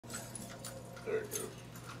Very good.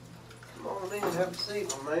 Come on in, have a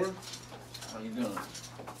seat, my man. How you doing?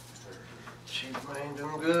 Shit, man,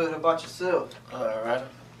 doing good. How about yourself? All right.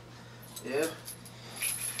 Yeah.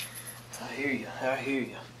 I hear you. I hear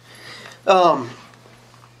you.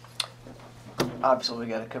 Obviously we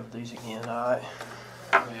gotta cover these again, alright?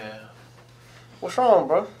 Yeah. What's wrong,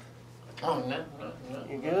 bro? Oh, no.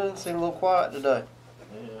 You good? Seem a little quiet today.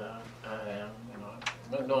 Yeah, I am. You know,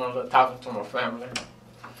 been doing a little talking to my family.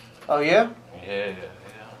 Oh, yeah? Yeah.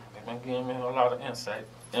 They've been giving me a lot of insight,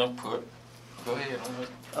 input. Go ahead on this.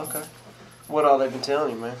 Okay. What all they been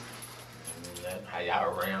telling you, man? How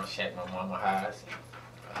y'all around shack my mama house,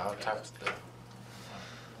 all types of stuff.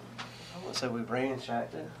 I wouldn't say we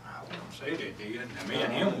ransacked it. I wouldn't say they did. And me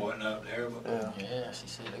and him wasn't up there, but Yeah, she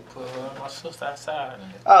said they put her and my sister outside.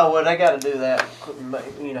 And Oh, well, they got to do that.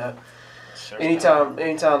 You know, anytime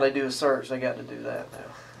they do a search, they got to do that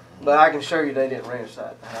now. But I can show you they didn't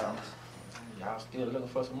ransack the house. Y'all still looking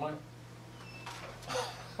for some money?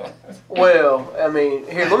 Well, I mean,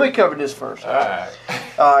 here, let me cover this first. All right.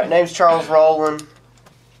 All right, name's Charles Rowland.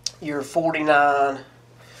 You're 49.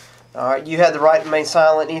 All right, you have the right to remain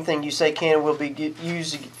silent. Anything you say can and will be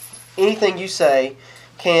used. Anything you say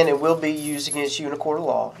can and will be used against you in a court of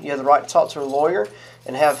law. You have the right to talk to a lawyer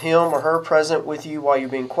and have him or her present with you while you're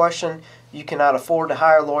being questioned. You cannot afford to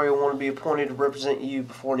hire a lawyer or want to be appointed to represent you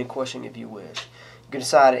before any questioning if you wish. You can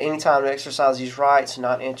decide at any time to exercise these rights and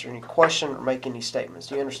not answer any question or make any statements.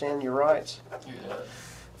 Do you understand your rights? Yeah.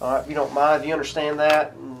 All right, if you don't mind, if you understand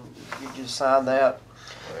that, and you just sign that.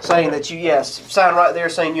 Saying that you, sign right there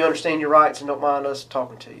saying you understand your rights and don't mind us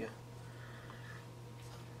talking to you.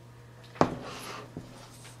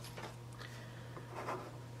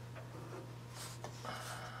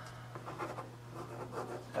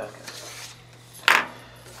 Okay.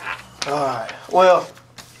 All right. Well,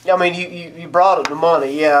 I mean, you brought up the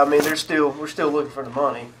money. Yeah, I mean, we're still looking for the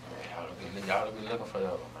money. Y'all be looking for the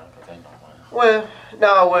other man, 'cause ain't no money. Well,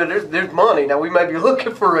 there's money. Now, we may be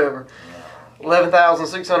looking forever.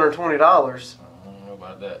 $11,620. I don't know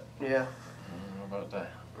about that. Yeah. I don't know about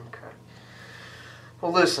that. Okay.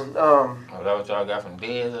 Well, listen. Oh, that what y'all got from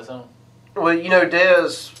Dez or something? Well, you know,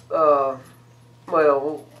 Dez.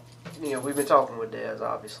 We've been talking with Dez,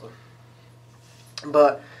 obviously.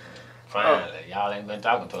 But Finally, y'all ain't been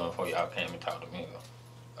talking to him before y'all came and talked to me.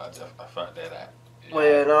 I found that out.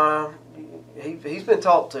 well, he's been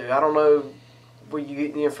talked to. I don't know where you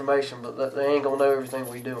get the information, but they ain't gonna know everything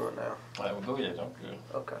we doing now. All right, well, go ahead. I'm good.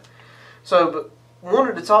 Okay. So, but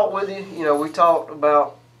wanted to talk with you. You know, we talked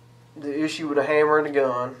about the issue with the hammer and the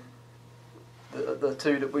gun, the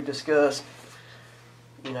two that we discussed.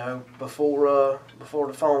 You know, before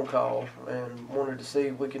the phone call, and wanted to see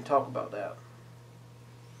if we can talk about that.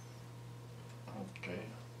 Okay.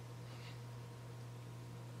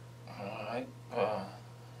 All right.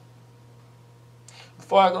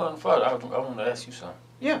 Before I go any further, I want to ask you something.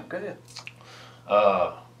 Yeah, go ahead.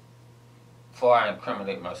 Before I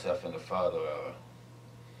incriminate myself any further or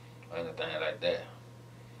anything like that,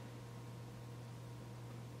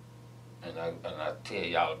 and I tell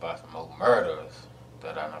y'all about some old murders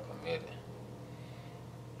that I done committed,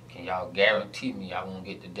 can y'all guarantee me I won't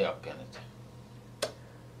get the death penalty?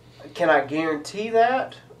 Can I guarantee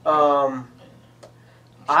that?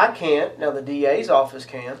 I can't. Now the DA's office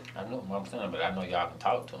can. I know what I'm saying, but I know y'all can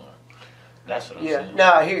talk to him. That's what I'm Yeah. saying.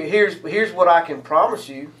 Now here's what I can promise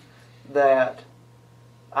you, that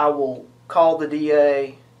I will call the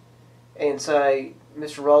DA and say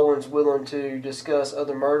Mr. Rowland's willing to discuss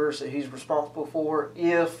other murders that he's responsible for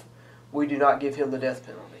if we do not give him the death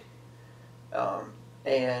penalty.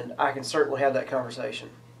 And I can certainly have that conversation.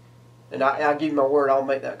 And I'll give you my word, I'll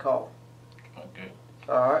make that call. Okay.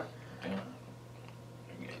 All right? Yeah.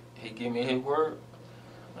 He give me his word,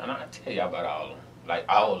 and I tell y'all about all of them. Like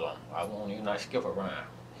all of them. I won't even not skip around.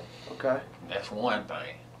 Okay. That's one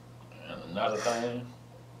thing. And another thing,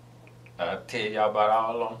 I tell y'all about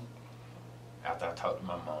all of them after I talk to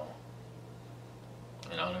my mom.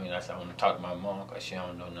 You know what I mean? I want to talk to my mom because she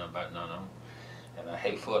don't know nothing about none of them. And I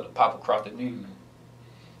hate for it to pop across the news.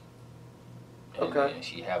 And Okay. then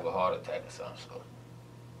she have a heart attack or something. So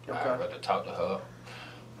Okay. I'd rather talk to her,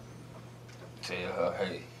 tell her,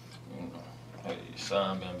 hey, you know, hey, your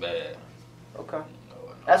son been bad. Okay. You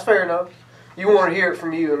know, That's fair enough. You want to hear it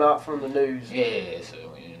from you and not from the news. yeah, so,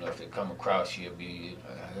 you know, if it come across, she'll be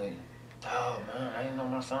like, hey, oh, man, I didn't know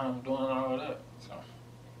my son was doing all that. So,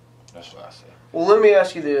 that's what I said. Well, let me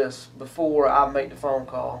ask you this before I make the phone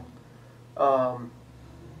call.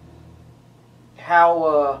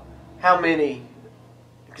 How many?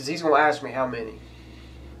 Because he's going to ask me how many.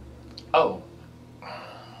 Oh,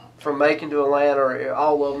 From Macon to Atlanta, or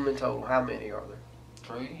all of them in total? How many are there?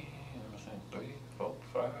 3, 4,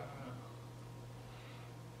 5.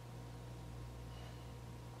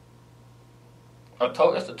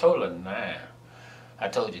 It's a total of 9. I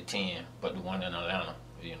told you 10, but the one in Atlanta,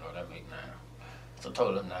 that make 9. It's a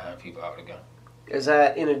total of 9 people altogether. Is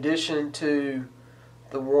that in addition to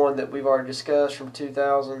the one that we've already discussed from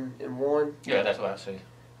 2001? Yeah, that's what I say.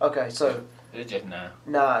 Okay, so It's just 9.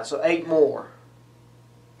 9, so 8 more.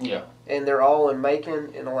 Yeah. And they're all in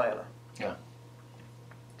Macon and Atlanta? Yeah.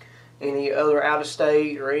 Any other out of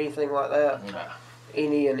state or anything like that? Nah.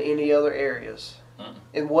 Any in any other areas? Mm-mm.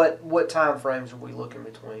 And what time frames are we looking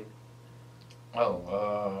between?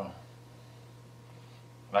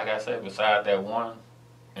 Like I said, besides that one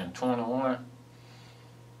in 21,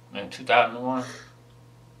 in 2001,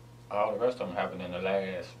 all the rest of them happened in the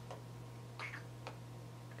last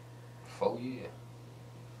 4 years.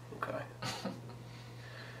 Okay.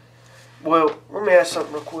 Well, let me ask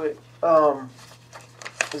something real quick.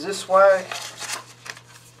 Is this swag?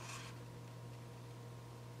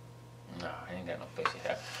 No, I ain't got no picture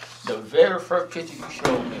here. The very first picture you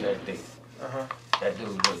showed me that day, that dude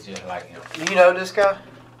looked just like him. Do you know this guy?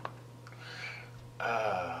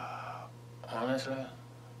 Honestly,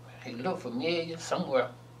 he looked familiar somewhere,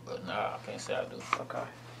 but nah, I can't say I do. Okay.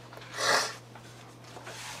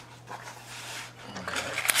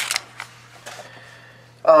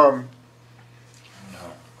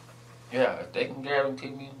 No. Yeah, if they can guarantee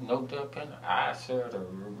me no death penalty, I serve the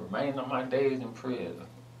remainder of my days in prison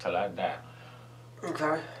till I die.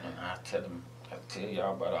 Okay. And I tell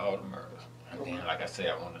y'all about all the murders. And then, like I said,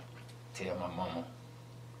 I want to tell my mama,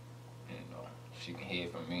 she can hear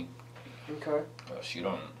from me. Okay. She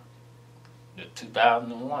don't. The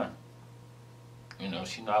 2001.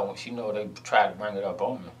 She know they tried to bring it up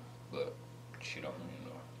on me, but she don't.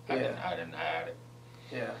 I denied it.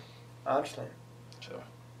 Yeah, I understand. So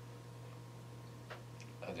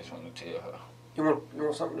I just want to tell her. You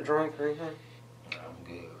want something to drink or anything? I'm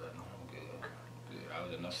good right now. I'm good. I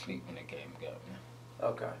was in no sleep when they came and got me.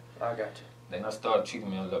 Okay, I got you. They done started treating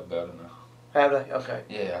me a little better now. Have they? Okay.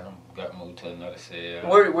 Yeah, I done got moved to another cell.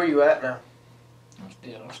 Where you at now?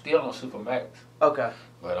 I'm still on Supermax. Okay.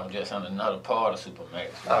 But I'm just on another part of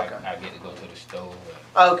Supermax. Okay. I get to go to the store.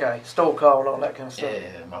 Okay, store call and all that kind of stuff.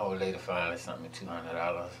 Yeah, my old lady finally sent me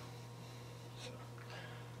 $200.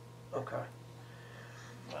 Okay.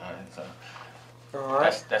 Alright, so All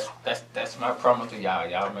right. that's my promise to y'all.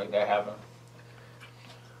 Y'all make that happen.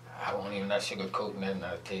 I won't even not sugarcoat nothing.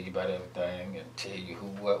 I'll tell you about everything and tell you who,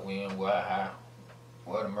 what, when, why, how,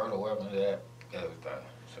 where the murder weapons at, everything.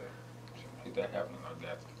 So make that happen, I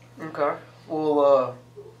got you. Okay. Well,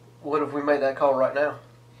 what if we make that call right now?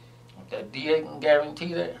 If that DA can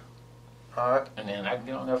guarantee that, All right. and then I can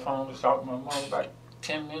get on that phone to talk to my mom about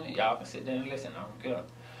 10 minutes, y'all can sit there and listen. I'm good.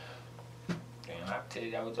 And I tell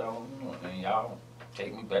y'all what y'all want to know, and y'all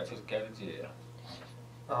take me back to the county jail.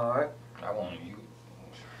 All right. I want you.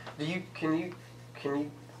 Can you?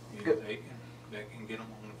 Yeah, they can get them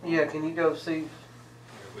on the phone. Yeah. Can you go see? Yeah,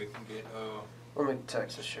 we can get, Let me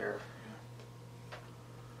text the sheriff.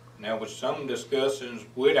 now with some discussions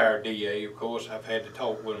with our DA, of course, I've had to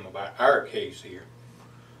talk with them about our case here.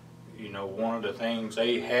 One of the things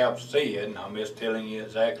they have said, and I'm just telling you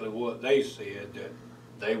exactly what they said, that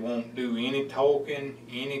they won't do any talking,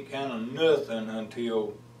 any kind of nothing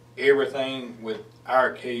until everything with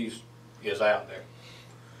our case is out there.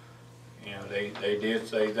 They did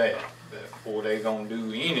say that before they gonna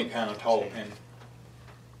do any kind of talking,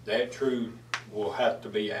 that truth will have to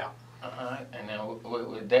be out. And then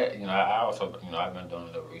with that, I also, I've been doing a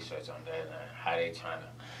little research on that and how they trying to,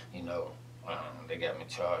 they got me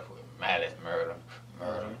charged with malice murder,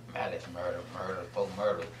 malice murder, for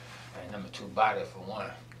murder, and number 2 body for one.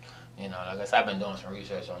 I guess I've been doing some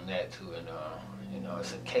research on that too, and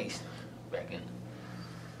it's a case back in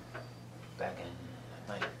I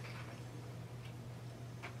think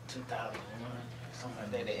 2001, something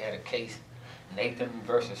like that. They had a case, Nathan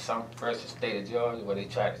versus state of Georgia, where they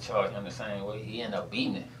tried to charge him the same way. He ended up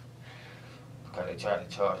beating it because they tried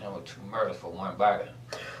to charge him with 2 murders for one body.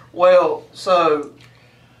 Well,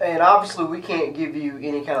 and obviously we can't give you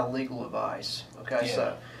any kind of legal advice. Okay,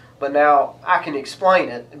 Yeah. But now I can explain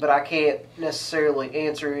it, but I can't necessarily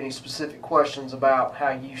answer any specific questions about how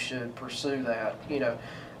you should pursue that.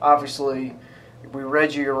 Obviously, we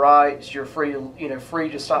read you your rights. You're free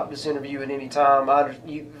to stop this interview at any time.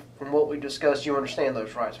 From what we discussed, you understand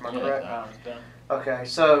those rights. Am I correct? I understand. Okay,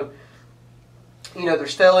 so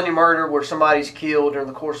there's felony murder where somebody's killed during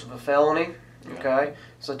the course of a felony. okay,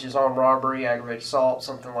 such as armed robbery, aggravated assault,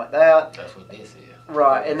 something like that. That's what this is.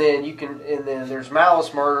 Right, and then there's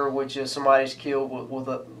malice murder, which is somebody's killed with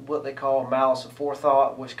what they call malice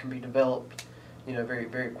aforethought, which can be developed, very,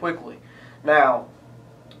 very quickly. Now,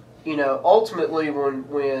 ultimately,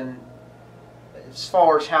 when as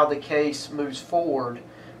far as how the case moves forward,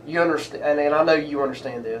 you understand, and I know you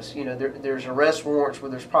understand this. There's arrest warrants where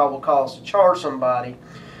there's probable cause to charge somebody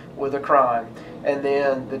with a crime, and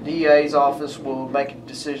then the DA's office will make a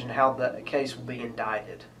decision how that case will be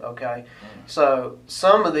indicted. Okay, so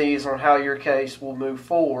some of these on how your case will move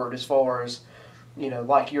forward, as far as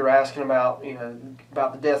like you're asking about,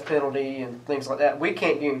 about the death penalty and things like that. We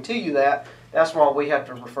can't guarantee you that. That's why we have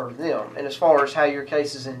to refer to them. And as far as how your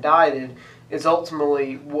case is indicted, it's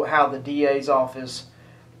ultimately how the DA's office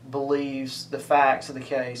believes the facts of the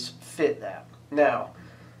case fit that. Now,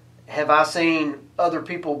 have I seen other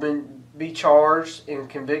people be charged and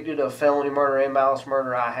convicted of felony murder and malice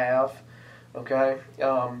murder? I have. Okay,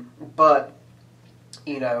 but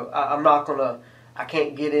I'm not gonna. I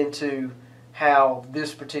can't get into how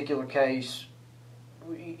this particular case.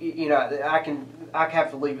 I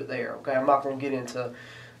have to leave it there. Okay, I'm not going to get into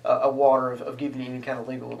a water of giving you any kind of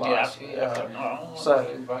legal advice.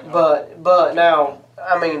 But now,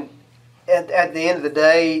 I mean, at the end of the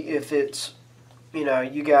day, if it's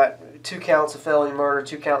you got 2 counts of felony murder,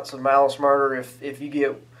 2 counts of malice murder. If you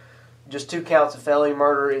get just 2 counts of felony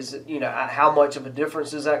murder, is it, how much of a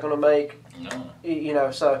difference is that going to make?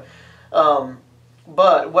 No. So.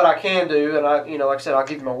 But what I can do, and like I said, I'll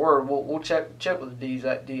give you my word. We'll check with the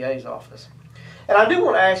DA's office. And I do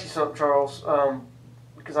want to ask you something, Charles,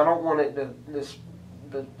 because I don't want it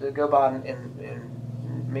to go by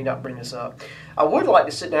and me not bring this up. I would like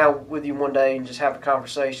to sit down with you one day and just have a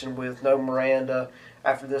conversation with no Miranda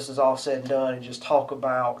after this is all said and done, and just talk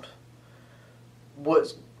about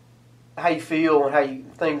how you feel and how you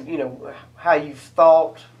think, how you've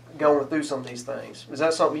thought going through some of these things. Is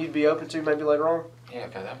that something you'd be open to maybe later on? Yeah,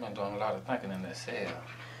 because I've been doing a lot of thinking in that cell.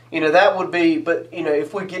 That would be, but,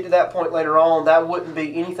 if we get to that point later on, that wouldn't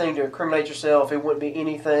be anything to incriminate yourself. It wouldn't be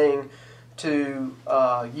anything to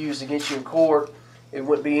use against you in court. It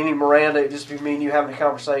wouldn't be any Miranda. It'd just be me and you having a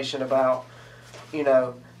conversation about,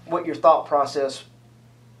 what your thought process,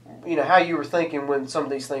 how you were thinking when some of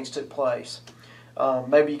these things took place.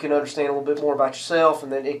 Maybe you can understand a little bit more about yourself,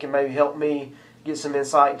 and then it can maybe help me get some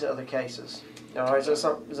insight into other cases. All right, is that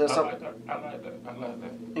something? I like that. I like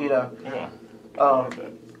that. Yeah. I like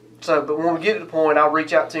that. So, but when we get to the point, I'll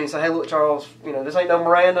reach out to you and say, "Hey, look, Charles, this ain't no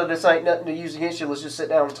Miranda. This ain't nothing to use against you. Let's just sit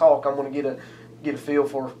down and talk. I'm going to get a feel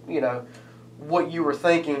for what you were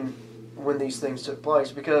thinking when these things took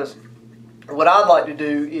place." Because what I'd like to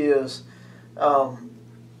do is,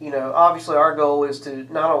 obviously our goal is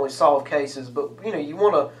to not only solve cases, but you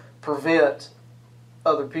want to prevent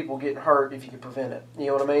other people getting hurt if you can prevent it. You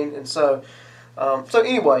know what I mean? And so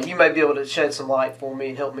anyway, you may be able to shed some light for me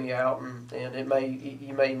and help me out, and you may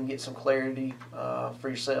even get some clarity for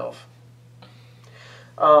yourself.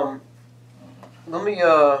 Let me.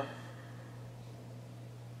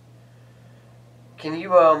 Can you you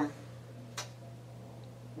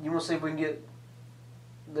want to see if we can get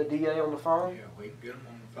the DA on the phone? Yeah, we can get him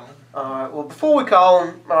on the phone. All right. Well, before we call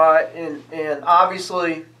him, all right, and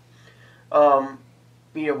obviously,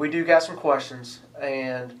 we do got some questions,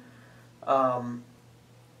 and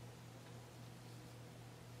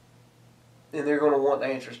they're going to want the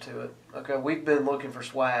answers to it. Okay, we've been looking for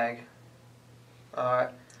swag. All right.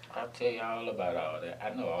 I'll tell you all about all that.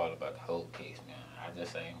 I know all about the whole case, man.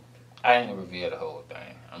 I ain't gonna reveal the whole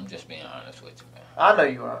thing. I'm just being honest with you, man. I know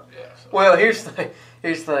you are. Yeah. So. Well, here's the thing.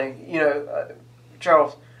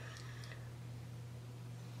 Charles,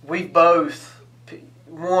 we both.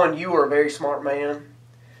 One, you are a very smart man.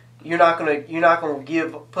 You're not gonna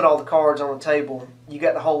put all the cards on the table. You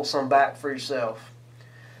got to hold some back for yourself,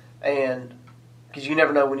 and because you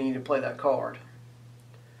never know when you need to play that card.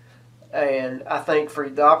 And I think for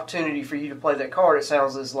the opportunity for you to play that card, it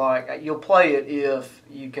sounds as like you'll play it if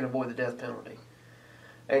you can avoid the death penalty.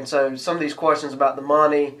 And so some of these questions about the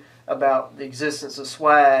money, about the existence of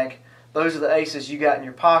swag, those are the aces you got in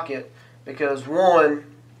your pocket. Because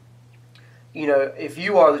one, if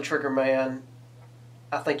you are the trigger man,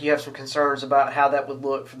 I think you have some concerns about how that would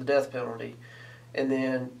look for the death penalty. And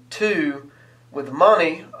then two, with the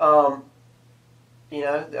money,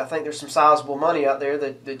 I think there's some sizable money out there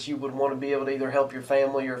that you would want to be able to either help your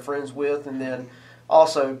family or friends with, and then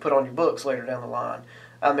also put on your books later down the line.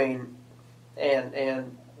 I mean,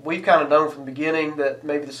 and we've kind of known from the beginning that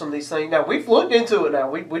maybe some of these things. Now we've looked into it. Now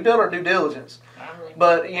we've done our due diligence,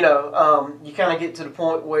 but you kind of get to the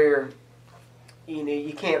point where you know,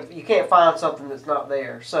 you can't find something that's not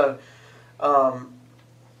there. So,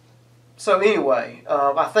 anyway,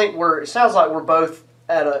 I think it sounds like we're both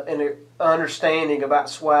at an understanding about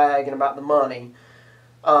swag and about the money,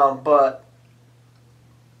 but.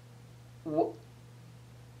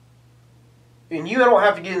 And you don't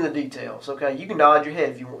have to get in the details, okay? You can nod your head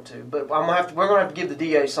if you want to, but we're gonna have to give the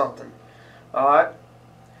DA something, all right?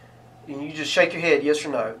 And you just shake your head, yes or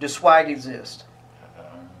no. Does swag exist?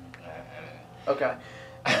 Okay.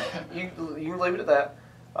 You can leave it at that.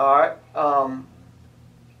 All right.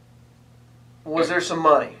 Was there some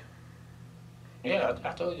money? Yeah,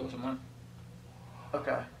 I told you it was some money.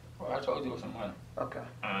 Okay. Well, I told you it was some money. Okay.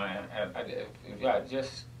 If y'all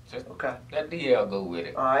just okay. Let DL go with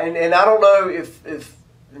it. And I don't know if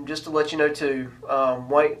just to let you know too,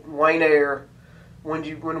 Wayne Air, when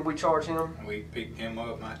did we charge him? We picked him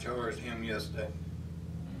up. I charged him yesterday.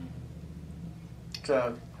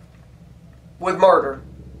 So, with murder,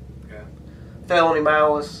 Okay. felony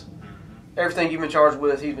malice, everything you've been charged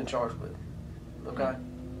with, he's been charged with. Okay. Okay.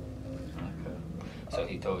 So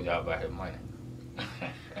he told y'all about his money.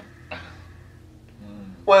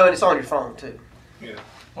 Well, and it's on your phone too. Yeah.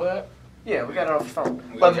 What? Yeah, we got it off your phone.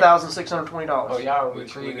 We $11,620. Oh, y'all We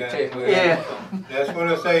retrieved the got text. it. Yeah. That's what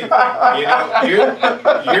I say. You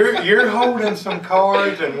know, you're holding some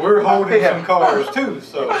cards, and we're holding some cards too.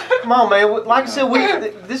 So come on, man. Like I said,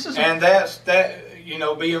 this is. And that's that. You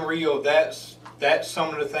know, being real. That's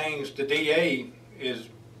some of the things the DA is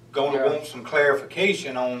going to want some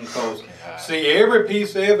clarification on. Because see, every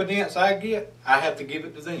piece of evidence I get, I have to give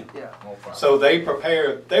it to them. Yeah. So they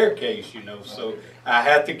prepare their case, you know, so I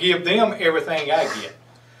have to give them everything I get.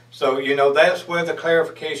 So, you know, that's where the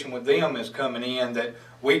clarification with them is coming in, that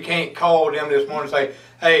we can't call them this morning and say,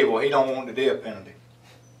 hey, well, he don't want the death penalty.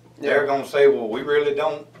 Yeah. They're going to say, well, we really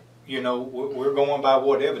don't, you know, we're going by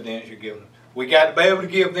what evidence you're giving them. We got to be able to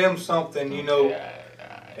give them something, you know,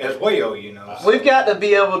 as well, you know. We've got to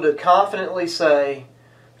be able to confidently say,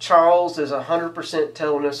 Charles is 100%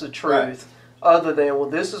 telling us the truth. Right. Other than, well,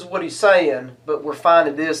 this is what he's saying, but we're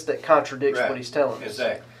finding this that contradicts what he's telling us.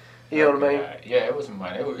 Exactly. You know what I mean? Yeah, it was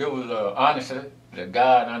money. It was honestly, the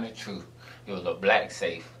God honest truth. It was a black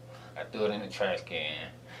safe. I threw it in the trash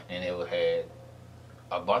can, and it had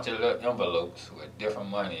a bunch of little envelopes with different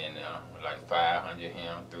money in them, like $500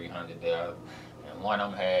 here, $300 there, and one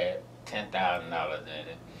of them had $10,000 in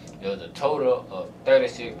it. It was a total of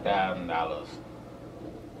 $36,000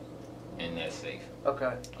 in that safe.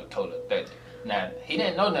 Okay. A total of 30. Now, he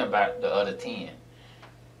didn't know nothing about the other 10.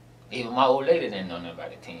 Even my old lady didn't know nothing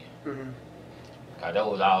about the 10. Mm-hmm. Cause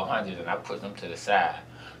those was all hundreds, and I put them to the side.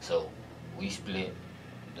 So we split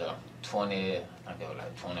the 20, I think it was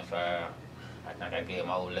like 25. I think I gave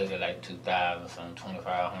my old lady like 2,000, something,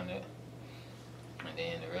 2,500. And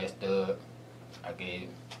then the rest of it, I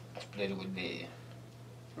split it with Dad.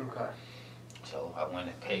 Okay. So I went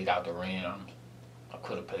and paid out the rent. I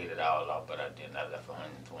could have paid it all off, but I didn't. I left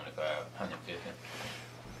 125, 150.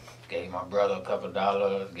 Gave my brother a couple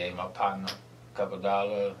dollars, gave my partner a couple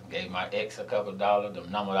dollars, gave my ex a couple dollars, the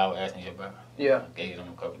number I was asking you about. Yeah. Gave them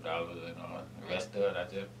a couple dollars, and the rest of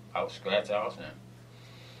it I was scratch off and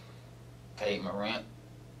paid my rent.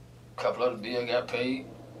 A couple other bills got paid.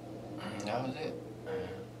 And that was it.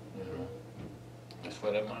 That's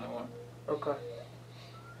where that money went. Okay.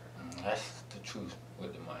 That's the truth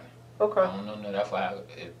with the money. Okay. I don't know. That's why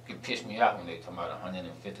it pissed me off when they talking about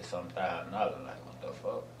 $150-something thousand. Like, what the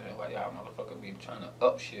fuck? That's why y'all motherfuckers be trying to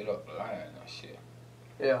up shit, up lying and shit.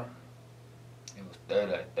 Yeah. It was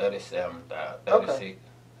 37,000, 36. Okay.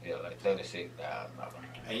 Yeah, like $36,000.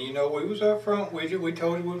 And you know, we was up front with you. We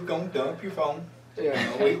told you we was gonna dump your phone.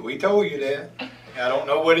 Yeah. You know, we told you that. I don't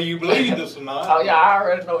know whether you believed us or not. Oh yeah, I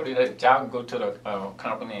already know that y'all can go to the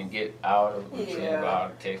company and get all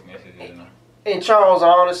the text messages. You know. And Charles,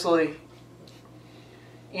 honestly,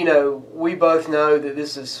 you know, we both know that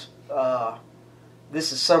this has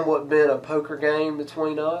somewhat been a poker game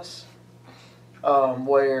between us,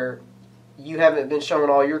 where you haven't been showing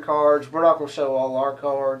all your cards. We're not going to show all our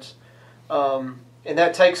cards, and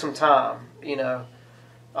that takes some time. You know,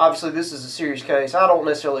 obviously this is a serious case. I don't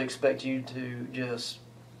necessarily expect you to just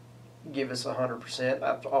give us 100%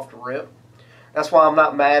 off the rip. That's why I'm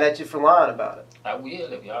not mad at you for lying about it. I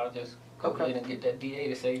will if y'all just go ahead and get that DA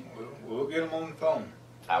to say. We'll get him on the phone.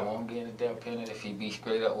 I won't get a death penalty if he be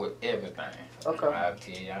straight up with everything. Okay. I'll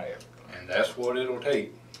tell y'all everything. And that's what it'll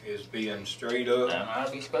take, is being straight up. And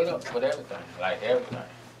I'll be straight up with everything. Like everything.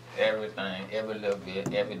 Everything, every little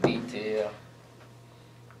bit, every detail.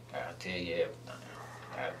 I'll tell you everything.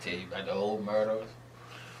 I'll tell you about the old murders.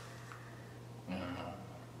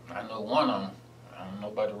 I know one of them. don't know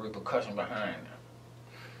about the repercussion behind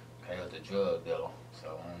it. Okay, he was a drug dealer,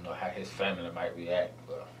 so I don't know how his family might react,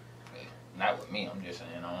 but not with me. I'm just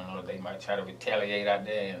saying, I don't know if they might try to retaliate out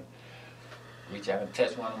there and reach out and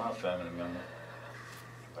touch one of my family members.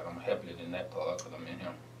 But I'm happier than that part because I'm in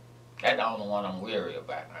him. That's the only one I'm weary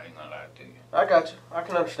about. I ain't gonna lie to you. I got you. I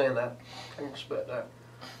can understand that. I can respect that.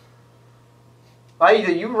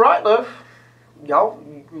 Hey, you were right though. Y'all,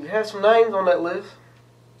 you had some names on that list.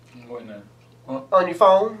 What now? On your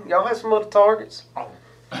phone. Y'all had some other targets. Oh.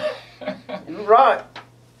 You were right.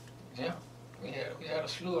 Yeah. We had a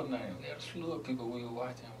slew of names. We had a slew of people we were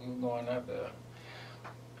watching. We were going out there.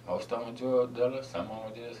 Most of them were drug dealers. Some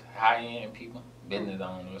of them were just high-end people, business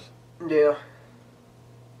owners. Yeah.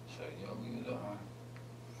 So, yeah, we was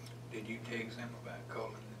Did you text him about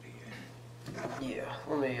calling the DA? Yeah.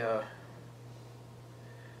 Let me,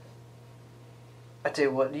 I tell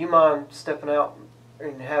you what, do you mind stepping out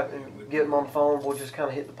and getting him on the phone? We'll just kind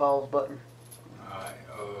of hit the pause button Alright,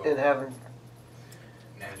 and having.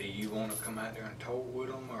 now do you want to come out there and talk with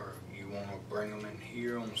them, or you want to bring them in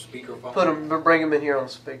here on the speakerphone? Bring him in here on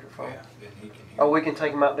the speakerphone. Yeah, then he can hear. Or we can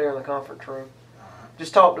take him out there in the conference room.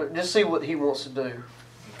 Alright, Just see what he wants to do,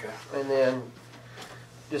 okay. and then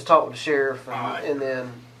just talk with the sheriff, Alright. and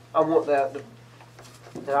then I want that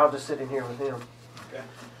I'll just sit in here with him. Okay.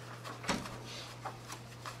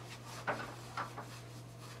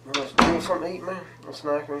 You want something to eat, man? A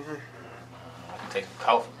snack or anything? I can take some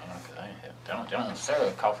coffee, man, because they don't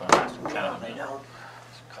serve coffee in Austin County, They man. don't.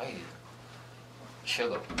 It's crazy.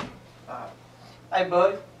 Sugar. Hey,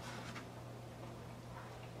 bud.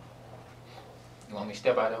 You want me to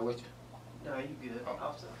step out there with you? No, you good. Oh.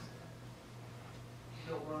 I'll stay.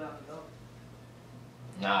 Don't run out the door.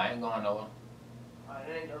 Nah, I ain't going nowhere. Alright,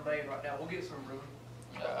 it ain't done made right now. We'll get some room.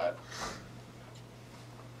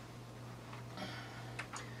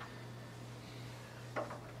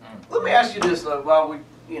 Let me ask you this though, while we're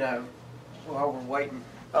waiting.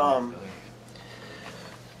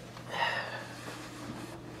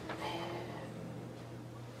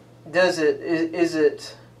 This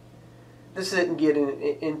didn't get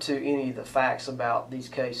into any of the facts about these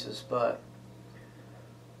cases, but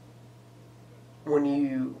when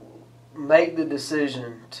you make the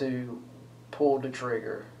decision to pull the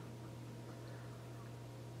trigger,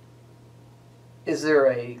 is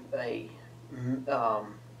there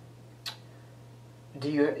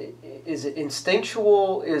is it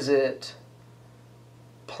instinctual? Is it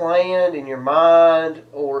planned in your mind,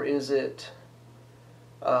 or is it?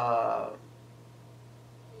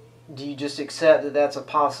 Do you just accept that that's a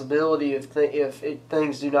possibility if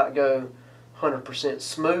things do not go 100%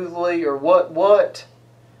 smoothly, or what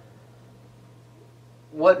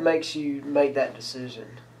makes you make that decision?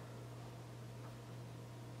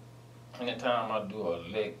 Anytime I do a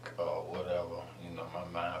lick or whatever, my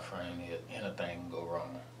mind frame is anything can go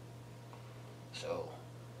wrong. So,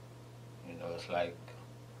 it's like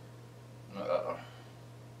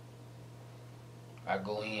I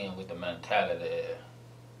go in with the mentality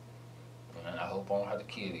and I hope I don't have to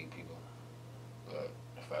kill these people. But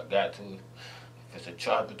if I got to, if it's a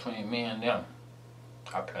charge between me and them,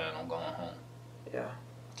 I plan on going home. Yeah.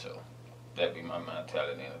 So that'd be my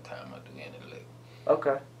mentality anytime I do any lick.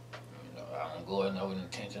 Okay. I don't go in there with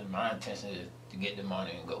intention. My intention is to get the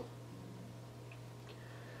money and go.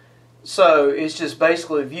 So it's just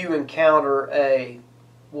basically if you encounter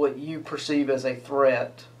what you perceive as a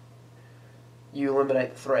threat, you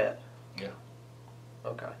eliminate the threat. Yeah.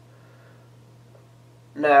 Okay.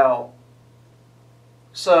 Now,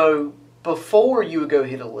 so before you would go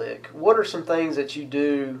hit a lick, what are some things that you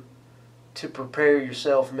do to prepare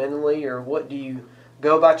yourself mentally, or what do you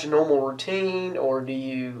go about your normal routine, or do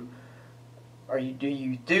you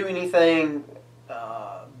do anything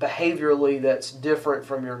behaviorally that's different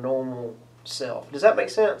from your normal self? Does that make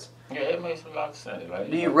sense? Yeah, it makes a lot of sense. Like,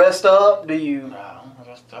 Do you rest up? Do you? Nah, I don't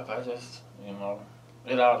rest up. I just,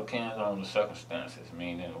 it all depends on the circumstances,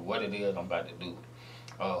 meaning what it is I'm about to do,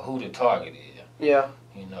 who the target is. Yeah.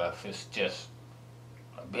 If it's just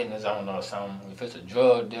a business owner or something, if it's a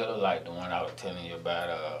drug dealer like the one I was telling you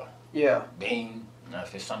about, Yeah. Bean,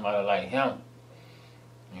 if it's somebody like him,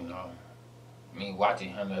 me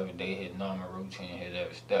watching him every day, his normal routine, his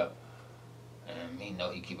every step, and me know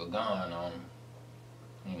he keep a gun on him,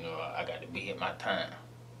 I got to be at my time.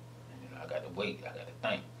 I got to wait, I got to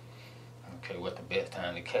think. Okay, what's the best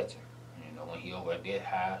time to catch him? When he over at this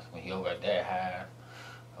house, when he over at that house,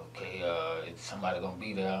 okay, is somebody gonna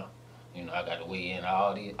be there? I got to weigh in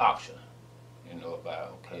all these options,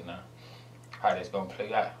 about, okay, now, how this gonna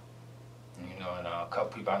play out. And a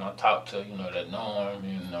couple people I don't talk to, that know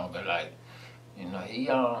him, but like, You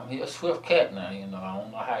know, he a swift cat now. You know, I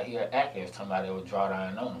don't know how he'll act if somebody would draw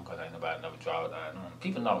down on him, 'cause ain't nobody never draw down on him.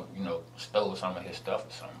 People know, you know, stole some of his stuff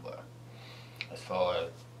or something, but as far as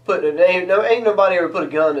ain't nobody ever put a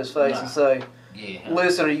gun in his face and say, yeah,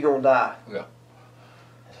 "Listen, or you gonna die." Yeah.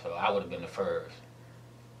 So I would have been the first.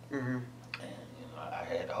 Mm-hmm. And you know, I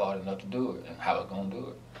had the hard enough to do it, and I was gonna do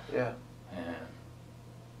it. Yeah.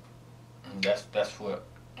 And that's what,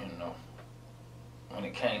 you know, when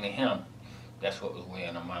it came to him, that's what was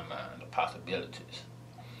weighing on my mind, the possibilities.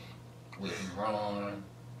 Will he run?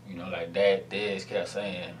 You know, like Dad's kept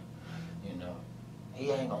saying, you know,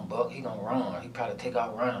 he ain't gonna buck, he gonna run. He probably take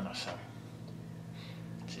out running or something.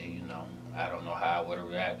 See, you know, I don't know how I would have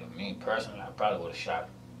reacted. Me personally, I probably would have shot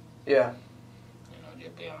him. Yeah. You know,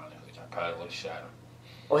 just be honest with you, I probably would have shot him.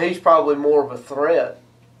 Well, he's probably more of a threat.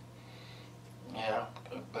 Yeah,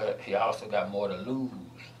 but he also got more to lose.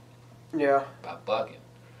 Yeah. By bucking.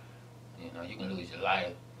 You know, you can lose your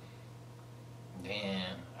life. Then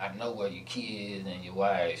I know where your kids and your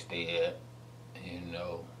wife stay at. You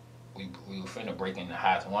know, we were finna break in the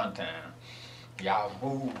house one time. Y'all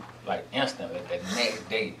moved like instantly the next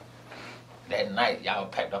day. That night, y'all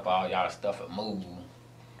packed up all y'all stuff and moved.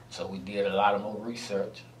 So we did a lot of more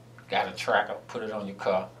research. Got a tracker, put it on your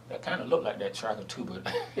car. That kind of looked like that tracker too,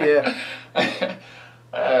 but yeah.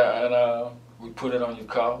 And we put it on your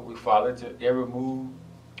car. We followed your every move.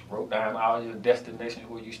 Wrote down all your destinations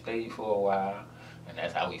where you stayed for a while, and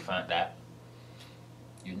that's how we found out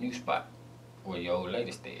your new spot where your old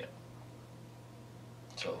lady stayed.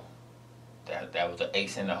 So that was an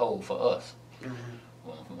ace in the hole for us.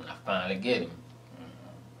 Mm-hmm. When I finally get him,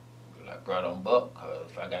 like, bro, don't buck,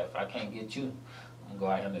 'cause if I can't get you, I'm gonna go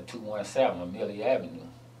out here to 217 on Millie Avenue.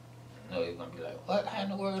 You know, they're gonna be like, what? How in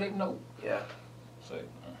the world they know? Yeah. So,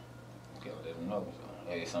 let them know. So,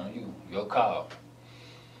 hey, it's on you. Your call.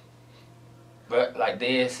 But like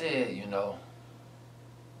Dad said, you know,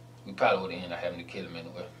 we probably would have ended up having to kill him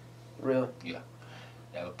anyway. Really? Yeah.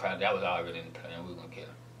 That was already in the plan. We were gonna kill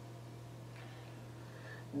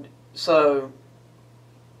him. So,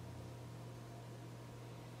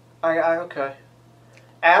 okay.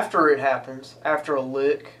 After it happens, after a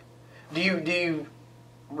lick, do you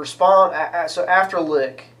respond? So after a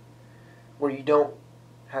lick, where you don't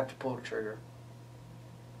have to pull the trigger,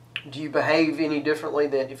 do you behave any differently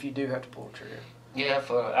than if you do have to pull the trigger? Yeah,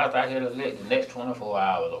 after I hit a lick, the next 24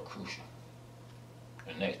 hours are crucial.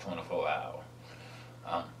 The next 24 hours.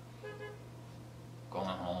 Going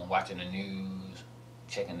home, watching the news,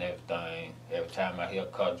 checking everything. Every time I hear a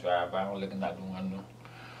car drive by, I'm looking out the window.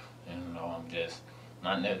 You know, I'm just,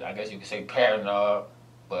 not I guess you could say paranoid,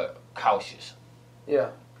 but cautious.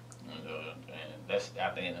 Yeah. You know, and that's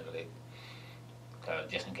at the end of the day.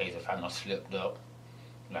 Just in case if I not slipped up,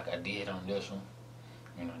 like I did on this one,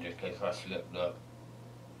 you know, just in case if I slipped up,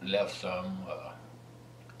 left some,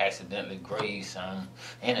 accidentally grazed some,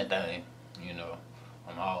 anything, you know,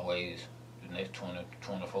 I'm always, the next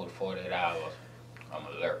 24 to 48 hours, I'm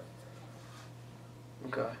alert.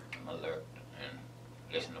 Okay. I'm alert and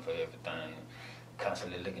listening for everything,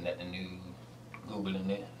 constantly looking at the news, Googling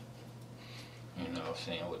it, you know,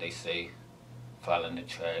 seeing what they say, following the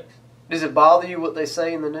tracks. Does it bother you what they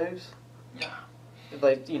say in the news? Nah. If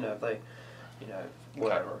they,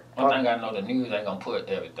 whatever. One thing I know, the news ain't gonna put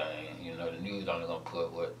everything. You know, the news only gonna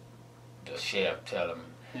put what the sheriff tell them.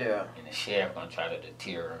 Yeah. And the sheriff gonna try to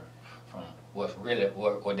deter them from what's really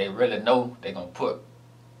what they really know. They gonna put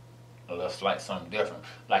a little slight something different.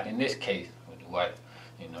 Like in this case with the wife,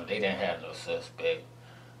 you know, they didn't have no suspect.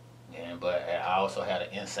 And but I also had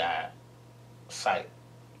an inside sight.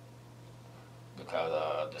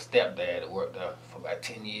 Because the stepdad worked there for about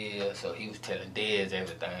 10 years, so he was telling Dez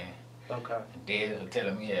everything. Okay. And Dez was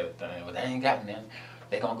telling me everything. But they ain't got nothing.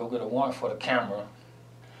 They gonna go get a warrant for the camera.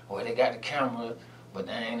 Well, they got the camera, but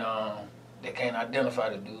they ain't they can't identify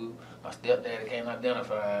the dude. My stepdad can't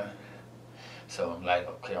identify him. So I'm like,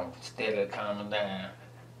 okay, I'm steadily calming down.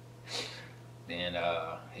 Then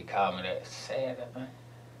he called me that Saturday, I think.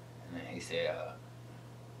 And then he said,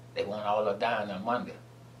 they want all of down on Monday.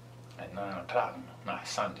 At 9 o'clock, not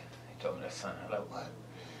Sunday. He told me that Sunday. I'm like, what?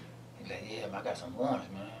 He's like, yeah, man, I got some warrants,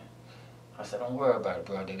 man. I said, don't worry about it,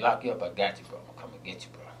 bro. They lock you up, I got you, bro. I'm gonna come and get you,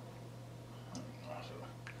 bro. So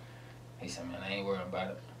he said, man, I ain't worrying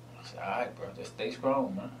about it. I said, all right, bro, just stay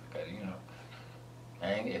strong, man. Cause, you know,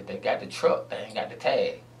 if they got the truck, they ain't got the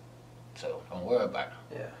tag. So don't worry about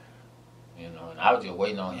it. Yeah. You know, and I was just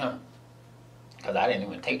waiting on him. Cause I didn't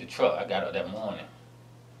even take the truck. I got up that morning,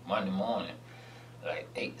 Monday morning. Like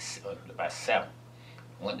about 7,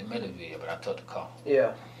 went to Milledgeville, but I took the car.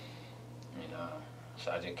 Yeah. You know,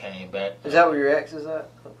 so I just came back. Is that where your ex is at?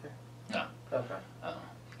 Okay. No. Okay.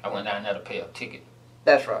 went down there to pay a ticket.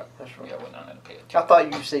 That's right. That's right. Yeah, I went down there to pay a ticket. I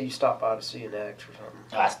thought you said you stopped by to see an ex or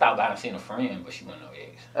something. I stopped by and seen a friend, but she wasn't no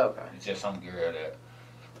ex. Okay. It's just some girl that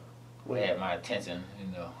had my attention, you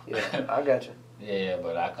know. Yeah, I got you. Yeah,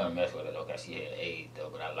 but I couldn't mess with her though, 'cause she had AIDS though,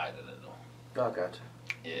 but I liked her though. I got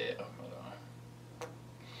you. Yeah,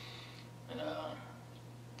 and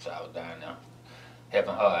so I was down there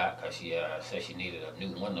helping her out, 'cause she said she needed a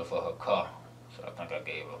new window for her car. So I think I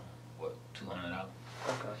gave her, what, $200?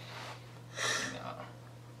 Okay. And,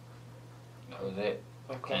 that was it.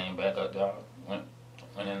 Okay. Came back up there, went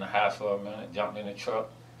in the house for a minute, jumped in the truck,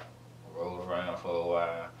 rolled around for a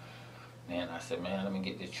while. Then I said, man, let me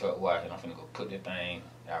get this truck washed, and I'm finna go put the thing,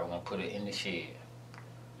 I was gonna put it in the shed.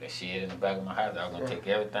 The shed in the back of my house, I was gonna take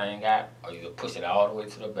everything out, or either push it all the way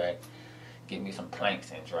to the back, get me some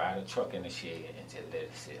planks and dry the truck in the shed and just let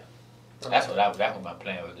it sit. That's what my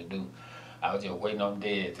plan was to do. I was just waiting on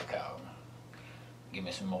Dad to call me, give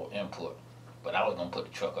me some more input. But I was gonna put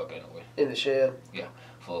the truck up anyway. In the shed? Yeah,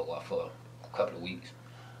 for a couple of weeks.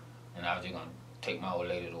 And I was just gonna take my old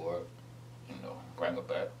lady to work, you know, bring her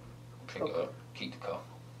back, pick her up, keep the car.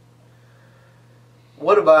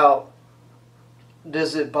 What about,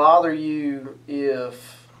 does it bother you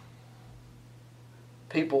if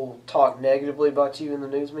people talk negatively about you in the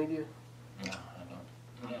news media? No, I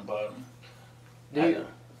don't. It don't bother me.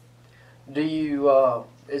 Do you,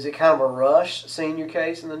 is it kind of a rush seeing your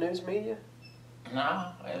case in the news media?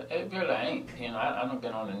 No, it really ain't. You know, I done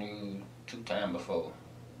been on the news 2 times before,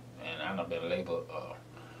 and I done been labeled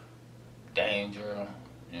danger.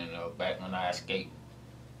 You know, back when I escaped,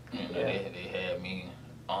 you know, they had me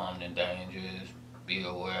armed and dangerous. Be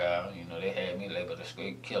aware. You know, they had me labeled a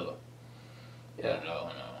straight killer. Yeah. You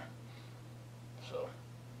know, so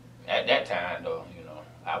at that time though, you know,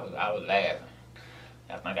 I was laughing.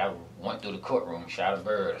 I think I went through the courtroom, shot a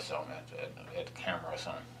bird or something at the camera or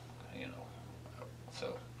something. You know.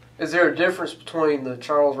 So, is there a difference between the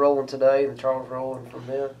Charles Rowland today and the Charles Rowland from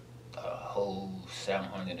then? a whole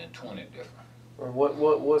 720 different. Or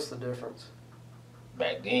what's the difference?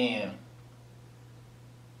 Back then,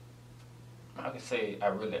 I could say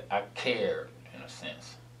I cared in a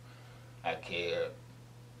sense. I cared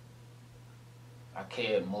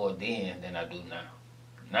more then than I do now.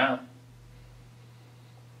 Now,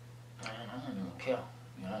 man, I don't even care. To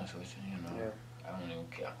be honest with you, you know, Yeah. I don't even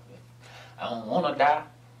care. I don't want to die,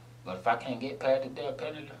 but if I can't get past the death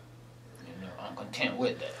penalty, you know, I'm content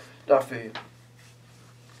with that. I feel you.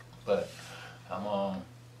 But I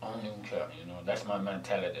don't even care. You know, that's my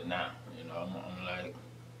mentality now. You know, I'm like,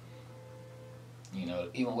 you know,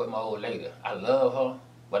 even with my old lady, I love her,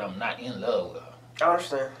 but I'm not in love with her. I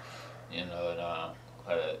understand. You know,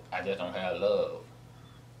 and I just don't have love.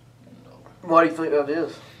 You know, Why do you think that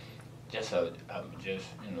is? I'm just,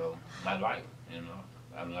 you know, my life. You know,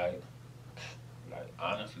 I'm like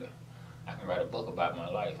honestly, I can write a book about my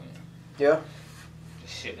life. And Yeah. the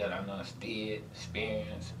shit that I done did,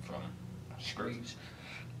 experienced from streets,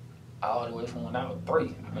 all the way from when I was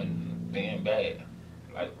 3. I mean, being bad,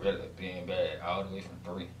 like really being bad, all the way from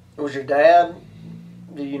 3. Was your dad?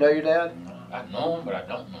 Do you know your dad? You know, I know him, but I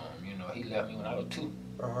don't know him. You know, he left me when I was 2.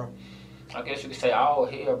 Uh-huh. I guess you could say all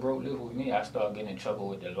hell broke loose with me. I started getting in trouble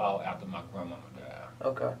with the law after my grandmama died.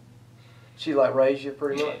 Okay. She like raised you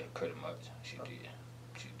pretty much? Yeah, pretty much. She did.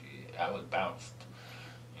 She did. I was bounced.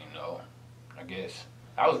 You know, I guess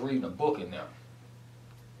I was reading a book in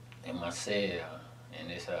my cell, and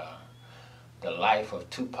it's The Life of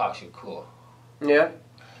Tupac Shakur. Yeah.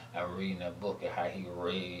 I was reading that book and how he was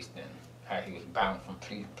raised and how he was bounced from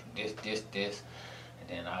this, and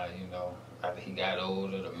then you know, after he got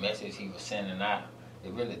older, the message he was sending out,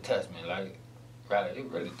 it really touched me. Like, rather, it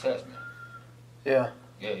really touched me. Yeah.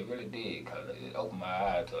 Yeah, it really did, because it opened my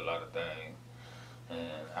eyes to a lot of things.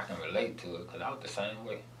 And I can relate to it, because I was the same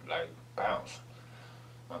way. Like, bounce.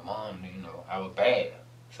 My mom, you know, I was bad,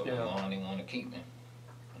 so my mom didn't want to keep me.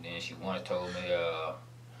 And then she once told me,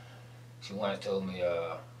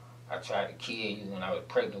 I tried to kill you when I was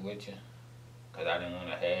pregnant with you, because I didn't want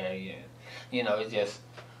to have you. And, you know, it just...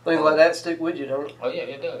 Things like that stick with you, don't it? Oh, yeah,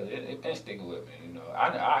 it does. It been sticking with me, you know.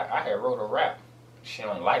 I had wrote a rap. She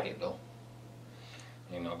don't like it, though.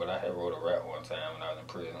 You know, but I had wrote a rap one time when I was in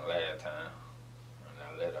prison last time. And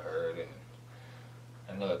I let her heard it.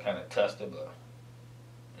 I know it kind of touched her, but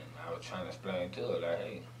I was trying to explain to her, like,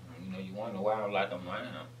 hey, you know, you wonder why I'm like I'm I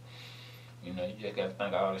am. You know, you just got to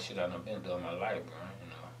think of all the shit I done been through in my life, bro. You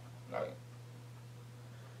know, like,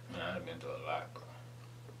 man, I done been through a lot, bro.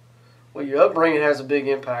 Well, your upbringing has a big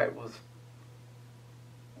impact with,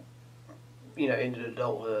 you know, into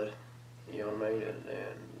adulthood. You know what I mean?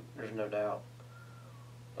 And there's no doubt.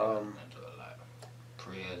 Been through a lot.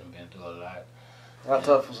 prison, been through a lot. How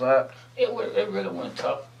tough was that? It really wasn't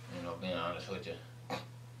tough, you know, being honest with you.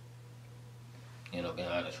 You know, being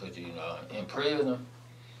honest with you, you know, in prison,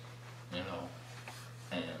 you know,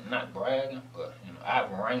 and not bragging, but, you know, I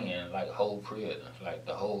ran like the whole prison, like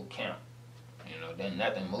the whole camp. You know, then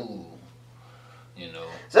nothing moved, you know.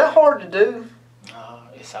 Is that hard to do?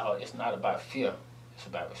 It's not about fear, it's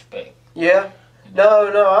about respect. Yeah. You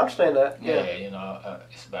know? No, I understand that. Yeah, you know,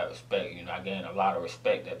 it's about respect. You know, I gained a lot of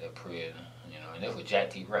respect at that prison, you know, and this was Jack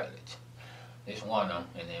T. Rutledge. This one of them,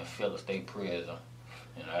 and then Phillips State Prison.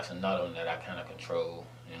 You know, that's another one that I kind of control,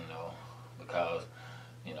 you know, because,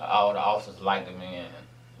 you know, all the officers liked me, and,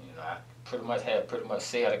 you know, I pretty much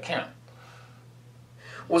say at the camp.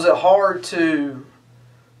 Was it hard to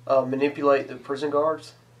manipulate the prison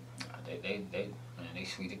guards? They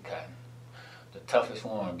sweet as cotton. The toughest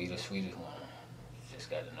one be the sweetest one. You just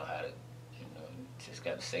got to know how to, you know, just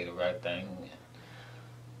got to say the right thing. And,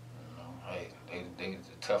 you know, hey, the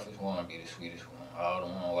toughest one be the sweetest one. All the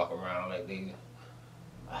one walk around like they,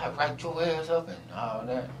 I write your ass up and all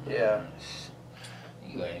that. Yeah.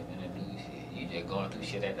 You ain't gonna do shit. You just going through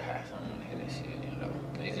shit at the house. I don't wanna hear that shit, you know.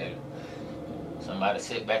 They just, somebody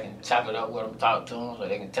sit back and chop it up with them, talk to them, so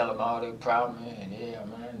they can tell them all their problems. And yeah,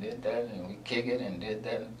 man, did that, and we kick it, and did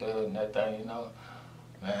that, and third, and that thing, you know.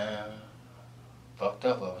 Man, fucked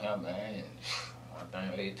up of him, man. And one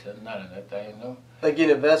thing lead to another, that thing, you know. They get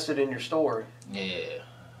invested in your story. Yeah.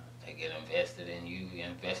 They get invested in you,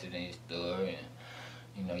 invested in your story, and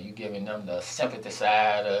you know, you giving them the sympathy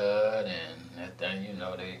side of it, and that thing, you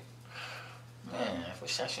know, they, man,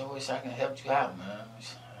 I sure wish I can help you out, man.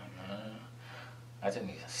 I just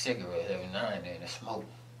need a cigarette every now and then to smoke.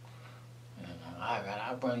 You know,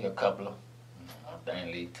 I'll bring you a couple of, one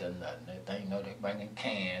thing lead to nothing. That thing, you know, they bringing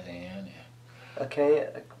cans in. And A can?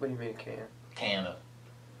 What do you mean a can? can of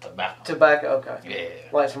tobacco. Tobacco, okay.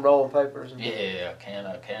 Yeah. Like some rolling papers? And Yeah, a can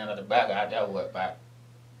of tobacco out there, what, about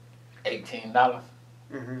 $18?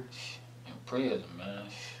 Mm-hmm. In prison, man,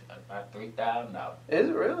 about $3,000. Is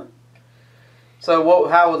it really? So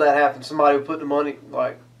how would that happen? Somebody would put the money,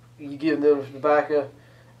 like, you give them tobacco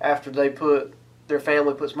after their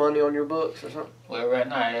family puts money on your books or something? Well, right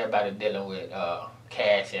now everybody dealing with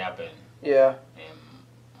Cash App and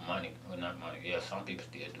money. Well, not money. Yeah, some people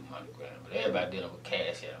still do money grant, but everybody dealing with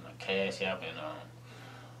Cash App. Now, Cash App and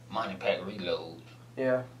Money Pack Reloads.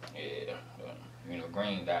 Yeah. Yeah, you know,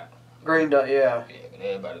 Green Dot. Green Dot, yeah. Yeah, but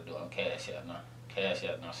everybody doing Cash App now. Cash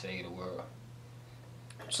App now save the world.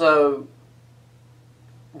 So,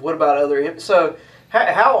 what about so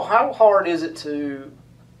how hard is it to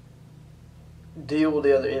deal with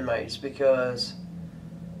the other inmates? Because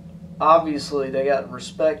obviously they got to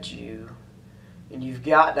respect you, and you've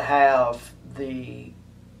got to have the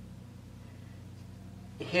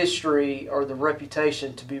history or the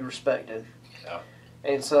reputation to be respected. Yeah.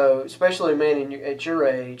 And so, especially a man at your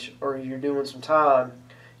age, or you're doing some time,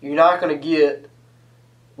 you're not going to get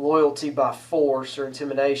loyalty by force or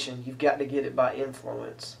intimidation. You've got to get it by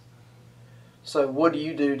influence. So what do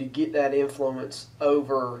you do to get that influence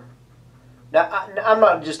over? Now, I'm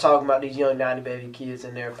not just talking about these young 90 baby kids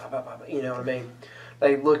in there, you know what I mean?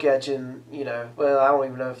 They look at you and, you know, well, I don't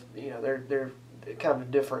even know if, you know, they're kind of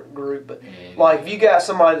a different group. But, like, if you got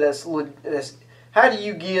somebody that's how do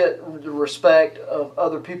you get the respect of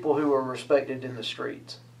other people who are respected in the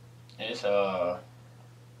streets? It's, how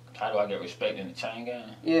do I get respect in the chain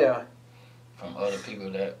gang? Yeah. From other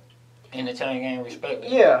people that in the chain gang respect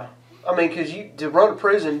it? Yeah. I mean, because to run a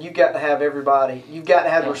prison, you've got to have everybody. You've got to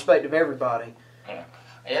have the respect of everybody.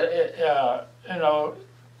 Yeah. You know,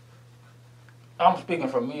 I'm speaking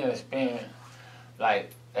from me and experience,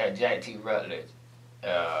 like at Jack T. Rutledge,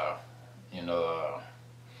 you know,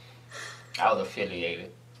 I was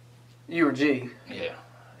affiliated. You were G. Yeah.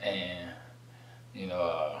 And, you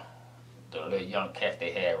know, the little young cats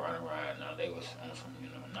they had running around now, they was on some, you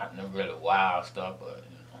know, not no really wild stuff, but,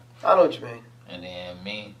 you know. I know what you mean. And then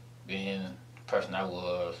me, being the person I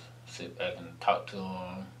was, sit back and talk to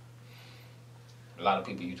them. A lot of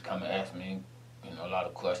people used to come and ask me, you know, a lot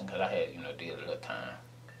of questions, because I had, you know, did a little time.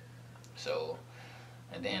 So,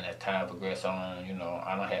 and then as time progressed on, you know,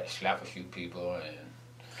 I done had to slap a few people, and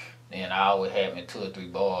then I always had me 2 or 3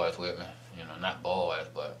 boys with me. You know, not boys,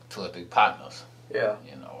 but 2 or 3 partners. Yeah.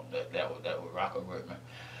 You know, that would rock with me.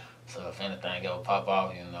 So if anything ever pop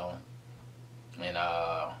off, you know, and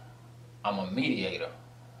I'm a mediator.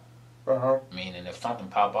 Meaning if something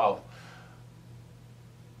pop off,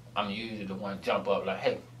 I'm usually the one jump up like,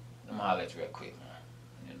 hey, let me holler at you real quick,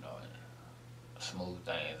 man. You know, and smooth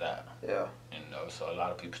things out. Yeah. You know, so a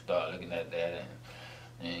lot of people start looking at that,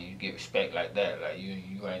 And you get respect like that. Like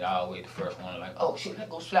you ain't always the first one like, oh shit,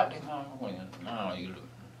 let's go slap this mom. No, you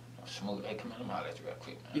smooth. Hey, come on, let me holler at you real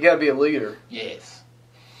quick, man. You gotta be a leader. Yes,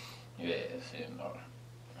 you know.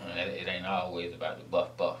 And it ain't always about the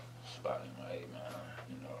buff spot. Hey man,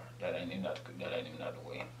 that ain't even not the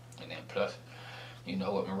way. And then plus, with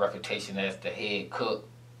my reputation as the head cook,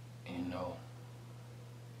 and the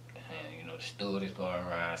steward is going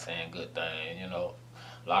around saying good things. A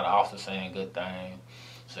lot of officers saying good things.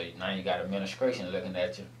 So now you got administration looking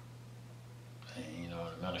at you. And,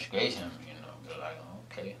 administration, they're like,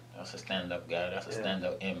 okay, that's a stand-up guy, that's a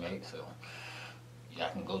stand-up inmate. So I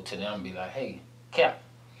can go to them and be like, hey, Cap.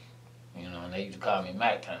 And they used to call me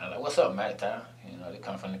Mac Time. I'm like, what's up, Mac Time? They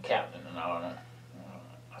come from the captain and all that.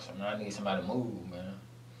 I said, man, I need somebody to move, man.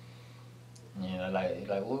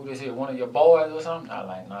 Like, who this here, one of your boys or something? I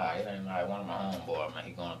like, nah, it ain't like one of my homeboys, man.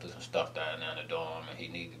 He going through some stuff down there in the dorm and he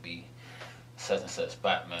need to be such and such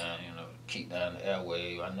spot, man, keep down the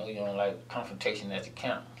airway. I know you don't like confrontation at the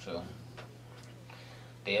camp, so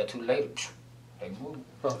day or two later, they move.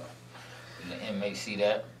 Huh. And the inmates see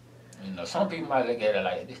that. Some people might look at it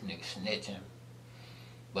like, this nigga snitching.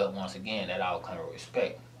 But once again, that all comes with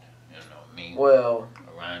respect. Well,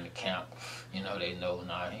 around the camp, they know,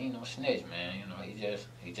 nah, he ain't no snitch, man.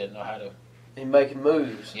 He just know how to. He making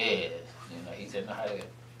moves. Yes, he just know how to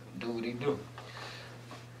do what he do.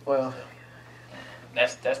 Well,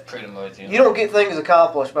 that's pretty much it. You don't get things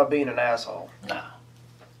accomplished by being an asshole. Nah.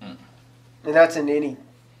 Mm. And that's in any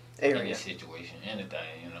area. Any situation,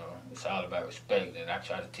 anything, It's all about respect. And I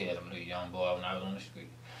try to tell them little young boy when I was on the street.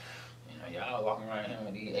 Y'all walking around here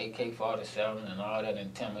with these AK-47 and all that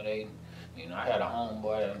intimidating. I had a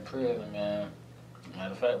homeboy in prison, man.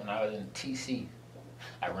 Matter of fact, when I was in TC,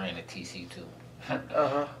 I ran the TC too.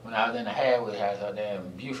 When I was in the halfway house out there in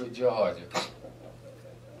Buford, Georgia,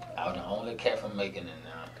 I was the only cat from Macon in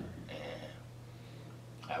there.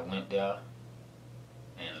 And I went there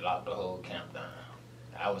and locked the whole camp down.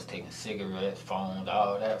 I was taking cigarettes, phones,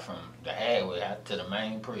 all that from the halfway out to the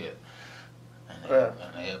main prison. And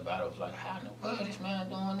everybody was like, how in the world this man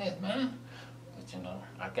doing this, man? But,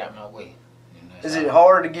 I got my way. Is it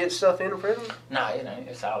hard to get stuff in the prison? Nah, it ain't.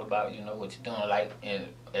 It's all about, what you're doing. Like,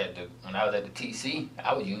 when I was at the TC,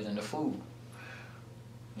 I was using the food.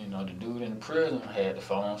 The dude in the prison had the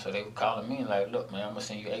phone, so they were calling me like, look, man, I'm going to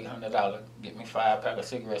send you $800. Get me 5 packs of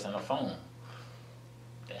cigarettes and a phone.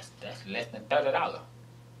 That's less than $30.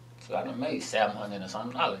 So I done made $700 and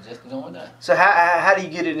something just doing that. So how do you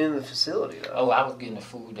get it in the facility, though? Oh, I was getting the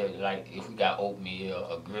food that, like, if we got oatmeal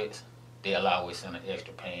or grits, they'll always send an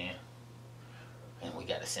extra pan. And we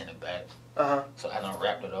got to send it back. So I done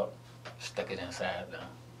wrapped it up, stuck it inside down.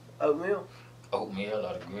 Oatmeal? Oatmeal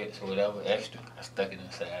or the grits or whatever extra, I stuck it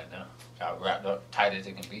inside down. I wrapped up tight as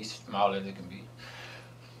it can be, small as it can be.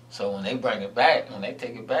 So when they bring it back, when they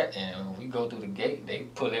take it back, and when we go through the gate, they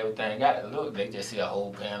pull everything out. And look, they just see a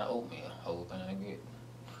whole pan of oatmeal, a whole pan of grits.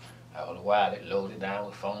 All the while, they load it down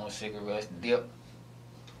with phones, cigarettes, dip.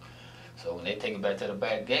 So when they take it back to the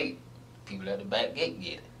back gate, people at the back gate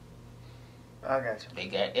get it. I got you. They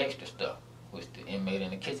got extra stuff, which the inmate in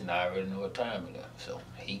the kitchen I already know what time it is. So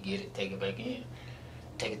he get it, take it back in,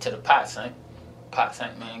 take it to the pot sink. Pot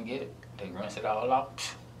sink man get it. They rinse it all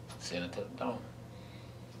off, send it to the dome.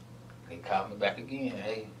 They call me back again.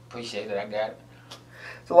 Hey, appreciate it. I got it.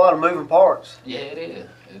 It's a lot of moving parts. Yeah, it is.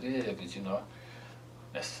 It is, but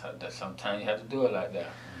that's sometimes you have to do it like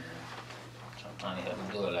that. Sometimes you have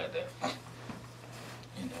to do it like that.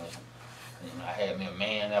 I had me a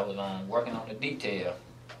man that was working on the detail.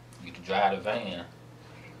 He used to drive the van.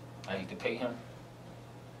 I used to pay him.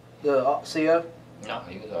 The CO? No,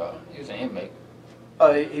 he was an inmate.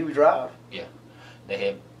 Oh, he would drive? Yeah. They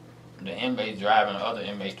had the inmates driving other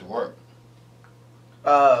inmates to work.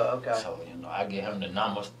 Oh, okay. So, I give him the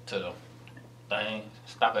numbers to the thing.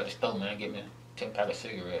 Stop at the store, man, get me 10 pack of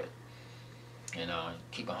cigarettes.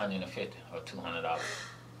 Keep $150 or $200.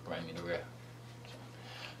 Bring me the rest.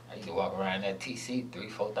 I used to walk around that TC,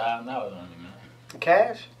 $3,000-$4,000 on me, man.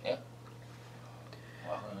 Cash? Yeah.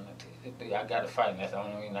 Walk around that TC. I got to fight. That's the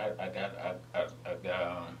only reason I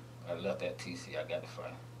left that TC. I got to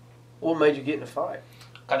fight. What made you get in a fight?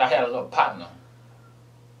 Cause I had a little partner,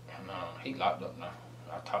 and he locked up now.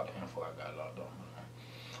 I talked to him before I got locked up.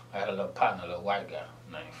 I had a little partner, a little white guy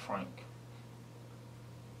named Frank,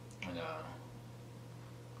 and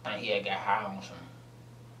I think he had got high on some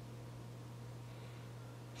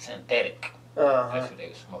synthetic. That's what they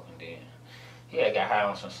was smoking then. He had got high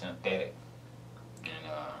on some synthetic,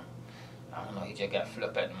 and I don't know. He just got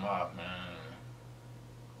flipped at the mob, man.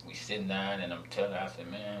 We sitting down, and I'm telling her, I said,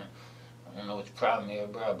 man, I don't know what your problem is,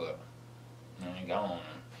 bro, but Man, gone.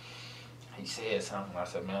 He said something. I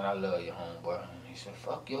said, man, I love you, homeboy. He said,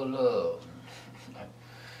 fuck your love.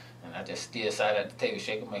 And I just still sat at the table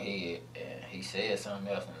shaking my head. And he said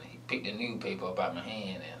something else. And he picked the newspaper up out my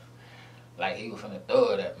hand. And like he was finna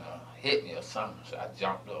throw it at me, or hit me or something. So I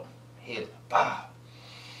jumped up, hit it. Bah!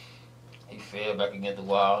 He fell back against the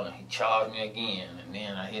wall and he charged me again. And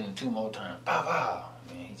then I hit him 2 more times. Bah, bah!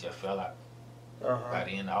 And then he just fell out. By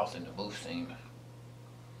the end, the officer in the booth seen me.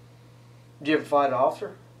 Did you ever fight an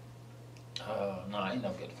officer? No, I ain't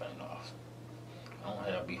never get to fight no officer. I don't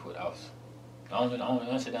have beef with officer. The only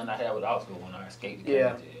incident I had with officer was when I escaped the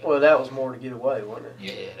Yeah. jail. Well, that was more to get away, wasn't it?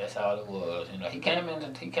 Yeah, that's all it was. You know, he came in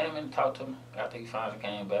and talked to me after he finally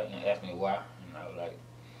came back and asked me why. And I was like,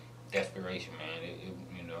 desperation, man.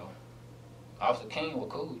 You know, Officer King was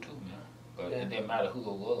cool too, man. But it didn't matter who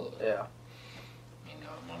it was. Yeah. You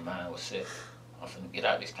know, my mind was set. I'm finna get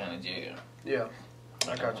out of this kind of jail. Yeah.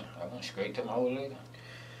 I got you. I went straight to my old lady.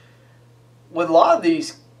 With a lot of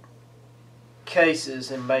these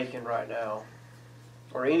cases in Macon right now,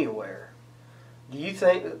 or anywhere, do you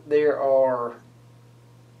think that there are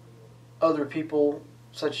other people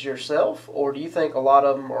such as yourself, or do you think a lot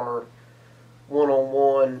of them are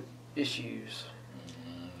one-on-one issues?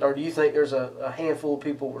 Or do you think there's a handful of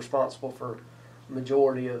people responsible for the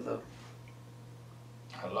majority of the...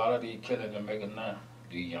 A lot of these killings are making now,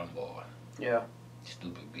 these young boys. Yeah.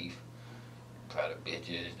 Stupid beef. Probably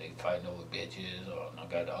bitches, they fighting over bitches, or I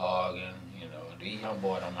got to arguing, you know. These young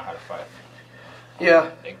boys don't know how to fight.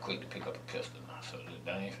 Yeah. They quick to pick up a pistol now, so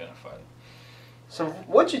they ain't finna fight. So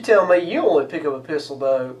what you tell me, you only pick up a pistol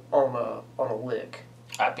though on a lick.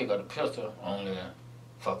 I pick up the pistol only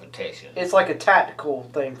for protection. It's like a tactical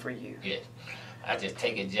thing for you. Yes. I just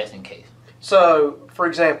take it just in case. So, for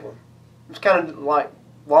example, it's kind of like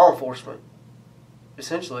law enforcement,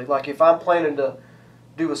 essentially. Like if I'm planning to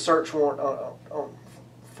do a search warrant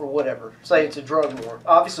for whatever, say it's a drug warrant,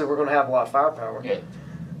 obviously we're going to have a lot of firepower. Yeah.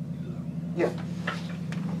 Yeah.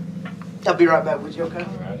 I'll be right back with you, okay?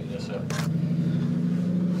 All right, yes, sir.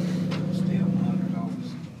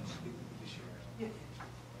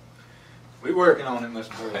 We working on it,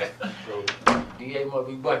 Mr. Rowland. DA must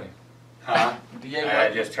be bugging. Huh? DA I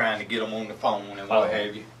must just trying to get them on the phone and what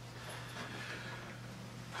have you.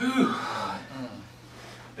 Whew.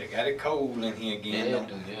 They got it cold in here again. Yeah,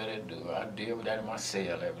 don't they do. I deal with that in my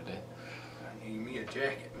cell every day. I need me a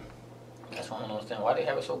jacket. That's why I don't understand why they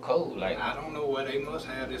have it so cold. Like, I don't know why they must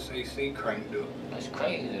have this AC cranked up. that's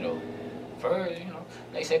crazy though. First, you know,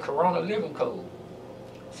 they say Corona living cold.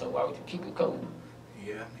 So why would you keep it cold?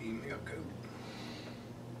 Yeah, I need me a coat.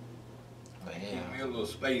 But Give yeah, me a little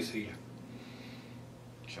space heater.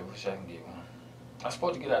 sure wish I can get one. I'm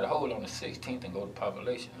supposed to get out of the hole on the 16th and go to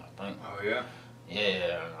population, I think. Oh yeah?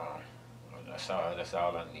 Yeah, that's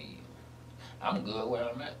all I need. I'm good where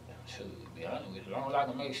I'm at. To be honest with you, as long as I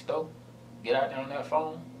can make stoke, get out there on that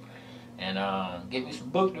phone, and give me some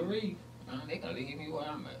book to read, man, they can leave me where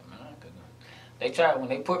I'm at, man. They tried when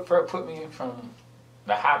they first put me from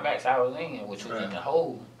the high max I was in, which was in the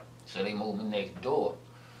hole, so they moved me next door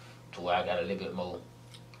to where I got a little bit more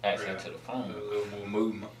access to the phone. A little more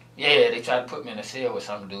movement. Yeah, they tried to put me in a cell with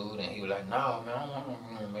some dude, and he was like, "No, man, I don't want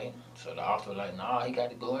no roommate." So the officer was like, "Nah, he got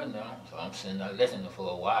to go in now." So I'm sitting there listening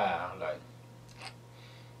for a while, like,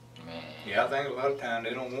 man. Yeah, I think a lot of times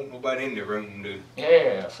they don't want nobody in the room, do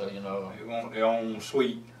Yeah, so you know, they? They want their own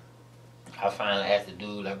suite. I finally asked the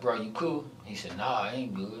dude, like, "Bro, you cool?" He said, "Nah, I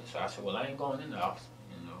ain't good." So I said, "Well, I ain't going in the office,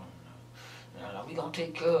 you know. And we gonna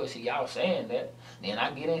take care of it." See, y'all saying that, then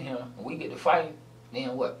I get in here, and we get to fighting,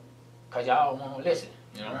 then what? Cause y'all won't listen.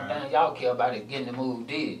 You know, Right. thing y'all care about is getting the move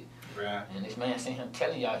did. Right. And this man sitting here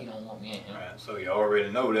telling y'all he don't want me in here. Right. So you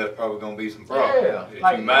already know there's probably gonna be some problems Yeah, that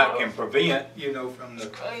like, you might you know, can prevent, you know, It's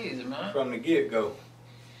crazy, man. from the get go.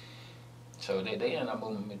 So they end up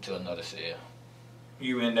moving me to another cell.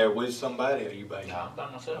 You in there with somebody, or you by Nah, I'm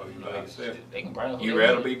by myself. Oh, you by yourself? They can bring who You they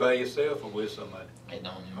rather want. be by yourself or with somebody? It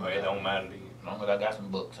don't even Oh, matter. it don't matter to you. As long as I got some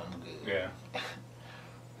books, I'm good. Yeah.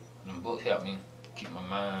 Them books help me keep my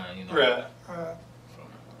mind, you know, Right. from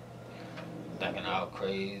thinking all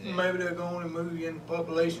crazy. Maybe they're going to move you in the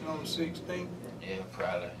population on the 16th. Yeah,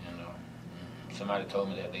 probably, you know. Somebody told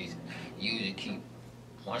me that they usually keep,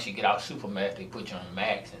 once you get out Supermax, they put you on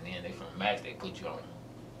Max, and then from Max, they put you on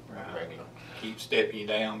regular. Keep stepping you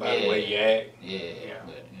down by the way you act. Yeah,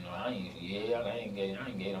 but you know, I ain't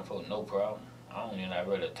gave them folks no problem. I don't even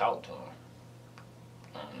really talk to them.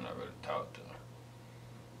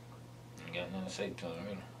 Ain't got nothing to say to them,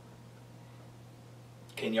 really.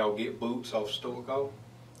 Can y'all get boots off store call?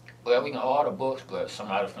 Well, we can order books, but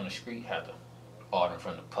somebody from the street have to order them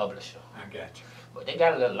from the publisher. I got you. But they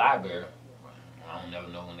got a little library. I don't never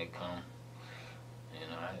know when they come. You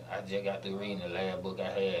know, I just got through reading the last book I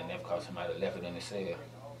had, and that's because somebody left it in the cell.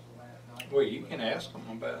 Well, you can ask them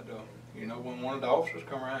about you know, when one of the officers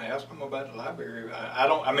come around, ask them about the library. I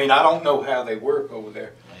don't know how they work over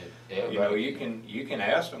there. You know, you can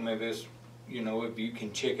ask them if it's, you know, if you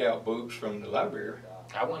can check out books from the library.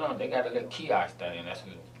 I went on. They got a little kiosk thing. That's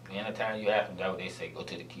what. Anytime you ask them, that's what they say. Go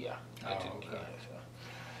to the kiosk. Go to the kiosk. So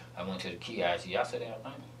I went to the kiosk yesterday.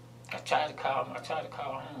 I tried to call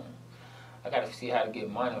home. I got to see how to get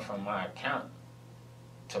money from my account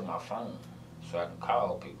to my phone so I can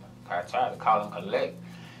call people. I tried to call them collect,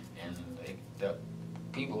 and the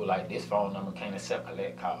people were like, this phone number can't accept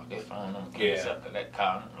collect call. This phone number can't accept collect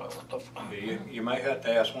call. I'm like, what the fuck? You may have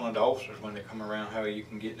to ask one of the officers when they come around how you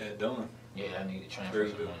can get that done. Yeah, I need to transfer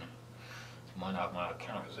some money off my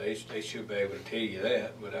account. Because they should be able to tell you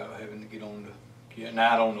that without having to get on the.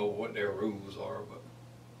 Now I don't know what their rules are, but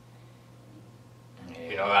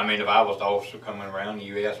you know, I mean, if I was the officer coming around and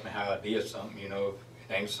you asked me how I did something, you know, if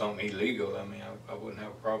it ain't something illegal, I mean, I wouldn't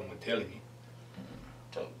have a problem with telling you.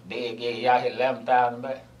 So they gave y'all here $11,000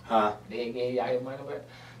 back? Huh? They gave y'all here money back?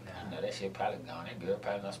 No, that shit probably gone. That girl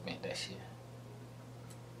probably not spent that shit.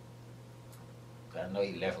 I know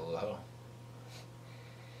he left it with her.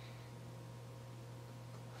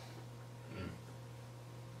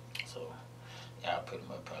 So, y'all pretty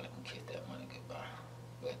much probably can kiss that money goodbye.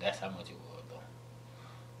 But that's how much it was, though.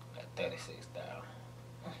 Like 36,000.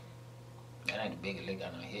 That ain't the biggest lick I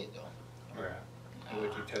done hit, though. Right.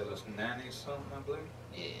 Would you tell us 90 something, I believe?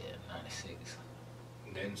 Yeah, 96.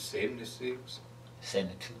 And then 76?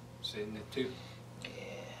 72. 72? Yeah,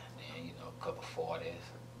 then, you know, a couple 40s.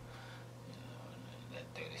 You know, and that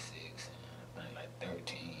 36, and I think like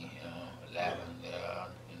 13, 11,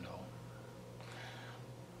 you know.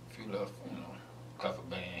 A few little, you know, couple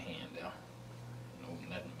band here and there. No,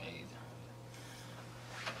 nothing major.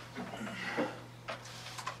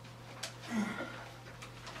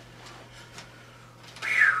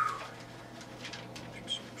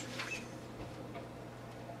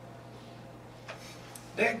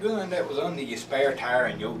 That gun that was under your spare tire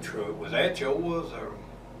in your truck, was that yours, or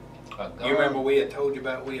you remember we had told you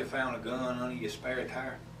about we had found a gun under your spare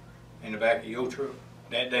tire in the back of your truck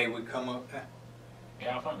that day we come up there?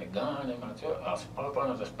 Yeah, I found a gun in my truck. I was up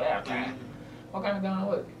under the spare tire. What kind of gun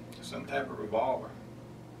was it? Some type of revolver.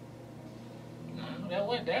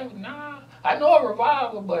 Nah. I know a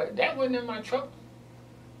revolver, but that wasn't in my truck.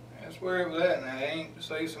 That's where it was at, and I ain't to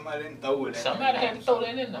say somebody didn't throw it in. Somebody had to throw that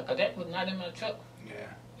in there, because that was not in my truck. Yeah.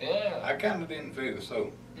 Yeah. I kind of didn't figure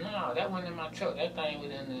so. No, that wasn't in my truck. That thing was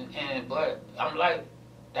in the, but I'm like,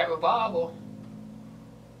 that revolver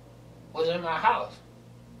was in my house.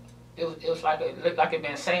 It was like, it looked like it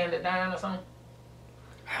been sanded down or something.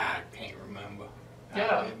 I can't remember.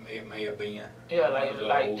 Yeah. It may have been. Yeah, like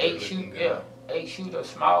 8-shooter. Yeah, 8-shooter,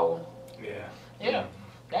 small. Yeah. Yeah,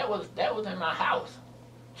 that was in my house.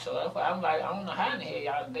 So that's why I'm like, I don't know how in the hell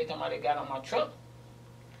y'all they somebody got on my truck.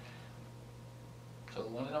 So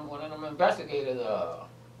one of them investigators,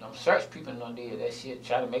 them search people done did that shit,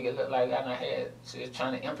 try to make it look like I done had just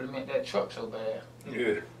trying to implement that truck so bad.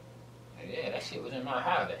 Yeah. Yeah, that shit was in my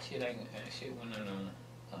house. That shit wasn't on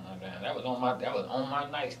my damn. That was on my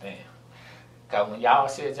nightstand. Cause when y'all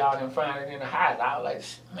said y'all didn't find it in the house, I was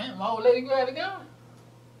like, man, my old lady grabbed the gun.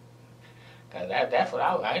 Cause that's what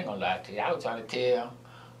I ain't gonna lie to you. I was trying to tell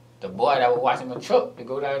the boy that was watching my truck to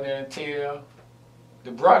go down there and tell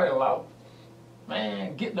the brother-in-law,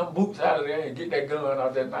 man, get them boots out of there and get that gun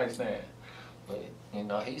off that nightstand. But, you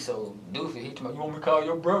know, he so doofy, he told me, you want me to call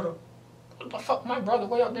your brother? What the fuck, my brother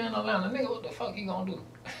way up there in Atlanta, nigga, what the fuck he gonna do?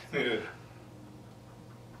 Yeah.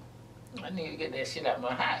 I need to get that shit out of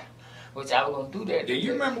my house, which I was gonna do that. Do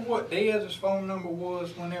you remember what Dez's phone number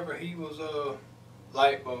was whenever he was,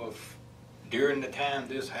 during the time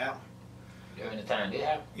this happened? During the time this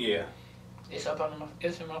happened? Yeah. It's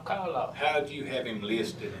in my call log. How'd you have him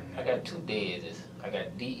listed in I there? got 2 Dez's. I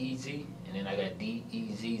got D-E-Z, and then I got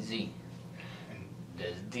D-E-Z-Z.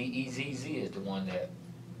 The D-E-Z-Z is the one that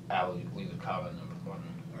we would call a number for.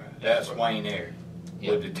 Right. That's Wayne Air.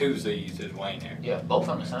 Yeah. With the 2 Z's is Wayne Air. Yeah, both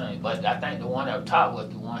on the same. But I think the one up top was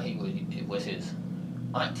the one it was his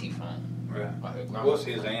auntie phone. Right. What's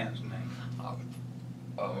his aunt's name? I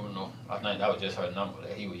don't know. I think that was just her number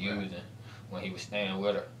that he was using when he was staying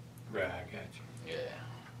with her. Right, I got you. Yeah.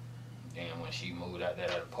 Then when she moved out that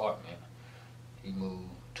apartment, he moved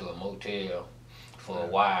to a motel for a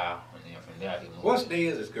while, and then from there he moved. What's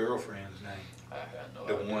Dez's girlfriend's name? I have no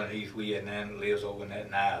The idea. one we had now lives over in that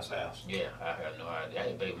nice house. Yeah, I have no idea.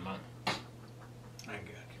 His baby mama. I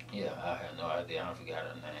got you. Yeah, I had no idea. I forgot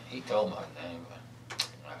her name. He told me her name, but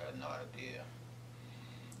I had no idea.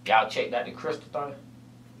 Y'all checked out the crystal thing?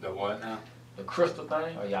 The what now? The crystal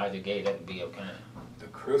thing? Or y'all just gave that to Bill County? The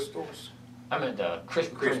crystals? I mean the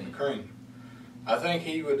Krispy Krispy Kreme. Kreme. I think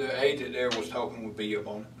the agent there was talking with Bill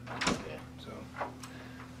on it. Yeah. So.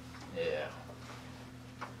 Yeah.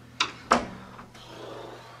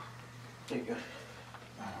 There you go.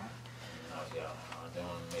 Yeah, I just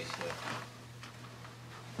want to make sure.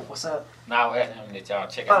 What's that? Now I asked him that y'all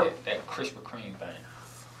check out Oh. that Krispy Kreme thing.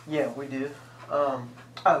 Yeah, we do.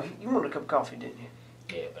 You wanted a cup of coffee, didn't you?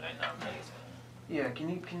 Yeah, but ain't not amazing. Yeah, can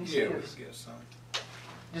you see Yeah, we us? can get some.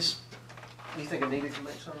 Just, you think I needed to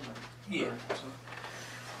make some? Yeah.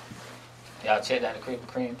 Y'all checked out the Krispy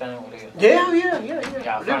Kreme thing? What is it? Yeah.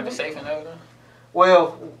 Y'all find it safe and everything?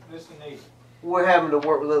 Well, Listen, Nate. we're having to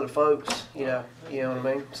work with other folks, you know what I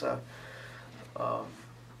mean? So,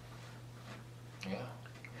 Yeah.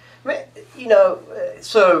 man,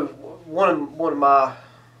 so one of my,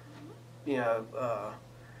 And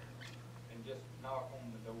just knock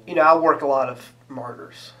on the door. I work a lot of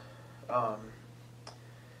murders,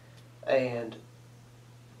 and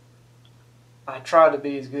I try to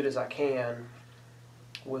be as good as I can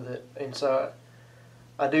with it, and so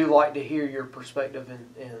I do like to hear your perspective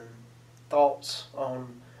and thoughts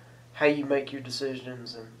on how you make your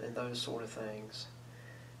decisions and those sort of things.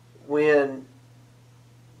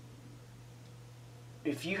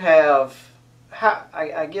 If you have,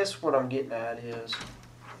 I guess what I'm getting at is,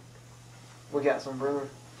 we got some brewing?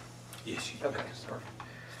 Yes, you Okay, can. perfect.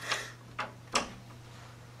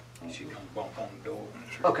 She gonna bump on the door.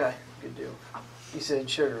 Okay, good deal. You said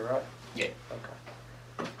sugar, right? Yeah. Okay.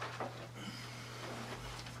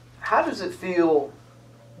 How does it feel?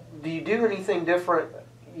 Do you do anything different?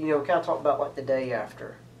 Kind of talk about like the day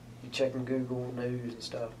after. You checking Google News and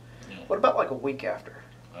stuff. Yeah. What about like a week after?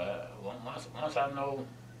 Well, once I know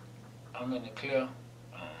I'm in the clear,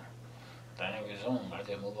 thing resume. I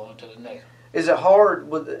just move on to the next. Is it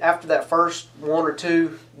hard after that first one or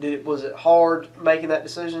two? Was it hard making that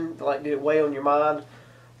decision? Like, did it weigh on your mind,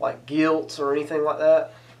 like guilt or anything like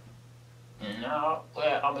that? No,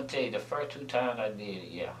 well, I'm gonna tell you, the first 2 times I did it,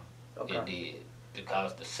 yeah, Okay. it did,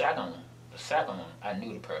 because the second one, I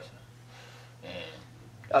knew the person, and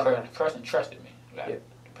the person trusted me. Like, Yeah.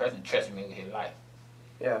 the person trusted me with his life.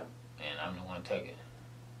 Yeah. And I'm the one taking,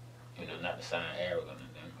 not to sound arrogant.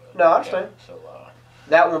 No, I understand. Yeah, so,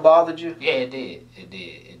 That one bothered you? yeah, it did.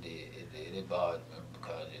 It bothered me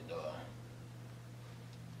because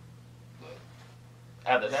but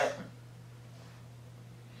after that,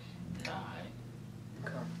 nah,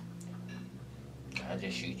 I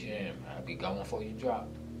just shoot you in. I'll be going before you drop.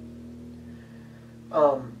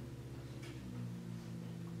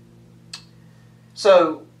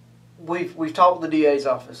 So we've talked to the DA's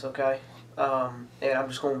office, okay? And I'm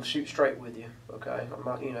just going to shoot straight with you, okay? I'm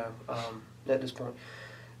not, at this point.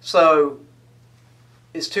 So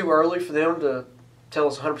it's too early for them to tell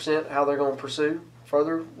us 100% how they're going to pursue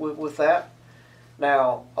further with that.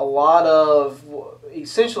 Now,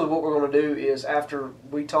 essentially what we're going to do is after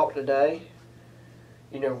we talk today,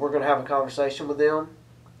 we're going to have a conversation with them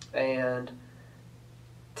and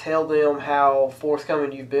tell them how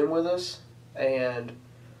forthcoming you've been with us and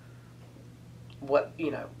what,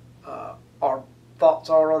 our thoughts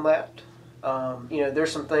are on that.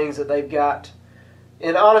 There's some things that they've got,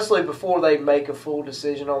 and honestly, before they make a full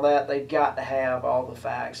decision on that, they've got to have all the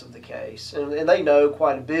facts of the case. And they know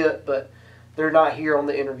quite a bit, but they're not here on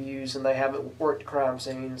the interviews and they haven't worked the crime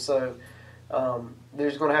scene. So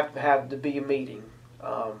there's going to have to be a meeting.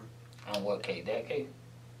 On what case? That case?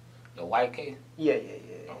 The white case? Yeah.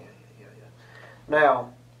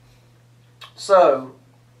 Now, so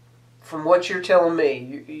from what you're telling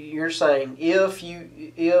me, you're saying if you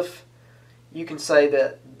can say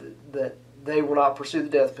that they will not pursue the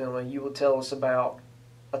death penalty, you will tell us about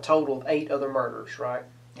a total of 8 other murders, right?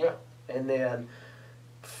 Yeah. And then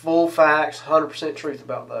full facts, 100% truth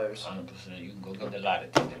about those. 100%. You can go get the lie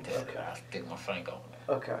detector test. Okay. I'll stick my finger on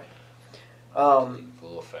that. Okay.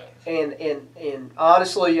 Full facts. And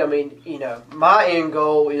honestly, my end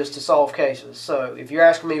goal is to solve cases. So if you're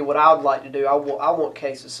asking me what I would like to do, I want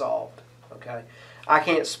cases solved. Okay. I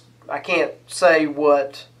can't say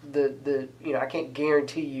what I can't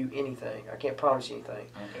guarantee you anything. I can't promise you anything.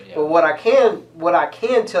 Okay, yeah. But what I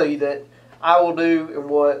can tell you that I will do and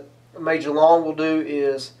what Major Long will do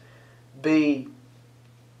is be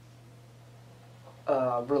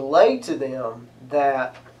relay to them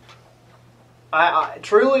that I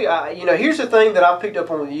truly, here's the thing that I've picked up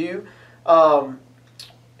on with you.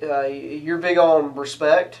 You're big on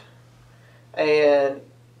respect, and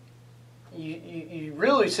you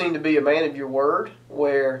really seem to be a man of your word,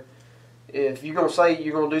 where if you're going to say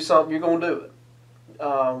you're going to do something, you're going to do it.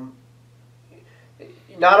 not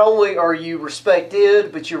only are you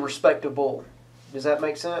respected, but you're respectable. Does that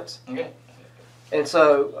make sense? Yeah. And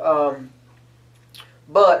so,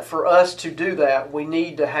 but for us to do that, we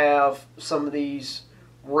need to have some of these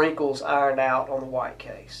wrinkles ironed out on the white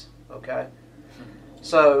case. Okay.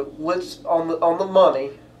 So let's on the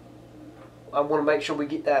money. I want to make sure we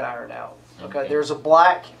get that ironed out. Okay. There's a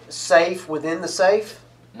black safe within the safe.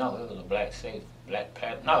 No, it was a black safe, black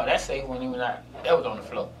plastic. No, that safe wasn't even out. That was on the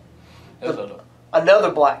floor. It was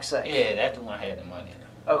Another black safe. yeah, that's the one had the money in it.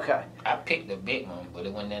 Okay. I picked the big one, but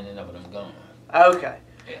it wasn't in of them guns. Okay.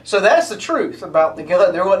 Yeah. So that's the truth about the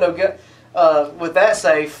gun. There wasn't no gun. With that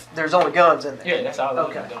safe, there's only guns in there. Yeah, that's all.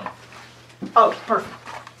 Okay. It was done. Oh, perfect.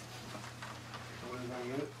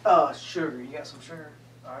 Sugar. You got some sugar?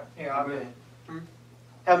 All right. Yeah, I'll bet.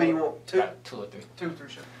 How many you want? Two? About 2 or 3. 2 or 3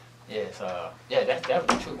 sugar. Yes. Yeah, that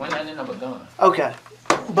was the truth. Wasn't in of a gun. Okay.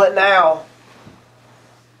 But now,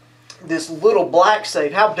 this little black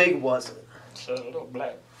safe, how big was it? So a little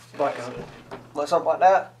black. Like safe. Like something like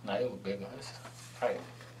that? No, it was bigger. It's like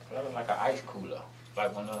an ice cooler,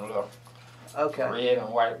 like one of them little Okay. red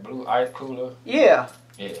and white, blue ice cooler. Yeah.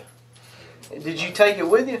 Yeah. Did you take it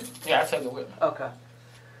with you? Yeah, I took it with me. Okay.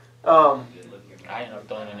 I ended up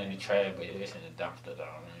throwing it in the trash, but it's in the dumpster,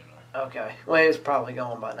 though. Okay. Well, it's probably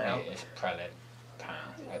gone by now. Yeah, it's probably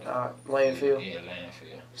pound. Landfill. Yeah,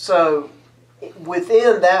 landfill. So,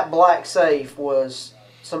 within that black safe was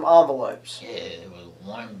some envelopes. Yeah, it was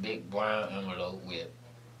one big brown envelope with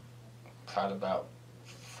probably about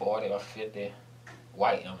 40 or 50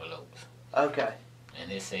 white envelopes. Okay.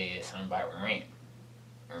 And it said something about rent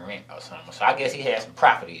or something. So I guess he had some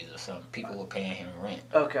properties or something. People were paying him rent.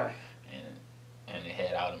 Okay. And it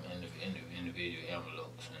had all them individual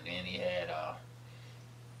envelopes. And then he had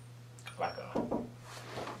like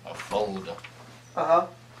a folder.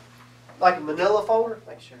 Like a manila folder?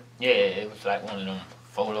 Make sure. Yeah, it was like one of them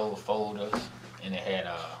folders, and it had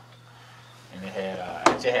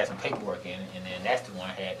it just had some paperwork in it, and then that's the one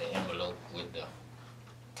that had the envelope with the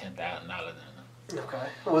 $10,000 in it. Okay.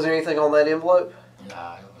 Was there anything on that envelope?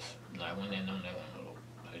 Nah, it wasn't in on that envelope.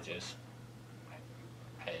 It just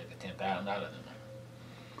had the $10,000 in it.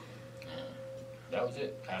 That was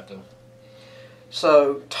it. After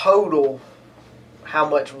So, total, how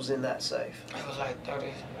much was in that safe? it was like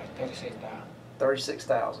 36,000.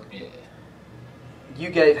 36,000. Yeah. You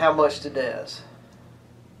gave how much to Dez?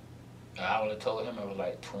 I would have told him it was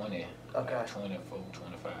like 20. Okay. Like 24,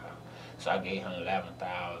 25. So I gave him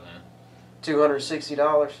 11,000. $260? No, it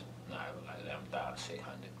was like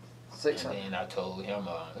 11,600. 600. And then I told him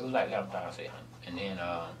it was like 11,600. And then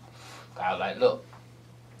I was like, look,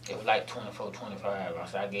 it was like 24, 25. I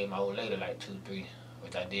said I gave my old lady like 2, 3,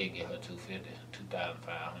 which I did give her 250,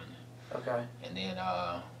 2,500. Okay. And then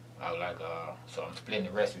I was like, so I'm splitting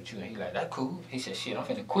the rest with you. And he like, that's cool. He said, shit, I'm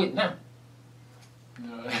finna quit now. You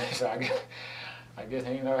know, so I guess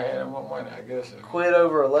he ain't never had more money. I guess. Quit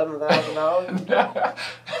over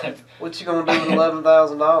 $11,000? What you gonna do with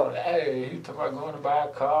 $11,000? Hey, he talking about going to buy a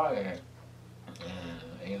car and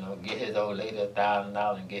you know, get his old lady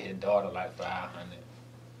 $1,000 and get his daughter like 500. And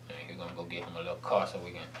he's gonna go get him a little car so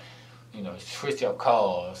we can, you know, switch up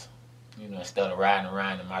cars. You know, instead of riding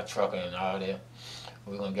around in my truck and all that,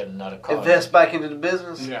 we're gonna get another car. Invest back into the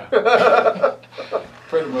business? Yeah.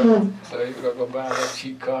 Pretty much. So he's gonna go buy that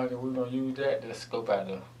cheap car and we're gonna use that to scope out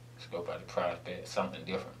the prospect, something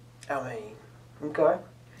different. I mean, okay.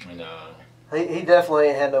 And He definitely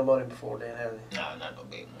ain't had no money before then, has he? no, not no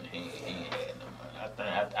big money. He ain't had no money.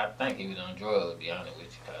 I think he was on drugs, to be honest with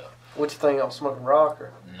you. What you think, I'm smoking rock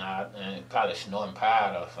or? Nah, and probably snorting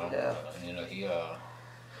powder or something. Yeah. You know,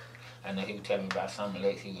 I know he was telling me about some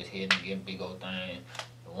lakes he was hitting, getting big old thing.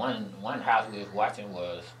 The one house we was watching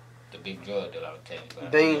was the big drug that I was telling you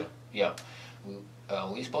about. Dean? Yeah.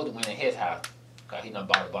 We supposed to went in his house, because he done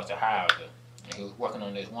bought a bunch of houses. And he was working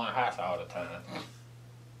on this one house all the time.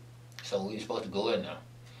 So we were supposed to go in there.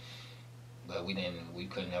 But we didn't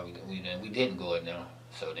go in there.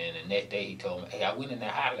 So then the next day he told me, hey, I went in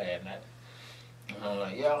that house last night. And I'm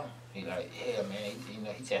like, yeah. He like, yeah, man. You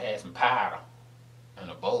know, he just had some powder in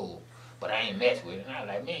a bowl, but I ain't mess with it. And I was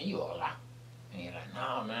like, man, you all lie. And he like,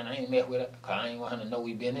 nah, man, I ain't mess with it, because I ain't want him to know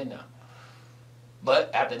we been in there. But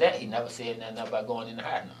after that, he never said nothing about going in the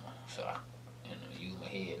house no more. So I, use my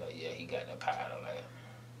head like, yeah, he got that powder. Like,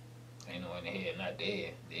 ain't no in the head, not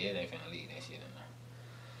dead. Dead ain't finna leave that shit in there.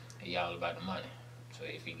 He all about the money. So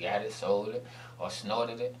if he got it, sold it, or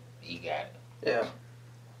snorted it, he got it. Yeah.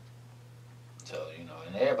 So, you know,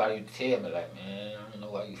 and everybody used to tell me, like, man, I don't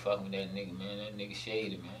know why you fucking with that nigga, man. That nigga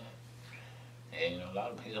shady, man. And, you know, a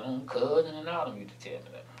lot of his own cousin and all them used to tell me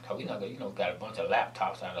that. Cause we not, got a bunch of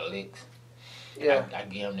laptops out of licks. Yeah. I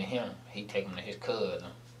give them to him. He take them to his cousin,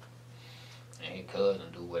 and his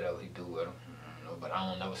cousin do whatever he do with them. But I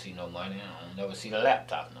don't never see no money. I don't never see the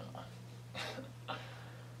laptop no more.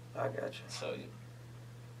 I got you. So.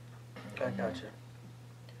 I got you.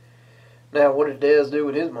 Now, what did Dez do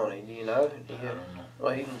with his money? Do you know? I don't know.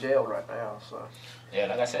 Well, he's in jail right now, so. Yeah,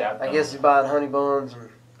 like I said, I guess he's buying honey buns and.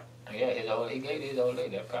 Yeah, he gave his old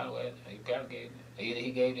lady. That probably what he probably gave. Either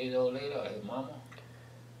he gave his old lady or his mama.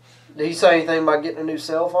 Did he say anything about getting a new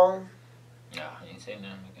cell phone? Nah, he didn't say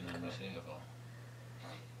nothing about getting a new cell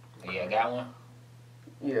phone. Yeah, got one.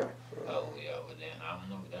 Yeah. Oh yeah, but then I don't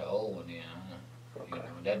know that old one. Then I don't know. Okay.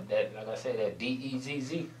 That like I said, that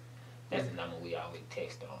DEZZ. That's the number we always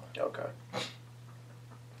text on. Okay.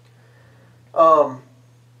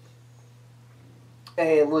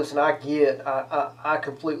 And listen, I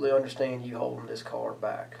completely understand you holding this card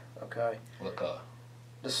back. Okay. What card?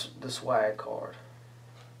 The swag card.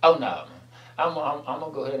 Oh no, man. I'm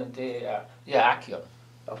gonna go ahead and tell you. Yeah, I killed him.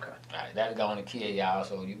 Okay. All right, that's going to kill y'all.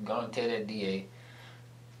 So you gonna tell that DA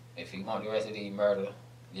if he want the rest of these murder.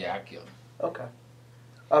 Yeah, I killed him. Okay.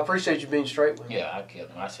 I appreciate you being straight with me. Yeah, I killed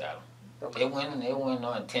him. I shot him. Okay. It wasn't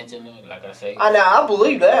no intention. Like I say. I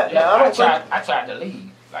believe that. Yeah, now, I tried to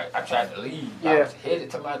leave. Like I tried to leave. Yeah. I was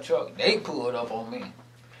headed to my truck. They pulled up on me,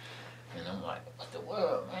 and I'm like, "What the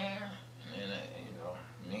world, man?"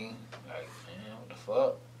 And me, like, man, what the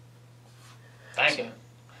fuck? Thinking,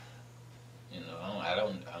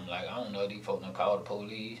 I'm like, I don't know if these folks done call the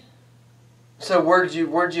police. So where'd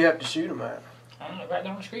you have to shoot him at? I don't know, right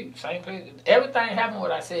down the street, same place. Everything happened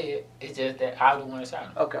what I said. It's just that I was the one that shot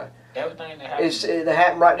him. Okay. Everything that happened. It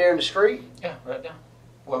happened right there in the street? Yeah, right down.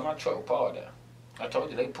 Well, my truck was parked there. I told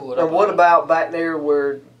you they pulled up. And what about back there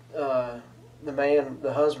where the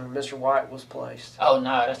husband, Mr. White, was placed? Oh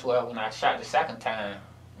no, that's where when I shot the second time,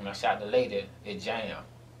 when I shot the lady, it jammed.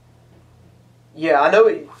 Yeah, I know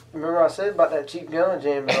it. Remember I said about that cheap gun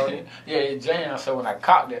jamming on you? Yeah, it jammed. So when I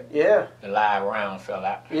cocked it, Yeah. the live round fell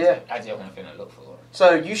out. Yeah. I just went finna look for it.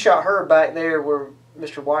 So you shot her back there where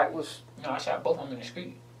Mr. White was? No, I shot both of them in the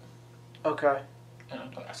street. Okay.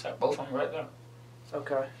 I shot both of them right there.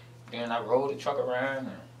 Okay. Then I rolled the truck around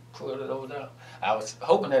and pulled it over there. I was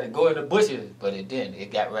hoping that it'd go in the bushes, but it didn't. It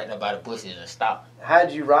got right there by the bushes and stopped.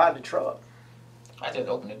 How'd you ride the truck? I just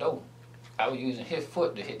opened the door. I was using his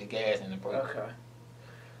foot to hit the gas and the brake. Okay.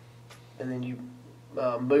 And then you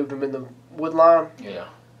moved him in the wood line? Yeah.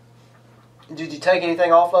 Did you take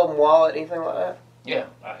anything off of him, wallet, anything like that? Yeah,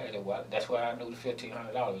 I had a wallet. That's why I knew the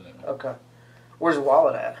 $1,500 in it. Okay. Where's the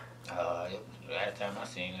wallet at? Last time I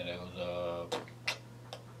seen it, it was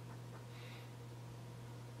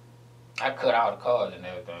I cut all the cards and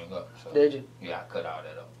everything up. So. Did you? Yeah, I cut all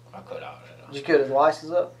that up. Did you cut his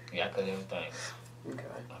license up? Yeah, I cut everything. Okay.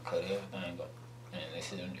 I cut everything up. And it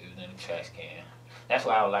was in the trash can. That's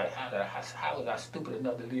why I was like, how was I stupid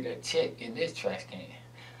enough to leave that check in this trash can?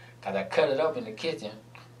 Because I cut it up in the kitchen,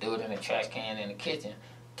 threw it in the trash can in the kitchen,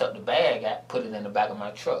 took the bag out, put it in the back of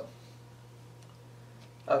my truck.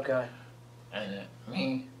 Okay. And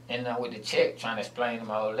me, and then with the check, trying to explain to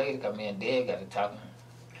my old lady, because me and Dad got to talking.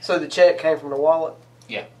 So the check came from the wallet?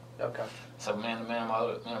 Yeah. Okay. So when me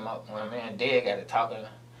and Dad got to talking,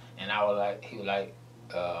 and I was like, he was like,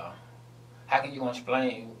 how can you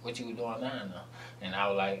explain what you were doing now? And I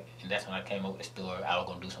was like, and that's when I came up with the story. I was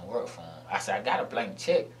gonna do some work for him. I said, I got a blank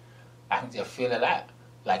check. I can just fill it out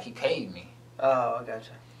like he paid me. Oh, I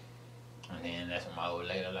gotcha. And then that's when my old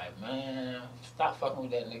lady like, man, stop fucking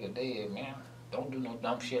with that nigga Dad, man. Don't do no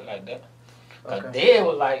dumb shit like that. Cause Okay. Dad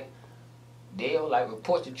was like,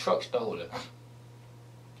 report your truck stolen.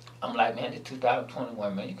 I'm like, man, it's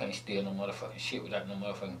 2021, man. You can't steal no motherfucking shit without no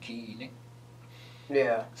motherfucking key, nigga.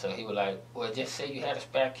 Yeah. So he was like, well, just say you had a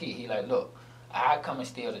spare key. He like, look, I come and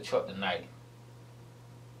steal the truck tonight,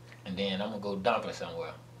 and then I'm gonna go dump it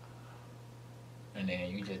somewhere. And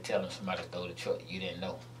then you just tell them somebody stole the truck you didn't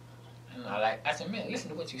know. And I said, man, listen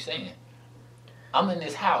to what you're saying. I'm in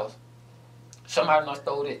this house. Somebody done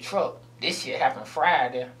stole that truck. This shit happened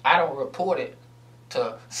Friday. I don't report it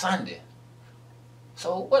to Sunday.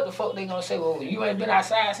 So what the fuck they gonna say? Well, you ain't been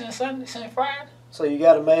outside since Friday? So you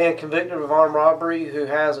got a man convicted of armed robbery who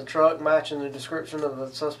has a truck matching the description of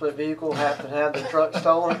the suspect vehicle, happen to have the truck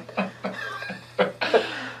stolen?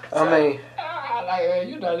 I mean...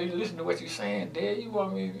 you not even listen to what you're saying, Dad. You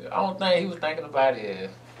want me... I don't think he was thinking about it.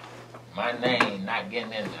 My name not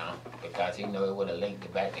getting in there because he know it would have linked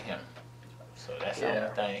it back to him. So that's the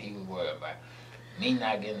only thing he was worried about. Me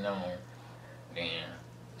not getting on, then...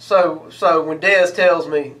 So when Dez tells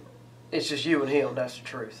me it's just you and him, that's the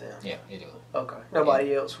truth then? Yeah, it is. Okay.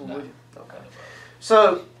 Nobody else will with you? Okay.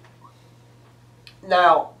 So,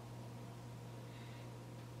 Now,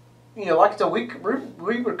 you know, like I said, we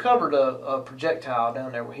recovered a projectile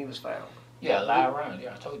down there where he was found. Yeah, a live round.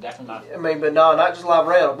 Yeah, I told you that's when I mean, but no, not just a live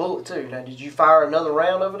round, a bullet too. Now, did you fire another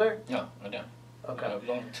round over there? No, I didn't. Okay. It was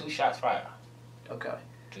only 2 shots fired. Okay.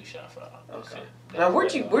 2 shots fired. Okay. Now,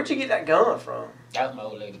 where'd you get that gun from? That was my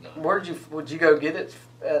old lady gun. Would you go get it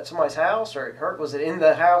at somebody's house, or was it in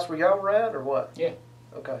the house where y'all were at, or what? Yeah.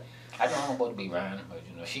 Okay. I don't know what to be riding, but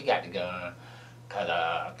you know, she got the gun. Cause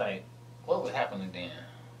I think what was happening then?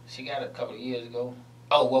 She got it a couple of years ago.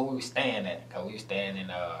 Oh, where we were staying at? Cause we were staying in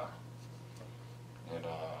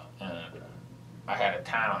I had a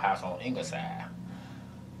townhouse on Ingleside,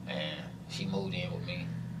 and she moved in with me.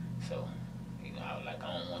 So, you know, I was like,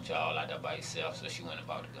 I don't want y'all out there by yourself. So she went and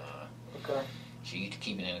bought the gun. Okay. She used to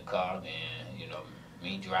keep it in the car, and you know,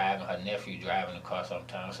 me driving, her nephew driving the car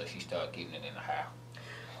sometimes, so she started keeping it in the house.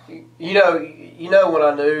 You know when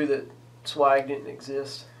I knew that swag didn't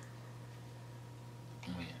exist?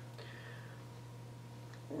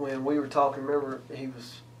 When we were talking, remember you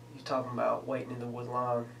talking about waiting in the wood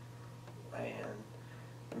line, and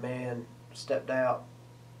the man stepped out,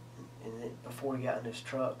 and before he got in his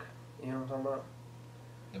truck, you know what I'm talking about?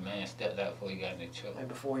 The man stepped out before he got in the truck. And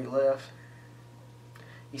before he left,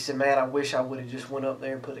 he said, "Man, I wish I would have just went up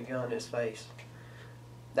there and put a gun in his face.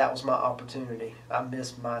 That was my opportunity. I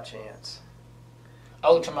missed my chance."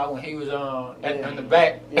 Oh, talking about when he was on the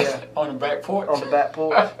back, on the back porch. On the back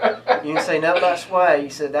porch. You didn't say nothing about swag. You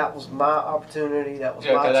said that was my opportunity. That was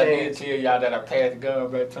my chance. I did tell y'all that I passed the gun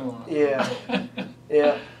back to him. Yeah,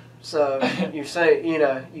 yeah. So you're saying, you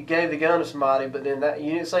know, you gave the gun to somebody, but then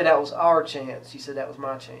you didn't say that was our chance. You said that was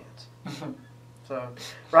my chance. So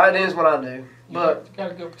right then is what I knew. But you got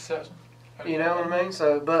a good perception. You know what I mean?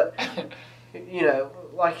 So, but you know,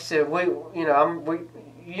 like you said,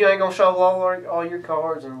 you ain't gonna show all your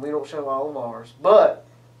cards, and we don't show all of ours. But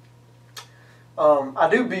I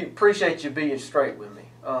do appreciate you being straight with me.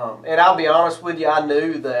 And I'll be honest with you, I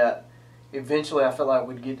knew that eventually I felt like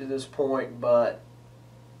we'd get to this point, but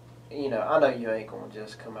you know, I know you ain't gonna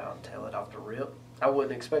just come out and tell it off the rip. I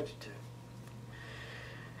wouldn't expect you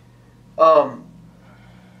to.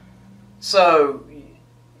 So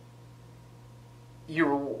you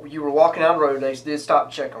were walking down the road. They did stop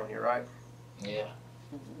and check on you, right? Yeah.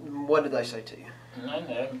 What did they say to you?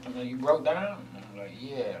 Nothing. I mean, you broke down. I'm like,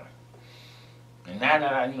 yeah. And now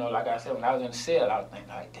that I, you know, like I said, when I was in the cell, I was thinking,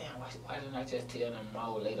 like, damn, why didn't I just tell them my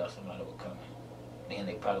old lady or somebody would come in? Then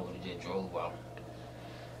they probably would have just drove off.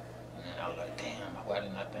 And then I was like, damn, why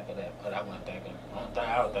didn't I think of that? But I wasn't thinking. The only thing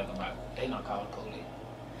I was thinking about, they don't call the police.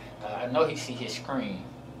 I know he see his screen.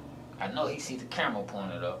 I know he see the camera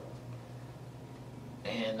pointed up.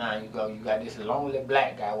 And now you got this lonely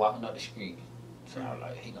black guy walking up the street. So I was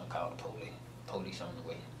like, he gonna call the police. Police on the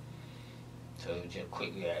way. So it was just a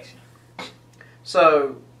quick reaction.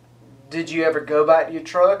 So, did you ever go back to your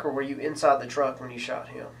truck, or were you inside the truck when you shot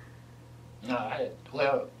him? No,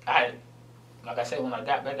 like I said, when I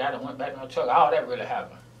got back there, I went back to my truck. All that really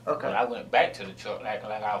happened. Okay. But I went back to the truck like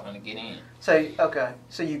I was gonna get in. So, okay.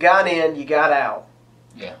 So you got in, you got out.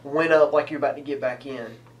 Yeah. Went up like you're about to get back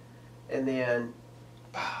in. And then...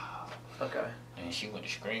 Pow. Okay. And she went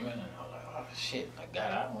to screaming, and I was like, oh, shit. I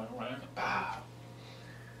got out, went around, and pow.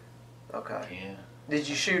 Okay. Yeah. Did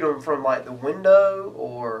you shoot him from, like, the window,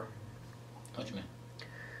 or... What you mean?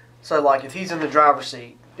 So, like, if he's in the driver's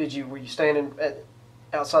seat, were you standing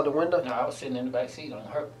outside the window? No, I was sitting in the back seat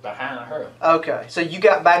behind her. Okay. So you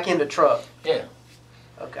got back in the truck? Yeah.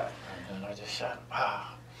 Okay. And then I just shot him. Pow.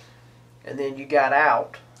 And then you got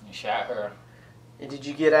out. And shot her. And did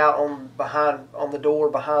you get out on the door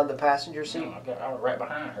behind the passenger seat? No, I was right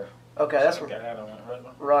behind her. Okay, so that's I got out and went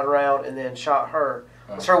right around and then shot her.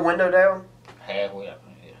 Was her window down? Halfway up,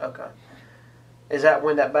 yeah. Okay. Is that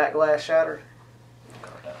when that back glass shattered?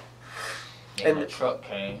 Okay. Then the truck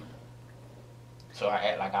came, so I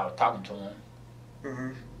acted like I was talking to him.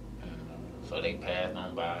 Mm-hmm. So they passed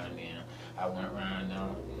on by, and then I went around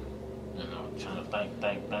now, you know, trying to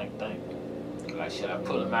think. Like, should I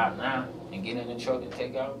pull him out now and get in the truck and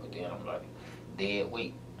take off? But then I'm like, dead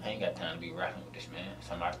weight. I ain't got time to be rocking with this man.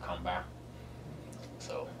 Somebody come by.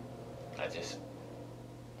 So I'm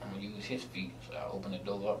gonna use his feet. So I open the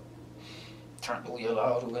door up, turn the wheel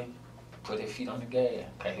all the way, put his feet on the gas.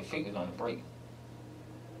 Okay, his feet was on the brake.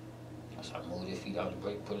 So I moved his feet off the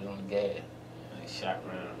brake, put it on the gas, and it shot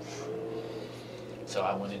around. So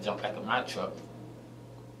I went and jumped back in my truck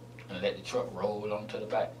and let the truck roll onto the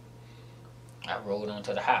back. I rolled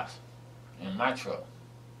onto the house in my truck.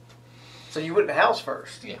 So you went in the house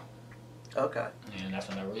first? Yeah. Okay. And that's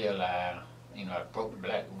when I realized, you know, I broke the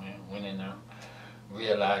black, went in there,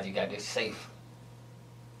 realized you got this safe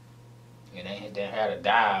It ain't didn't have a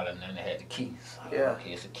dial and then they had the key. So Yeah.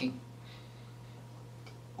 here's the key.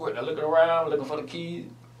 Went to looking around, looking for the keys.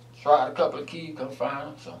 Tried a couple of keys, couldn't find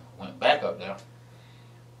them. So went back up there.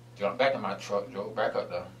 Jumped back in my truck, drove back up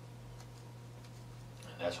there.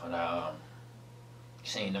 And that's when I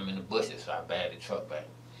seen them in the bushes, so I bagged the truck back.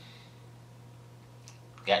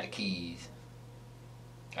 Got the keys.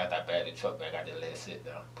 After I bagged the truck back, I just let it sit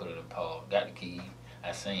down, put it in pause. Got the keys.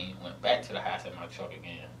 I seen, went back to the house in my truck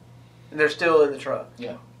again. And they're still in the truck.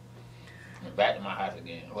 Yeah. Went back to my house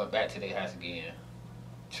again. Went back to their house again.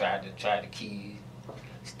 Tried the keys.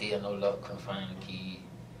 Still no luck. Couldn't find the key.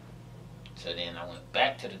 So then I went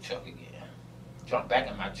back to the truck again. Jumped back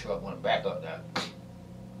in my truck. Went back up there.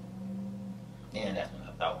 Then that's when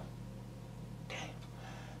I thought, damn,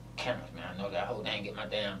 cameras, man. I know that hoe. They ain't get my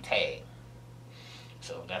damn tag.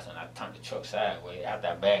 So that's when I turned the truck sideways after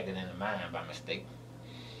I bagged it in the mine by mistake.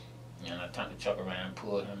 And I turned the truck around,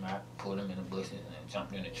 pulled him out, pulled him in the bushes, and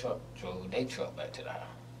jumped in the truck, drove their truck back to the house.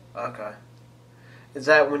 Okay. Is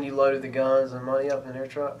that when you loaded the guns and money up in their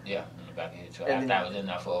truck? Yeah, in the back of the truck. And After I was in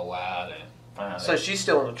there for a while and finally. So she's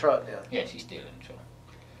still in the truck now? Yeah, she's still in the truck.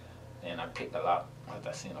 Then I picked a lock. After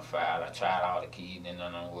I seen a file, I tried all the keys, then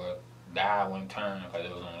none of them worked. Dial wouldn't turn because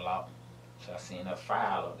it was on lock. So I seen a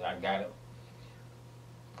file, I got it.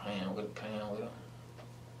 Playing with it.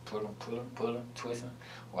 Pulling, twisting.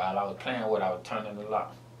 While I was playing with it, I was turning the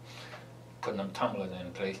lock. Putting them tumblers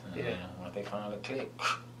in place. And then once they finally clicked,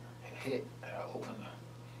 it hit. I opened it.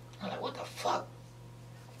 I'm like, what the fuck?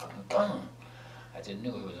 Fucking gun. I just knew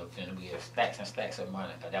it was finna be stacks and stacks of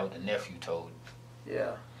money. Cause that was the nephew told.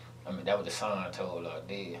 Yeah. I mean, that was the son told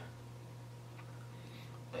Dad.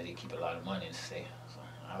 That he keep a lot of money in the safe. So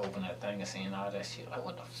I opened that thing and seen all that shit. Like,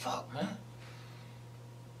 what the fuck, man?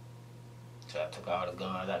 So I took all the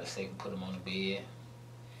guns out of the safe and put them on the bed.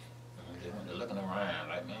 And just went to looking around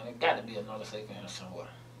like, man, there got to be another safe in here somewhere.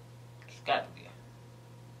 It's got to be.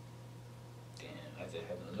 Then I just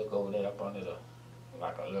happened to look over there up under the,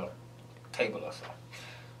 like a little table or something.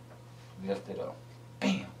 Lifted up.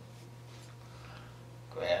 Bam.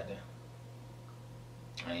 Grabbed it.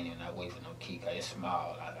 I ain't even not wait for no key, cause it's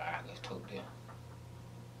small. I just took them.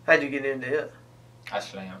 How'd you get into it? I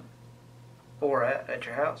slammed. Or at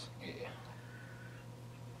your house? Yeah.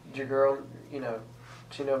 Did your girl,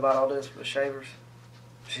 she know about all this with shavers?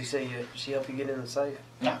 She help you get in the safe?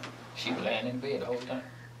 No, she was laying in bed the whole time.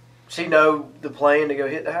 She know the plan to go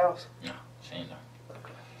hit the house? No, she ain't know.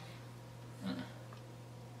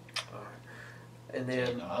 And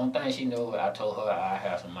then, I don't think she knew. I told her I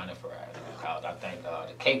have some money for her because I think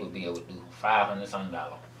the cake would be able to do $500-something.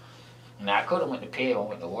 Now I could have went to pay and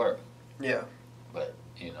went to work. Yeah. But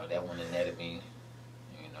that wouldn't have netted me,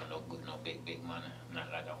 no big money.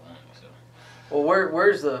 Not like I wanted. So. Well,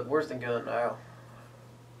 where's the gun now?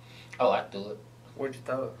 Oh, I threw it. Where'd you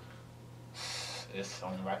throw it? It's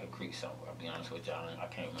on Rocky Creek somewhere. I'll be honest with y'all. I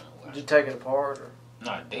can't remember where. Did you take it apart or?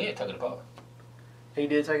 No, Dad took it apart. He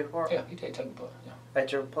did take it apart? Yeah, he did take it apart. Yeah.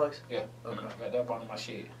 At your place? Yeah. Okay. Right up under my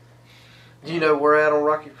shed. Do you know where at on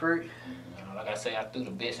Rocky Creek? Like I say, I threw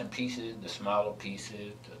the bits and pieces, the smaller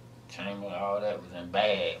pieces, the chamber, all that was in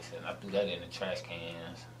bags, and I threw that in the trash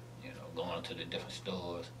cans. Going to the different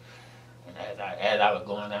stores. And as I was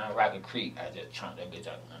going down Rocky Creek, I just chunked that bitch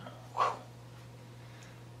out.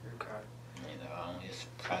 Okay. It's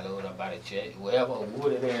followed up by the church, wherever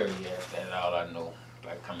wooded area, that's all I know.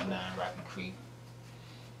 Like coming down Rocky Creek.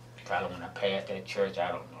 Probably when I passed that church,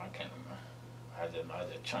 I don't know, I can't remember. I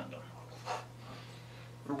just chunked them.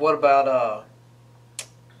 What about,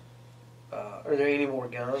 are there any more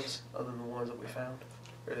guns other than the ones that we found?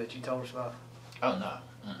 Or that you told us about? Oh, no.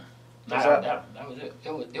 That was it.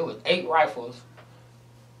 It was 8 rifles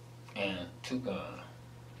and 2 guns.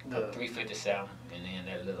 A 357 and then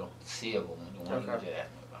that little silver one, the one you just asked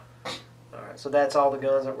me about. Alright, so that's all the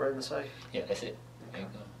guns that were in the safe? Yeah, that's it. 8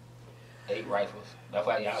 guns. 8 rifles. That's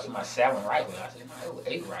why y'all see my 7 rifles. I said, no, it was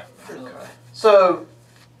 8 rifles. Okay. So,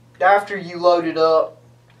 after you loaded up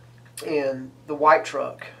in the white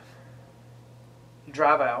truck, you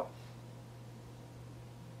drive out,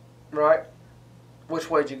 right? Which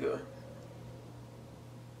way'd you go?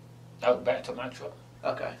 I was back to my truck.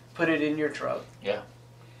 Okay. Put it in your truck. Yeah.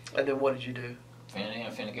 And then what did you do?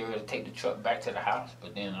 Finna get ready to take the truck back to the house,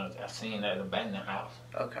 but then I seen that abandoned house.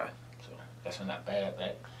 Okay. So that's when I bagged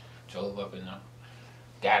back, drove up and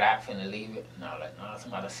got out, finna leave it. And I was like, no,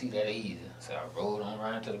 somebody see that easy. So I rolled on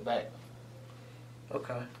around to the back.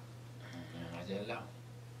 Okay. And I just left.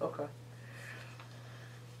 Okay.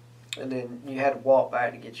 And then you had to walk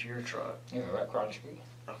back to get to your truck. Yeah, right across the street.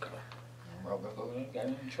 Okay. Rode back over there, got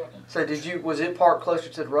in the truck. So was it parked closer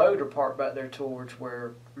to the road or parked back there towards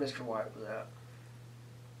where Mr. White was at?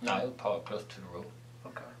 No, it was parked close to the road.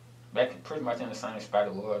 Okay. Back pretty much in the same spot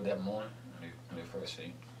it was that morning when they first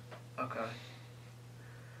seen. Okay.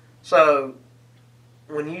 So,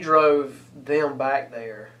 when you drove them back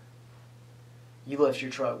there, you left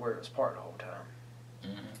your truck where it was parked the whole time.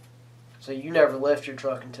 Mm-hmm. So you never left your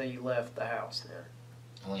truck until you left the house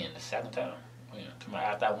then? When? The second time? When?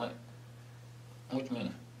 After I went? What you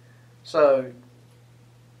mean? So,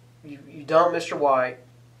 you dumped Mr. White.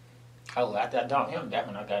 Oh, after I dumped him, that's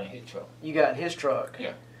when I got in his truck. You got in his truck.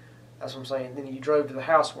 Yeah. That's what I'm saying. Then you drove to the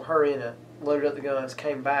house with her in it, loaded up the guns,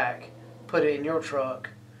 came back, put it in your truck,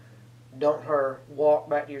 dumped her, walked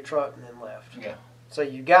back to your truck, and then left. Yeah. So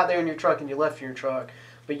you got there in your truck and you left in your truck,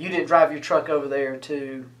 but you didn't drive your truck over there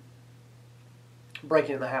to break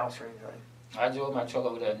into the house or anything. I drove my truck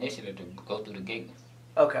over there initially to go through the gate.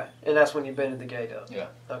 Okay, and that's when you bended the gate up. Yeah.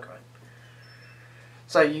 Okay.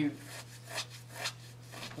 So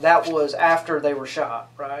that was after they were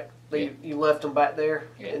shot, right? Yeah. You left them back there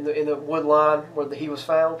Yeah. in the wood line where he was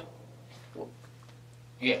found.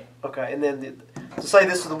 Yeah. Okay, and then to say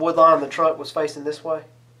this is the wood line, the truck was facing this way,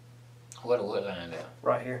 What a wood line there.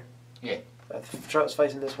 right here. Yeah. The truck's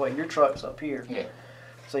facing this way. Your truck's up here. Yeah.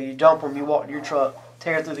 So you dump them, you walk to your truck,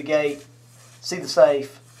 tear through the gate, see the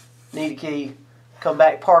safe, need a key, come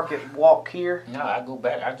back, park it, walk here. No, I go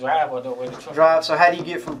back. I drive all the way to the truck. Drive. So how do you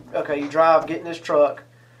get from? Okay, you drive, get in this truck,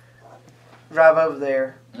 drive over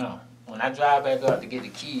there. No. When I drive back up to get the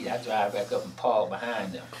keys, I drive back up and park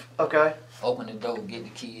behind them. Okay. Open the door, get the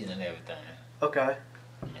keys and everything. Okay.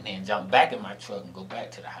 And then jump back in my truck and go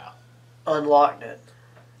back to the house. Unlocked it.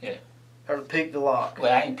 Yeah. Or pick the lock.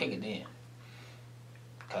 Well, I ain't pick it then.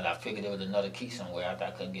 Because I figured there was another key somewhere after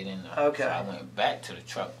I couldn't get in there. Okay. So I went back to the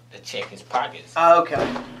truck to check his pockets.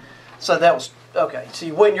 Okay. So that was okay. So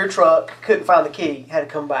you went in your truck, couldn't find the key, had to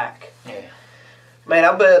come back. Yeah. Man,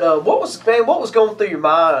 I bet what was going through your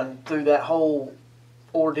mind through that whole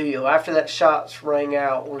ordeal after that shots rang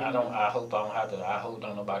out? I hope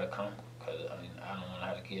nobody come. Because I don't want to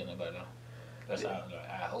have to kill nobody. That's how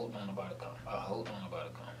I hope nobody come. I hope nobody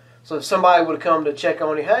come. So if somebody would have come to check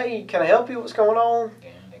on you, hey, can I help you? What's going on?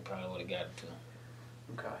 Then they probably would have got it too.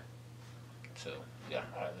 Okay. So, yeah,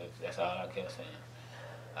 that's all I kept saying.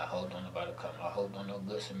 I hope nobody come. I hope no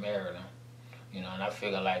good Samaritan. You know, and I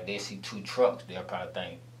figure like they see two trucks, they'll probably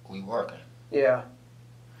think we working. Yeah.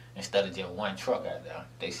 Instead of just one truck out there,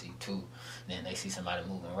 they see two. Then they see somebody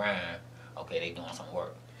moving around. Okay, they doing some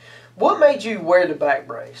work. What made you wear the back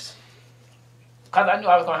brace? Because I knew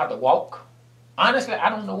I was going to have to walk. Honestly, I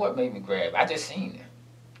don't know what made me grab it. I just seen it.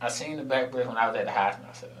 I seen the back brace when I was at the house, and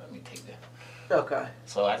I said, let me take that. Okay.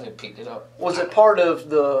 So I just picked it up. Was it part of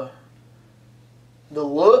the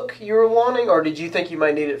look you were wanting, or did you think you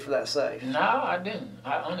might need it for that safe? No, I didn't.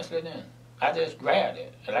 I honestly didn't. I just grabbed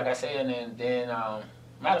it. Like I said, and then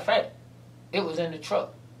matter of fact, it was in the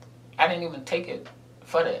truck. I didn't even take it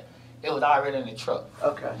for that. It was already in the truck.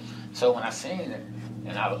 Okay. So when I seen it,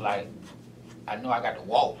 and I was like, I know I got to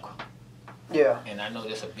walk. Yeah. And I know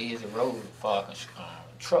there's a busy road for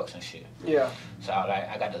trucks and shit. Yeah. So I was like,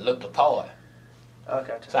 I got to look the part.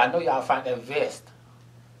 Okay. So I know y'all find that vest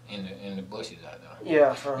in the bushes out there.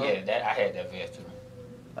 Yeah. Uh-huh. Yeah, that I had that vest too.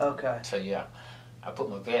 Okay. So yeah, I put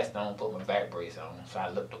my vest on, put my back brace on, so I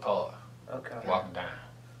looked the part. Okay. Walking down.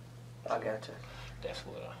 I got you. That's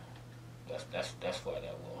what. That's what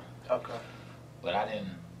that was. Okay. But I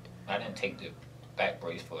didn't take the back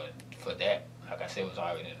brace for that. Like I said, it was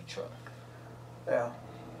already in the truck. Yeah.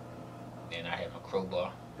 Then I had my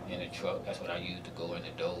crowbar in the truck. That's what I used to go in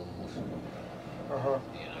the doors. Uh-huh.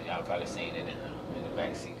 You know, y'all probably seen it in the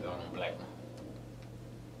back seat on the black one.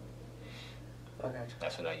 I got you.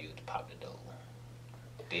 That's what I used to pop the door.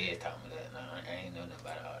 Dead taught me that. No, I ain't know nothing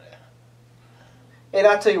about all that. And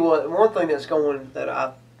I tell you what, one thing that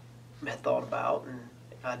I had thought about, and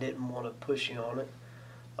I didn't want to push you on it,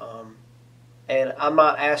 and I'm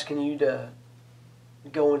not asking you to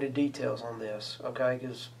go into details on this, okay?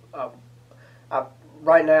 Because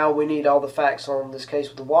right now we need all the facts on this case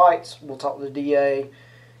with the Whites. We'll talk to the DA.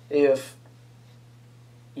 If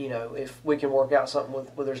we can work out something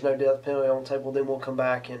where there's no death penalty on the table, then we'll come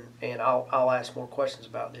back and I'll ask more questions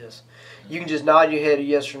about this. You can just nod your head a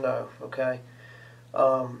yes or no, okay?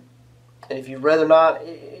 And if you'd rather not,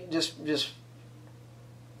 I just want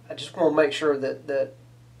to make sure that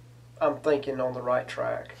I'm thinking on the right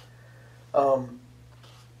track. Does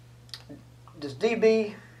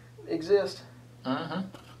DB exist? Mm-hmm.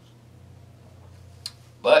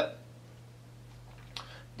 But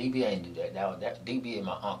DB ain't do that. That DB is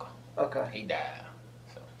my uncle. Okay. He died.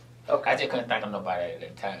 So Okay. I just couldn't think of nobody at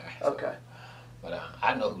that time. So. Okay. But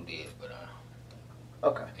I know who did. But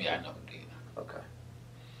Okay. yeah, I know who did. Okay.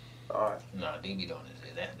 All right. No, DB don't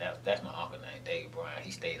exist. That's my uncle named Dave Bryan.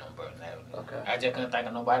 He stayed on Burton Avenue. Okay. I just couldn't think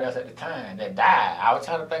of nobody else at the time that died. I was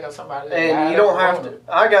trying to think of somebody that died. And you don't have to.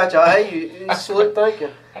 I got you. Hey, you slick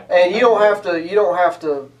thinking. And you don't have to. You don't have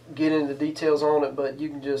to get into details on it, but you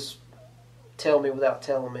can just tell me without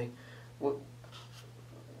telling me.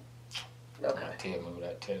 Okay. Tell me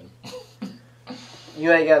without telling me.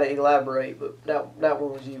 You ain't got to elaborate, but that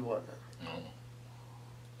one was you, wasn't it?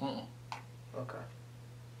 No. Mm-mm. Okay.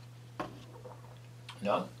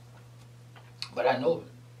 No. But I know it.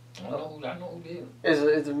 I know who did it.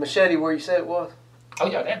 Is the machete where you said it was? Oh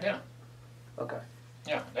yeah, that down. Okay.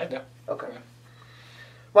 Yeah, that down. Okay.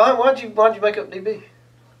 Why'd you make up DB?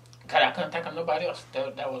 Cause I couldn't think of nobody else.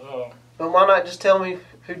 That was But why not just tell me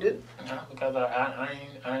who did it? because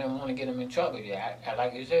I didn't want to get him in trouble. Yeah, I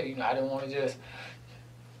like you said, I didn't want to just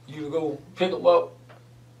you go pick him up,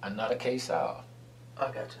 another case solved. I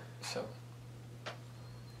got you. So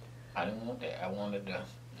I didn't want that. I wanted to,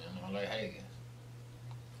 like, hey,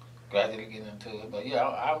 gradually get into it. But yeah,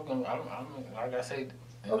 I was gonna. I'm like I said,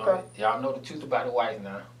 Okay. Y'all know the truth about the wife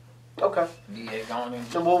now. Okay. DA gone in.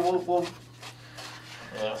 So we'll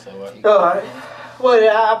Yeah, so all right. Well,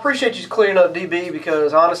 yeah, I appreciate you clearing up DB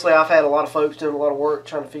because honestly, I've had a lot of folks doing a lot of work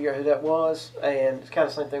trying to figure out who that was, and it's kind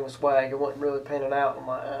of the same thing with Swag. It wasn't really panning out. I'm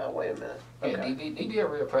like, wait a minute. Okay. Yeah, DB a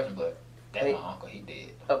real person, but that's my uncle. He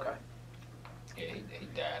did. Okay. Yeah, he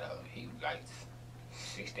died of. He was like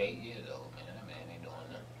 68 years old, man. That man ain't doing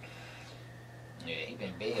nothing. Yeah, he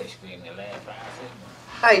been bed screaming the last 5-6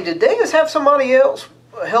 months. Hey, did they just have somebody else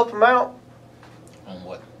help him out? On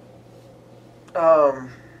what?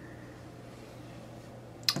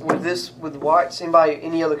 With White,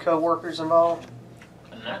 any other co-workers involved?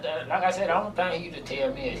 Not that, like I said, the only thing he used to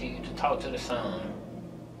tell me is he used to talk to the son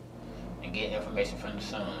and get information from the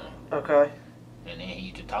son. Okay. And then he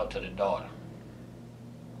used to talk to the daughter.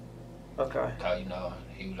 Okay. Cause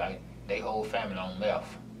he was like, they whole family on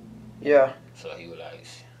meth. Yeah. So he was like,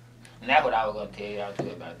 and that's what I was gonna tell y'all too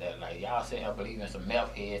about that. Like, y'all sitting here believing some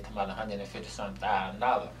meth heads talking about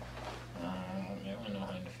 $150,000. It wasn't no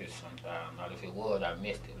 $150,000. If it was, I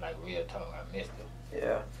missed it. Like real talk, I missed it.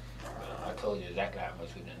 Yeah. But I told you exactly how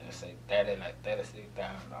much we didn't say.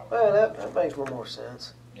 $36,000. Well, that makes a little more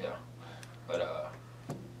sense. Yeah. But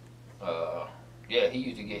yeah, he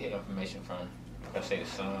used to get his information from, like I say, the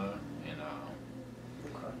son,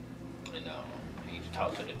 and he used to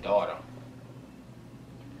talk to the daughter,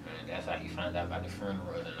 and that's how he found out about the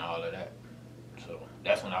funeral and all of that. So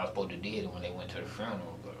that's when I was supposed to do it when they went to the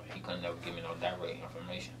funeral, but he couldn't never give me no direct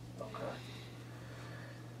information. Okay.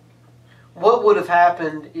 What would have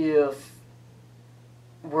happened if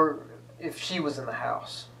she was in the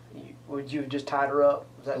house? Would you have just tied her up?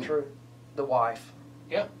 Is that true? The wife.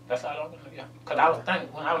 Yeah, that's all I was gonna. Yeah, cause I was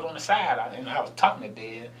thinking when I was on the side, I was talking to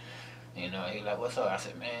Dad. He like, "What's up?" I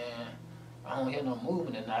said, "Man, I don't hear no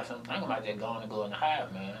movement tonight, so I'm thinking about just going to go in the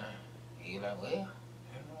hive, man." He like, "Well,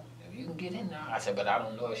 if you can get in there." I said, "But I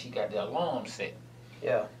don't know if she got the alarm set."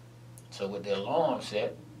 Yeah. So with the alarm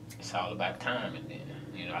set, it's all about timing then.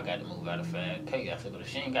 I got to move out of 5K. I said, "But if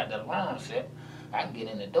she ain't got the alarm set, I can get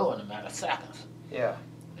in the door in a matter of seconds." Yeah.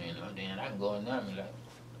 Then I can go in there and be like,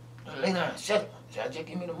 "Lay down, shut it. Just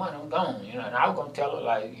give me the money, I'm gone." And I was gonna tell her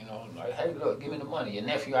like, "Hey, look, give me the money. Your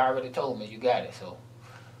nephew already told me you got it, so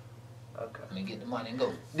Okay. let me get the money and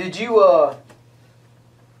go." Did you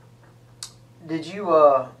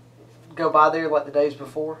go by there like the days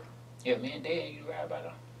before? Yeah, me and Dad used to ride by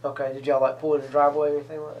there. Okay. Did y'all like pull in the driveway or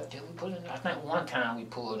anything like that? Yeah, we put in. I think one time we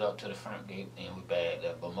pulled up to the front gate and we bagged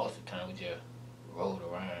up, but most of the time we just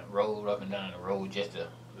rolled up and down the road just to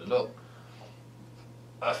look.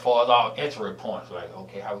 As far as our entry points, like,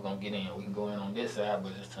 okay, how we gonna get in? We can go in on this side,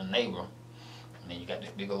 but it's a neighbor. And then you got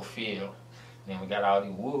this big old field. And then we got all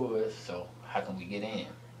these woods, so how can we get in?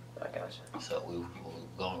 I got you. So we were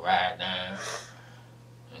gonna ride down.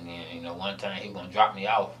 And then, one time he was gonna drop me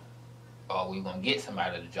off, or we were gonna get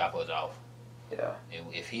somebody to drop us off. Yeah.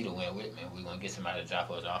 And if he'd have went with me, we were gonna get somebody to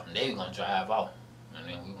drop us off, and they were gonna drive off. And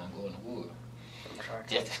then we were gonna go in the woods. Okay.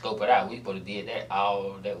 Just to scope it out. We supposed to did that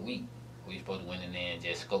all that week. We supposed to went in there and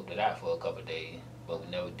just scoped it out for a couple of days, but we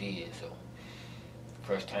never did. So,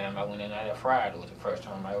 first time I went in there that Friday was the first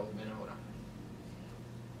time I ever been over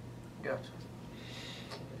there. Gotcha.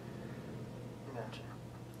 Gotcha.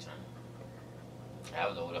 So, I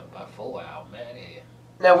was over there about 4 hours, man. Yeah.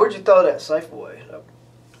 Now, where'd you throw that safe away?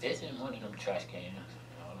 It's in one of them trash cans.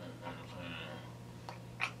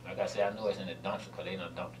 Like I said, I know it's in the dumpster because they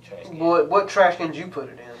done dumped the trash can. What trash can did you put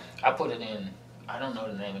it in? I put it in I don't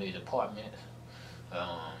know the name of these apartments.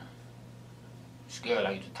 This girl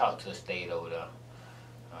I used to talk to stayed over there.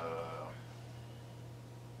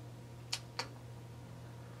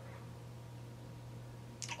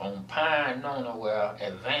 On Pine, Nona, where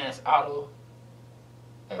Advanced Auto.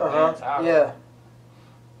 Yeah.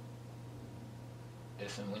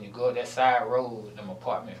 Listen, when you go up that side road, them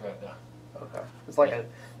apartments right there. Okay. It's like a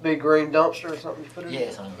big green dumpster or something you put it in? Yeah,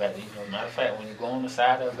 something right there. You know, matter of fact, when you go on the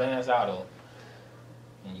side of Advanced Auto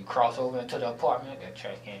and you cross over into the apartment, that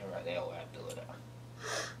trash can right there where I threw it out.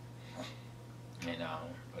 And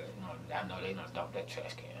but you know, I know they don't dump that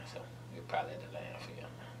trash can, so you're probably at the landfill.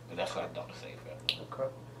 But that's why I dumped the safe at. Okay.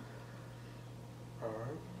 All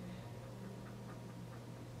right.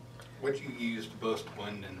 What you use to bust the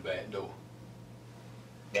window in the back door?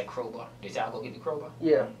 That crowbar. Did y'all go get the crowbar?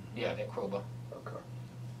 Yeah. Yeah, that crowbar. Okay.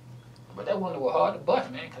 But that window was hard to bust,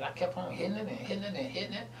 man, because I kept on hitting it and hitting it and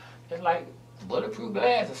hitting it. It's like bulletproof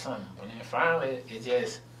glass or something. But then finally, it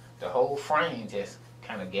just, the whole frame just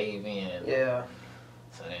kind of gave in. Yeah.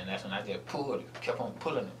 So then that's when I just pulled it, kept on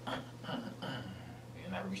pulling it.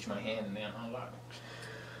 And I reached my hand and then unlocked it.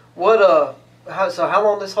 What, so how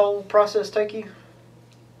long this whole process take you?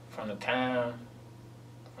 From the time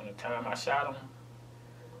I shot him.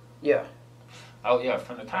 Yeah. Oh yeah,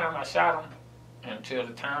 from the time I shot him until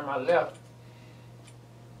the time I left,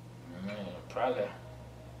 man, probably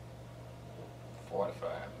 45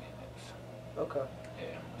 minutes. Okay.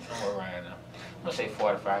 Yeah, somewhere around there. I'm gonna say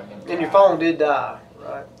 45 minutes. And your phone did die,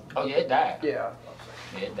 right? Oh yeah, it died. Yeah.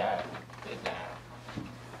 Yeah, it died. It died.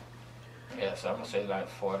 Yeah, so I'm gonna say like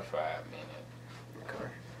 45 minutes.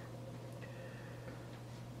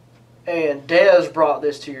 Okay. And Dez brought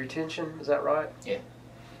this to your attention, is that right? Yeah.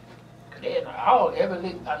 Then every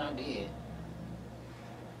lick I done did.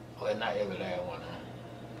 Well, not every last one.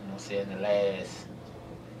 You know, saying the last,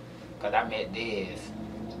 cause I met Dez.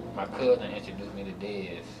 My cousin introduced me to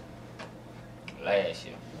Dez last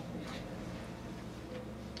year.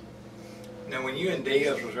 Now, when you and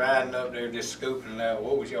Dez was riding up there just scooping it out,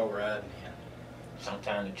 what was y'all riding in?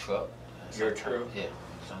 Sometimes the truck. Your truck? Yeah.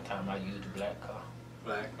 Sometimes I used the black car.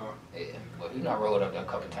 Black car? Yeah. But you know, I rode up there a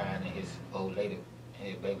couple times in his old lady,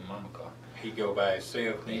 his baby mama car. He go by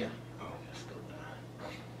himself then? Yeah. Oh.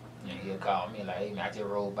 And he'll call me like, hey man, I just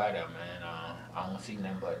rode by there, man. I don't see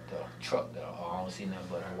nothing but the truck there, or I don't see nothing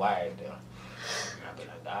but a wire there. And I be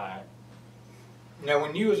like, alright. Now,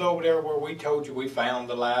 when you was over there where we told you we found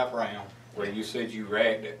the live round, where you said you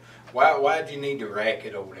racked it, why'd you need to rack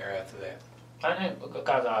it over there after that? I didn't,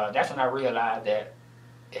 because that's when I realized that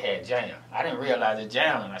it had jam. I didn't realize it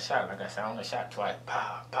jammed when I shot. Like I said, I only shot twice,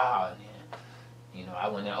 pow, pow, and then, you know, I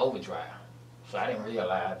went in overdrive. So I didn't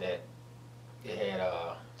realize that it had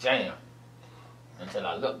jam until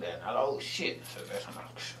I looked at it. I thought, oh shit. So that's when I...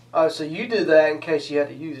 Oh, so you did that in case you had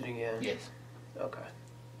to use it again? Yes. Okay.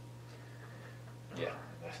 Yeah,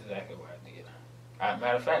 that's exactly what I did.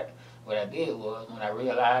 Matter of fact, what I did was when I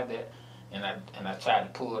realized that, and I tried to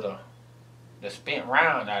pull the spent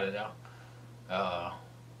round out of there,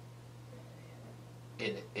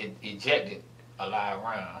 it ejected a live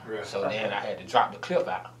round. Right. So then I had to drop the clip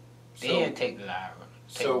out, then take the live round.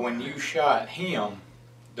 So when you shot him,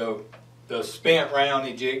 the spent round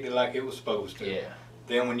ejected like it was supposed to. Yeah.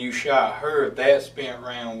 Then when you shot her, that spent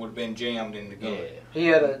round would have been jammed in the gun. Yeah. He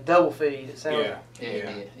had a double feed, it sounded. Yeah. Yeah, it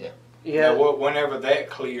did, yeah. Yeah. Now, whenever that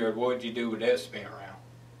cleared, what'd you do with that spent round?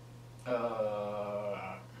 I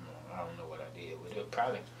don't know what I did with it.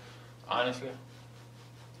 Probably, honestly,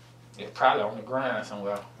 it's probably on the ground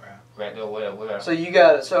somewhere. Right there, where. So you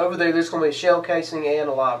got it. So over there's going to be a shell casing and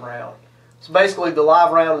a live round. So basically, the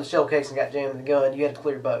live round and the shell casing got jammed in the gun. You had to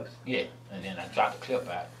clear both. Yeah, and then I dropped the clip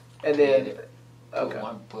out. And then,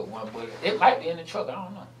 Put one bullet. It might be in the truck. I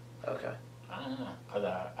don't know. Okay. I don't know, cause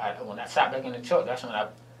when I shot back in the truck, that's when I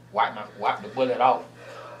wiped the bullet off,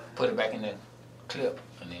 put it back in the clip,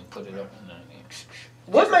 and then put it up. And then,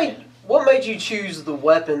 What made you choose the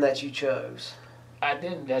weapon that you chose? I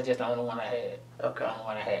didn't. That's just the only one I had. Okay. The only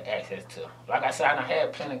one I had access to. Like I said, I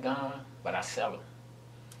had plenty of guns, but I sell them.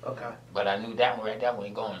 Okay. But I knew that one right there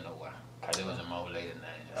wasn't going nowhere, cause it was a more later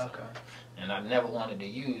name. Okay. And I never wanted to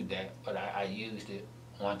use that, but I used it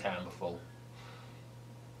one time before.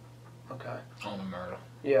 Okay. On the murder.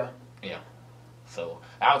 Yeah. Yeah. So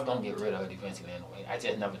I was gonna get rid of it eventually anyway. I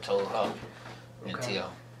just never told her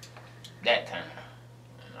until that time.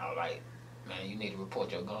 And I was like, man, you need to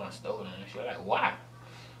report your gun stolen. And she was like, why?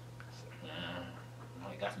 I said,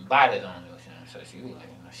 I got some bodies on it. So she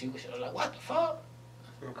was like, what the fuck?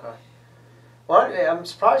 Okay. Well, I'm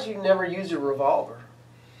surprised you never used a revolver.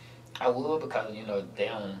 I would because, you know, they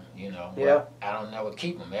don't, you know, Yeah. I don't never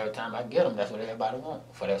keep them. Every time I get them, that's what everybody want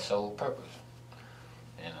for their sole purpose.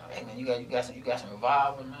 You know, hey man, you got some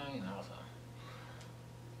revolvers, man, you know, so.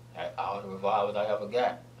 Like, all the revolvers I ever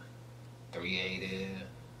got, 380s.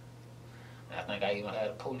 And I think I even had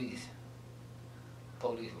a police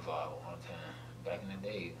revolver one time, back in the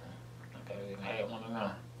day. I think I even had one of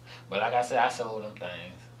them. But like I said, I sold them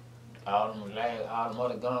things. All them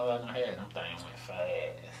other guns I done had, them things went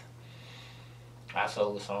fast. I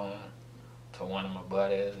sold some to one of my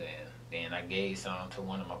buddies, and then I gave some to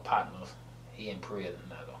one of my partners. He in prison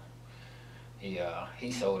now.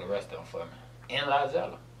 He sold the rest of them for me in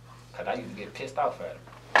Lizella, cause I used to get pissed off at him.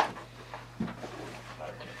 Like,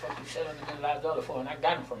 what the fuck you selling them in Lizella for? And I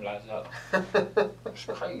got them from Lizella. It's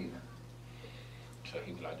crazy. So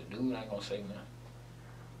he was like, the dude ain't gonna say nothing.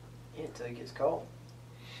 Yeah, until he gets caught.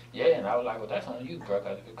 Yeah, and I was like, well, that's on you, bro,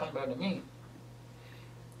 cause if it come back to me,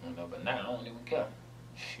 you know, but now I don't even care.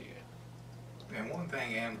 Shit. And one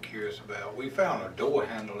thing I'm curious about, we found a door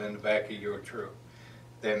handle in the back of your truck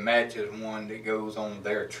that matches one that goes on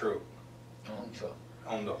their truck, On whose truck?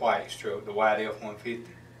 on the White's truck, the white F-150.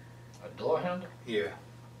 A door handle? Yeah.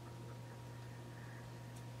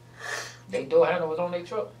 They door handle was on their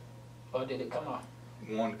truck? Or did it come off?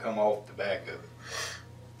 One come off the back of it,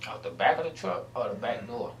 Out the back of the truck or the back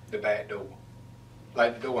door? the back door.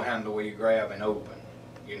 Like the door handle where you grab and open,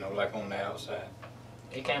 you know, like on the outside.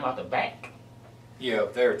 It came out the back? Yeah,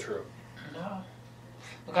 of their truck. No.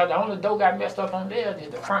 Because the only door got messed up on there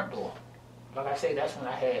is the front door. Like I say, that's when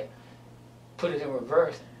I had put it in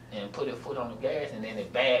reverse and put a foot on the gas and then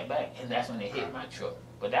it bagged back, and that's when it hit my truck.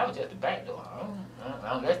 But that was just the back door. I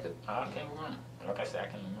can't remember. Like I said, I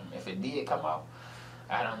can't remember. If it did come out,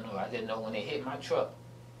 I don't know. I just know when it hit my truck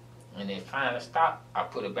and it finally stopped, I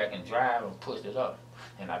put it back in drive and pushed it up.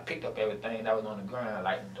 And I picked up everything that was on the ground,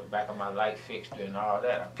 like the back of my light fixture and all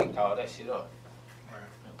that. I picked all that shit up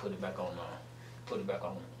and put it back on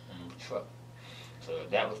the truck. So if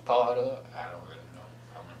that was part of it, I don't really know.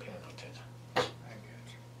 I wasn't paying no attention. I get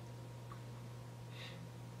you.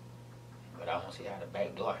 But I don't see how the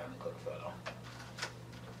back door handle could have fell off.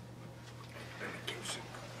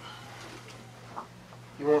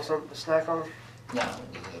 You want something to snack on? No.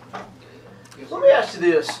 Let me ask you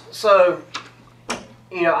this. So,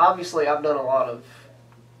 you know, obviously I've done a lot of,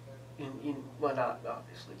 well, not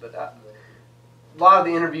obviously, but a lot of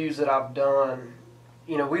the interviews that I've done,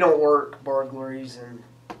 you know, we don't work burglaries and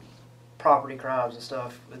property crimes and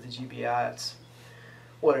stuff with the GBI. It's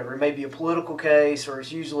whatever. It may be a political case, or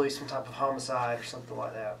it's usually some type of homicide or something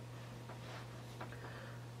like that.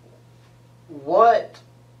 What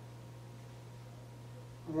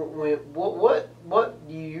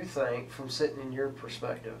do you think, from sitting in your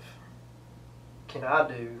perspective, can I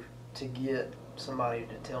do to get somebody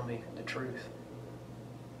to tell me the truth?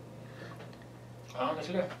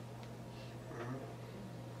 Honestly,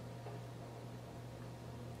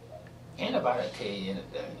 anybody tell you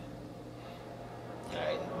anything,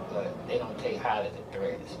 right? But they don't take highly to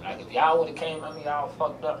threats. Like if y'all would have came at me all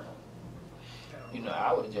fucked up, you know,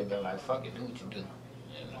 I would have just been like, fuck it, do what you do,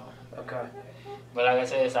 you know. Okay. But like I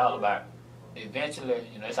said, it's all about, eventually,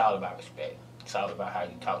 you know, it's all about respect. It's all about how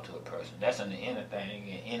you talk to a person. That's in anything,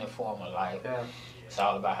 in any form of life. Yeah. It's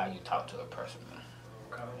all about how you talk to a person, man.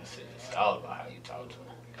 Okay. That's it. It's all about how you talk to them.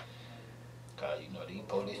 Because, you know, these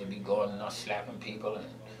police will be going and slapping people and,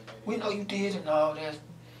 we know you did and all that.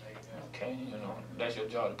 Okay, you know, that's your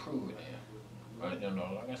job to prove it then. But, you know,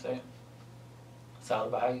 like I say, it's all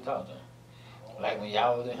about how you talk to them. Like when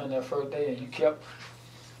y'all was in here that first day and you kept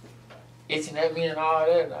itching at me and all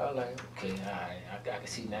that, and I was like, okay, all right, I can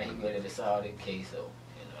see now he ready to solve that case, so,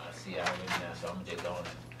 you know, I see already now, so I'm just going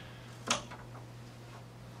to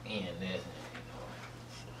end this, you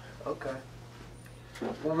know. Okay.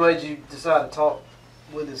 What made you decide to talk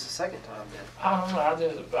with us a second time then? I don't know, I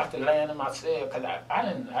just, after laying in my cell, because I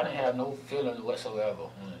didn't have no feelings whatsoever.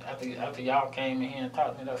 After y'all came in here and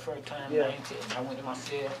talked to me that first time, Yeah. I went to my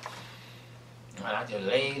cell, and I just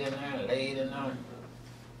laid in there.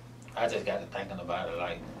 I just got to thinking about it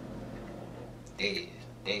like,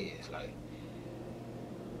 days, like,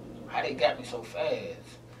 how they got me so fast?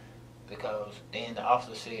 Because then the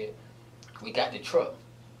officer said, we got the truck.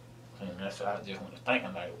 And that's what I just went to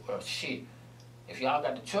thinking like, well, shit, if y'all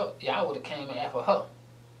got the truck, y'all would have came and asked for her.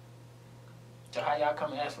 So how y'all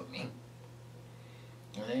come and ask for me?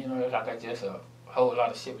 And then, you know, it's like I just, a whole lot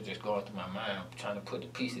of shit was just going through my mind, trying to put the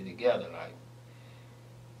pieces together, like,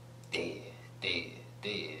 dead.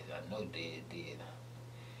 I know dead.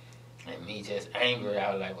 And me just angry,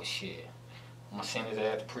 I was like, well, shit, I'm gonna send his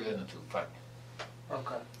ass to prison too, fuck it.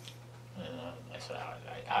 Okay. You know, that's what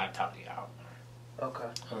I talk to y'all. Okay.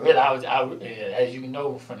 Really, as you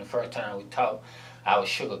know from the first time we talked, I was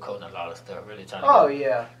sugarcoating a lot of stuff. Really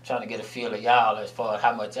trying to get a feel of y'all as far as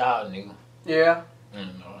how much y'all knew. Yeah. You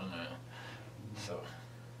know, so.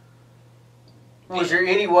 Was there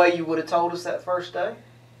any way you would have told us that first day?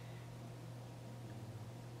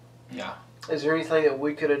 Yeah. Is there anything that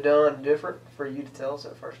we could have done different for you to tell us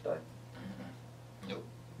that first day? Mm-hmm. Nope.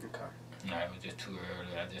 Okay. No, it was just too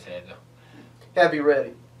early. I just had to. Have you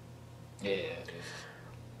ready? Yeah.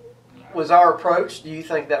 Was our approach, do you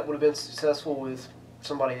think that would have been successful with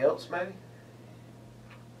somebody else, maybe?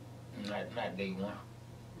 Not day one.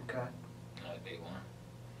 Okay. Not day one.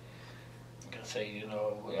 I can say, you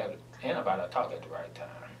know, anybody talk at the right time.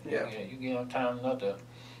 Yeah. You give them time enough to,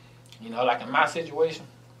 you know, like in my situation,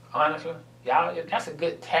 honestly, y'all, that's a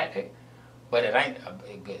good tactic, but it ain't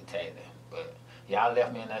a good tactic. But y'all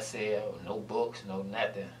left me in that cell, no books, no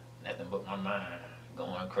nothing but my mind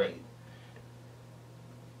going crazy.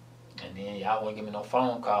 And then y'all wouldn't give me no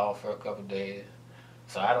phone call for a couple of days.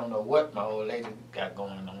 So I don't know what my old lady got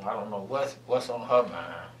going on. I don't know what's on her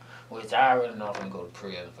mind, which I already know I'm going to go to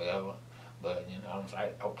prison forever. But, you know, I was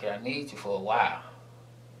like, okay, I need you for a while.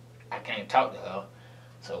 I can't talk to her.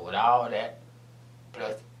 So with all that,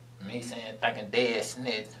 plus me saying, thinking dead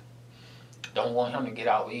snitch, don't want him to get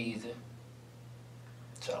out easy.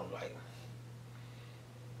 So I'm like,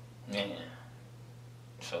 man.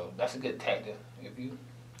 So that's a good tactic. If you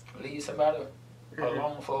leave somebody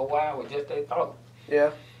alone for a while with just their thoughts.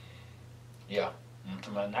 Yeah. Yeah.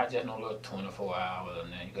 Not just no little 24 hours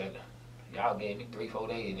and then you got y'all gave me 3-4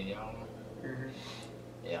 days and y'all.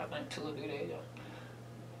 Yeah, I think 2 or 3 days.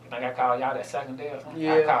 I think I called y'all that second day or something.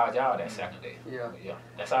 Yeah. I called y'all that second day. Yeah. Yeah.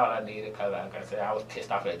 That's all I needed because, like I said, I was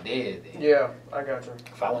pissed off at dead. Yeah, I got you.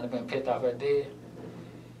 If I wouldn't have been pissed off at dead,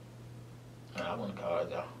 I wouldn't have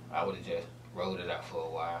called y'all. I would have just rode it out for a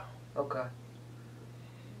while. Okay.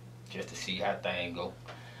 Just to see how things go.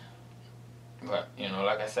 But, you know,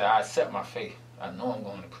 like I said, I accept my fate. I know I'm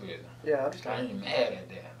going to prison. Yeah, I I understand. ain't mad at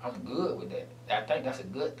that. I'm good with that. I think that's a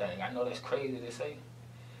good thing. I know that's crazy to say.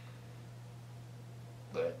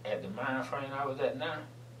 But at the mind frame I was at now,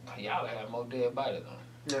 y'all have more dead bodies on.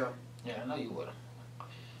 Yeah. Yeah, I know you would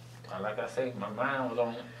have. Like I say, my mind was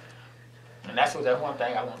on. And that's one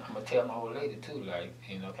thing I'm going to tell my old lady too. Like,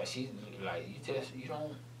 you know, because she's like,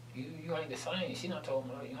 you ain't the same. She done told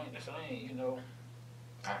me, like, you ain't the same, you know.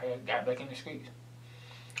 I had got back in the streets.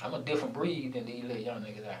 I'm a different breed than these little young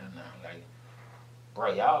niggas out here now. Like,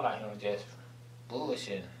 bro, y'all out here just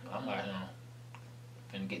bullshitting. I'm out here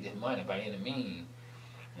finna get this money by any means.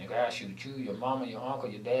 Nigga, I shoot you, your mama, your uncle,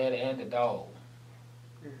 your dad, and the dog.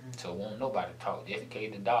 So won't nobody talk. Just in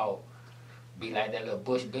case the dog be like that little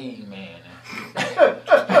bush bean man.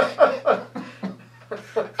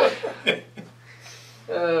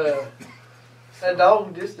 That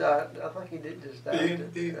dog just died. I think he did just die. He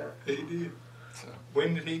did. So.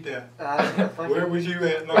 When did he die? I think Where was you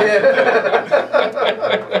at?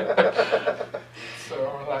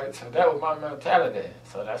 So that was my mentality.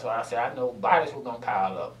 So that's why I said I know bodies were gonna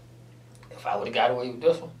pile up. If I would have got away with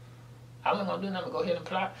this one, I wasn't gonna do nothing but go ahead and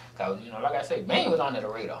plot. Cause you know, like I said, Bean was on the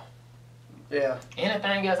radar. Yeah.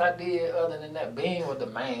 Anything else I did other than that, Bean was the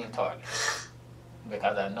main target.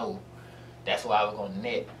 Because I know that's why I was gonna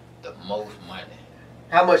net the most money.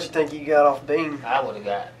 How much you think you got off Bean? I would have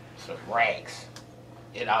got some racks.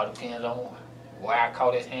 It all depends on where I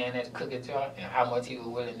caught his hand at the cookie jar and how much he was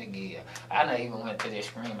willing to give. I not even went to the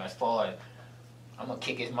extreme as far as I'm gonna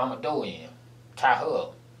kick his mama door in, tie her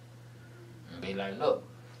up, and be like, look,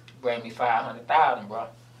 bring me 500,000, bro.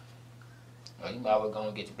 Or you might well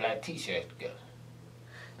gonna get your black t-shirts together.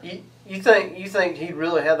 You think he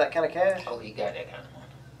really had that kind of cash? Oh, he got that kind of money.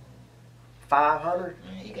 500?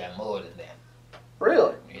 Man, he got more than that.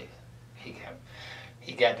 Really? Yeah,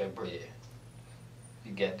 he got that bread. He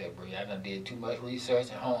got that bread. I done did too much research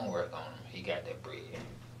and homework on him. He got that bread.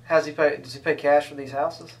 Does he pay cash for these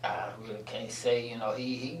houses? I really can't say. You know,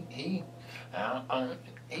 he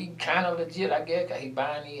kind of legit, I guess, 'cause he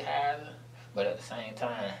buying these houses, but at the same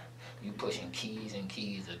time, you pushing keys and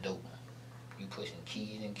keys of dope. You pushing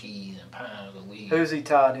keys and pounds of weed. Who's he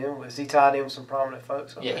tied in with? Is he tied in with some prominent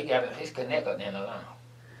folks? Yeah, he got his connect up there in Atlanta.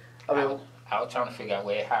 I mean, I was trying to figure out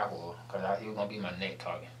where his house was, because he was going to be my next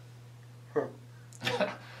target.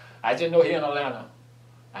 I just know he in Atlanta.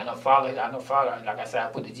 I know father, like I said, I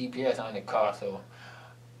put the GPS on the car, so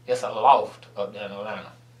it's a loft up there in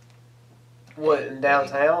Atlanta. what, in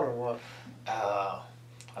downtown or what? I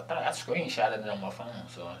thought I screenshotted it on my phone,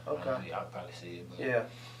 so Okay. y'all probably see it. But Yeah.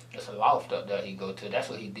 it's a loft up there he go to. That's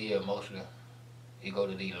what he did mostly. He go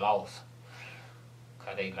to these lofts,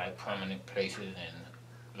 'cause they like prominent places and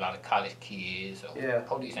lot of college kids. So Yeah.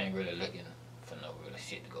 police ain't really looking for no real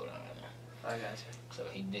shit to go down there. I got you. So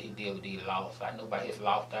he deal with these lofts. I know about his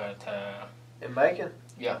loft down in town. In Macon?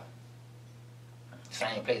 Yeah.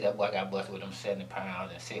 Same place that boy got busted with them 70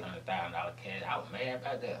 pounds and $600,000 cash. I was mad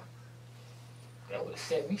about that. That would have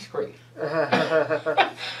set me straight.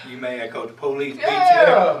 You mad because the police beat you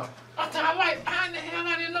up? Yeah. I'm like, how in the hell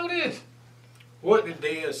I didn't know this? What did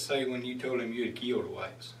Dad say when you told him you'd killed the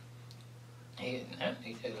whites? He said like,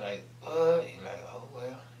 he like, oh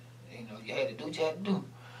well, you know, you had to do what you had to do.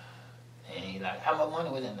 And he like, how much money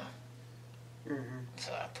was in there?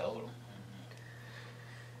 So I told him.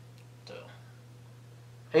 So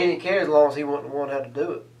He didn't care as long as he wouldn't want how to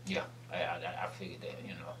do it. yeah, I figured that,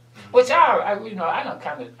 you know. Which you know, I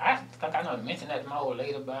think I done mentioned that to my old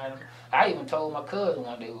lady about him. I even told my cousin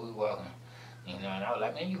one day we were walking, you know, and I was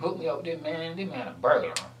like, man, you hooked me up with this man a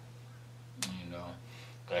burglar. You know,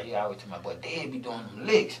 cause he always told my boy, Dad be doing them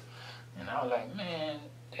licks. And I was like, man,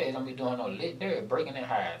 Dad don't be doing no licks, they're breaking their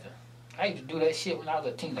hides. I used to do that shit when I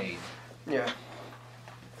was a teenager. Yeah.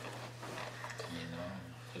 You know,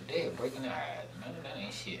 so they're breaking their hides, man, that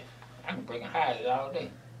ain't shit. I be breaking hides all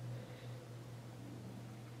day.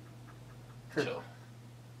 So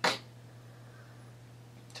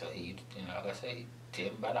he, you know, like I say, he tell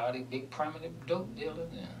me about all these big prominent dope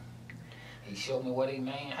dealers, and he showed me where they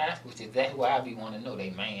main house, which is that's why I be wanting to know they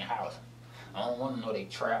main house. I don't want to know they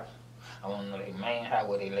trap. I want to know they main house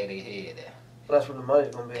where they lay their head at. Well, that's where the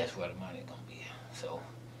money's gonna be. That's where the money's gonna be. So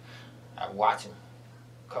I watch them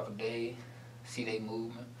a couple days, see their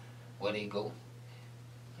movement, where they go,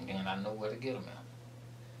 and then I know where to get them at.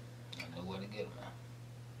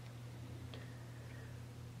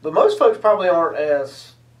 But most folks probably aren't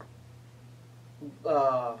as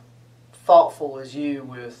thoughtful as you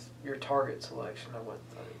with your target selection, I wouldn't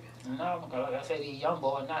think. No, because like I say, these young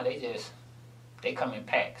boys now, they come in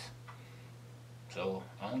packs. So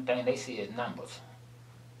the only thing they see is numbers.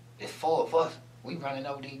 It's 4 of us. We running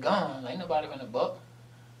over these guns. Ain't nobody in the buck.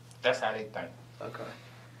 That's how they think. Okay.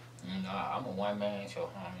 You know, I'm a one-man show.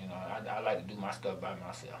 You know, I like to do my stuff by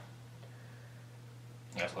myself.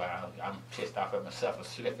 That's why I'm pissed off at myself for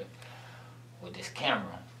slipping with this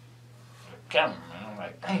camera. The camera, man. I'm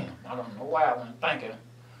like, damn, I don't know why I wasn't thinking.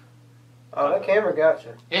 Oh, that camera got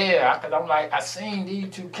you. Yeah, because I'm like, I seen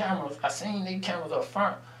these cameras up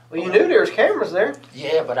front. Well, you knew there was cameras there.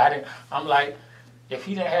 Yeah, but I didn't. I'm like, if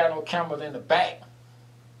he didn't have no cameras in the back,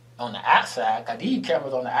 on the outside, because these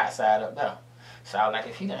cameras on the outside up there. So I was like,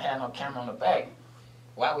 if he didn't have no camera on the back,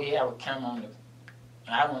 why would he have a camera on the...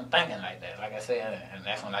 And I wasn't thinking like that, like I said, and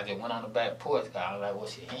that's when I just went on the back porch, because I was like, well,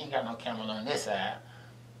 shit, he ain't got no cameras on this side.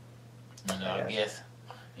 You know, I guess,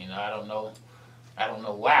 you know, I don't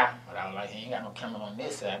know why, but I was like, he ain't got no cameras on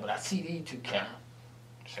this side, but I see these 2 cameras.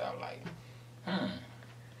 So I was like, I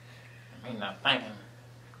mean, not thinking,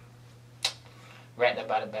 right there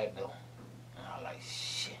by the back door. And I was like,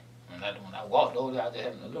 shit. And then when I walked over there, I just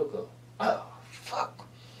happened to look up. Oh, fuck.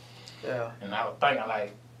 Yeah. And I was thinking,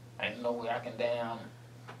 like, ain't no way I can damn...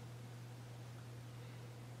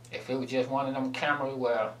 If it was just one of them cameras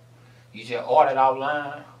where you just ordered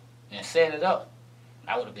offline and set it up,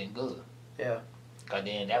 I would have been good. Yeah. Because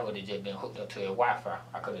then that would have just been hooked up to a Wi-Fi.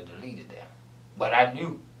 I could have deleted that. But I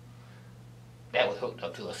knew that was hooked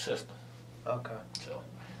up to a system. Okay. So,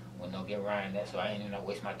 when no get around that, so I ain't even gonna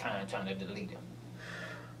waste my time trying to delete it.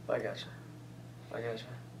 I got you.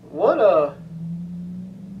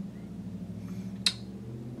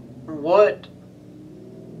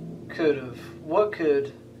 What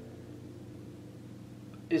could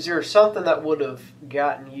is there something that would have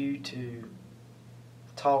gotten you to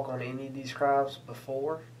talk on any of these crimes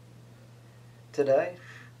before today?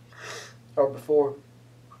 Or before,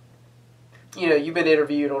 you know, you've been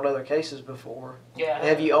interviewed on other cases before. Yeah.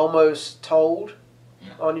 Have you almost told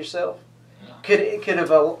on yourself? No. Could a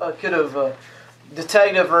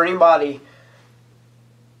detective or anybody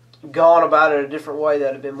gone about it a different way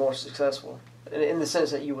that had been more successful? In the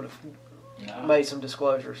sense that you would have made some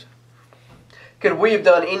disclosures. Could we have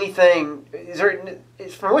done anything?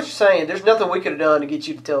 From what you're saying, there's nothing we could have done to get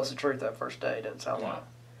you to tell us the truth that first day. Doesn't sound like.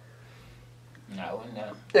 No.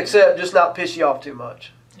 Except just not piss you off too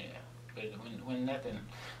much. Yeah, but when nothing,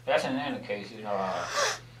 that's in any case, you know.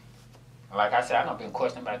 Like I said, I've been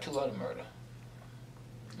questioned by 2 other murders,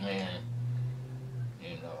 and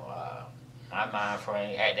you know, my mind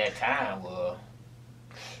frame at that time was,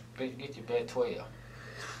 bitch, get your bed 12.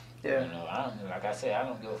 Yeah. You know, like I said, I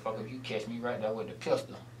don't give a fuck if you catch me right there with the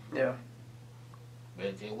pistol. Yeah. But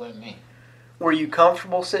it wasn't me. Were you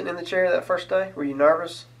comfortable sitting in the chair that first day? Were you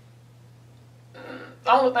nervous?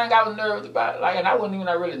 The only thing I was nervous about, like, and I wasn't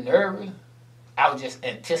even really nervous. I was just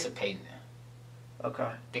anticipating Okay.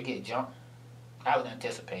 to get jumped. I was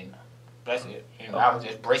anticipating. That's it. You know, I was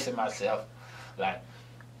just bracing myself, like,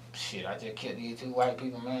 shit, I just killed these 2 white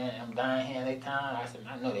people, man. I'm dying here in their town. I said,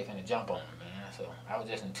 I know they finna jump on me, man. So I was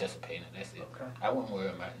just anticipating. That's it. Okay. I wouldn't worry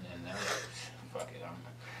about nothing else. Fuck it.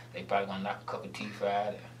 They probably gonna knock a couple teeth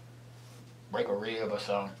out and break a rib or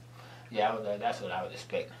something. Yeah, that's what I was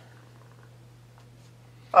expecting.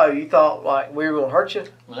 Oh, you thought like we were gonna hurt you?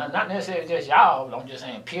 Well, not necessarily just y'all, but I'm just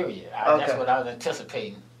saying, period. That's Okay. what I was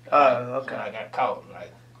anticipating. Oh, Like, okay. when I got caught,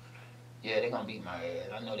 like, yeah, they gonna beat my ass.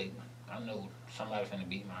 I know somebody finna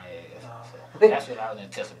beat my ass. So that's what I was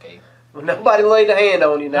anticipating. Well, nobody laid a hand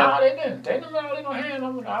on you now. No, they didn't. They didn't really no hand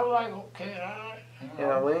on me. I was like, okay, all right. You know?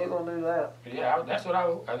 Yeah, we ain't gonna do that. Yeah, that's what I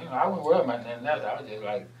wouldn't worry about nothing else. I was just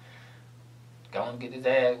like, going to get his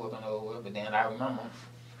ass whooping over. But then I remember,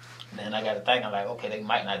 then I got to thinking like, okay, they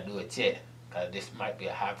might not do it yet, because this might be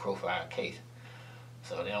a high-profile case.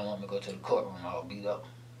 So they don't want me to go to the courtroom all beat up.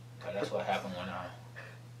 Because that's what happened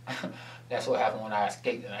when I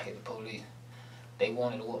escaped and I hit the police. They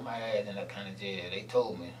wanted to whoop my ass in that kind of jail. They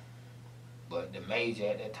told me. But the major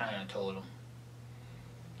at that time told them,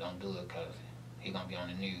 don't do it because he's going to be on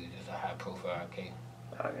the news. It's a high-profile case.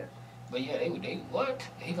 Okay. But yeah, they what?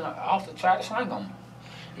 Even an officer tried to swing on me.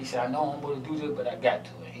 He said, I know I'm going to do this, but I got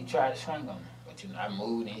to. And he tried to swing on me. But you know, I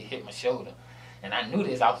moved and he hit my shoulder. And I knew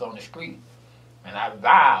this, I was on the street. And I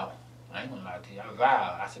vowed, I ain't going to lie to you, I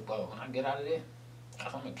vowed. I said, well, when I get out of there,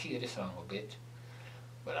 I'm going to kill this son of a bitch.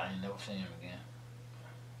 But I ain't never seen him again.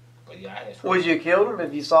 But yeah, I had Would you have killed him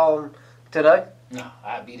if you saw him today? No,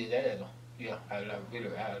 I beat his ass. Yeah, I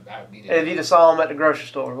beat his If you'd have saw him at the grocery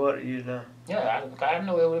store, what would you have done? Yeah, I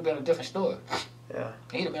know it would have been a different story. Yeah.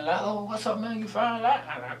 He'd have been like, oh, what's up, man? You fine?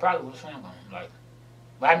 I probably would have swung on him. Like,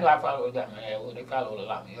 but I knew I probably would have got my ass. They probably would have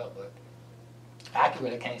locked me up, but I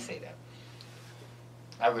really can't say that.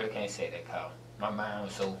 I really can't say that, Kyle. My mind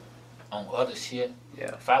was so on other shit.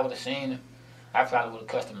 Yeah. If I would have seen him, I probably would have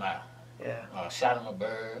cussed him out. Yeah. Shot him a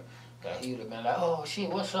bird. He would have been like, oh, shit,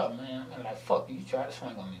 what's up, man? I'm like, fuck you, tried to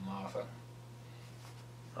swing on me, motherfucker.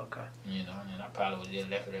 Okay. You know, and I probably would have just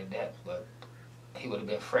left it at that, but he would have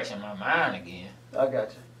been fresh in my mind again. I got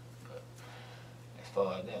you. But as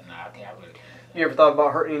far as that, nah, I really can't. You ever thought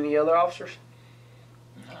about hurting any other officers?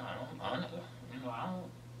 No, I don't, honestly. You know,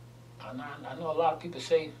 I know a lot of people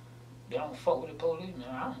say they don't fuck with the police,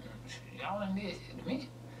 man. Y'all ain't did shit to me.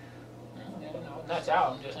 You know, not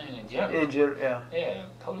y'all, I'm just saying in general. In general, yeah. Yeah,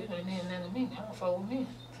 police ain't did nothing to me. They don't fuck with me.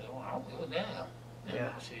 So I don't give a damn.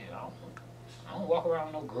 Yeah. Shit, I don't walk around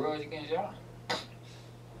with no grudge against y'all.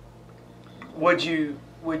 Would you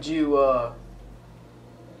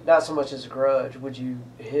not so much as a grudge, would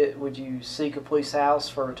you seek a police house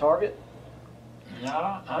for a target? No,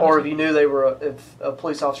 honestly, Or if you knew if a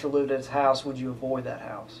police officer lived at his house, would you avoid that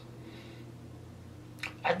house?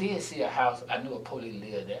 I did see a house. I knew a police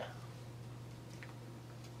lived there.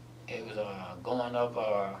 It was going up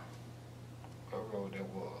what road that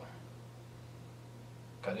was.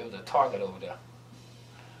 Because there was a Target over there.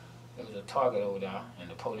 There was a Target over there, and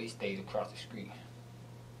the police stayed across the street.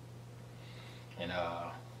 And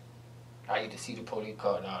I used to see the police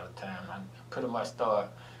cars all the time. I pretty much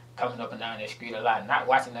started coming up and down that street a lot, not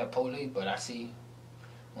watching that police, but I see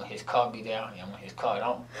when his car be down and when his car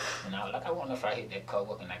don't. And I was like, I wonder if I hit that car,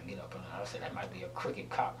 what can I get up on? I said, that might be a crooked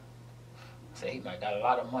cop. I said, he might got a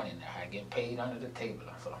lot of money now, getting paid under the table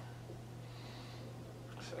or something.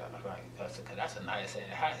 So I was like, that's a nice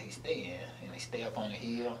house he stay in. And he stay up on the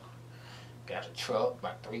hill, got a truck,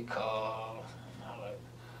 about 3 cars. And I was like,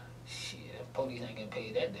 shit, the police ain't getting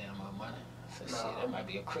paid that damn much money. I said, shit, that might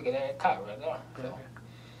be a crooked ass cop right there. So,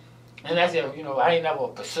 and that's it, you know, I ain't never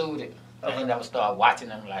pursued it. I ain't never started watching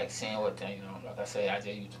them, like, seeing what they, you know, like I said, I just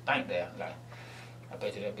used to think that, like, I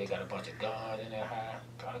bet you that bitch got a bunch of guns in there high,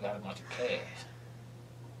 probably got a bunch of cash.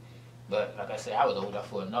 But, like I said, I was over there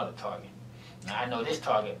for another target. Now, I know this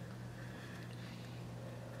target,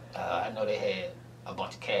 I know they had a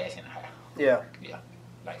bunch of cash in the house. Yeah. Yeah,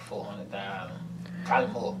 like 400,000,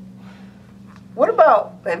 probably more. What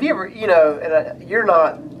about, have you ever, you know, and you're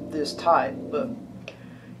not this type, but,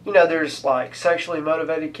 you know, there's like sexually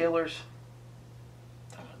motivated killers.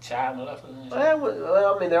 Child molesters?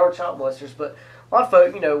 Well, I mean, there are child molesters, but a lot of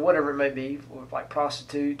folk, you know, whatever it may be, like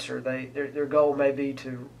prostitutes, or their goal may be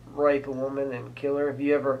to rape a woman and kill her. Have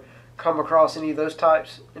you ever come across any of those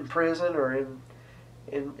types in prison or in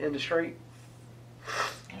the street?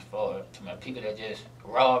 As far to my people that just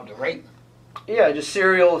robbed or raped? Yeah, just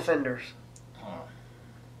serial offenders.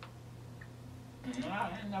 No,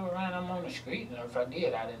 I ain't never ran them on the street. If I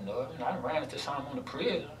did, I didn't know it. I ran into some on the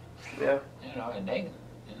prison. Yeah. You know, and they,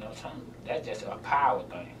 you know, that's just a power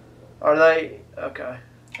thing. Are they okay?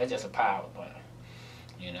 That's just a power thing.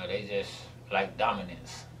 You know, they just like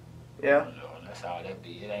dominance. Yeah. You know, that's all that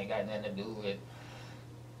be. It ain't got nothing to do with.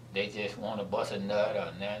 They just want to bust a nut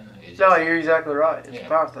or nothing. It's No, just, you're exactly right. It's Yeah. a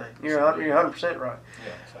power thing. You're 100% right.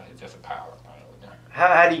 yeah, so it's just a power thing with them.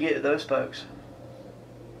 How do you get to those folks?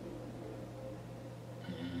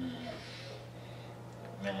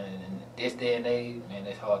 Man, in this day and age, man,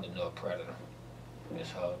 it's hard to know a predator.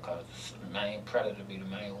 It's hard because the main predator be the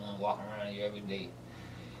main one walking around you every day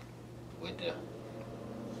with the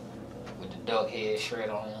duck head shirt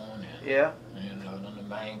on and Yeah. you know, them the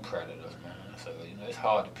main predators, man. So, you know, it's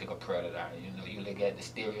hard to pick a predator out. You know, you look at the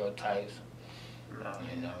stereotypes, No.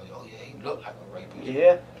 you know, oh yeah, he look like a rapist.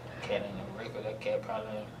 Yeah. That cat ain't a rapist, that cat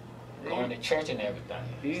probably going to church and everything.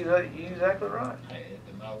 You exactly right. Hey,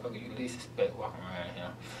 the motherfucker you least expect walking around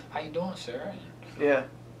here. How you doing, sir? And Yeah.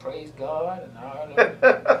 praise God and all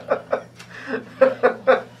that.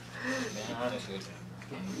 Being honest with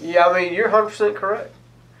you. Yeah, I mean, you're 100% correct.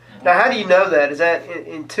 Now, how do you know that? Is that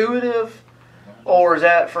intuitive, or is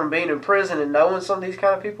that from being in prison and knowing some of these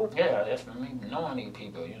kind of people? Yeah, that's for me knowing these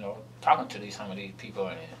people, you know, talking to some of these people,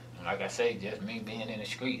 and like I say, just me being in the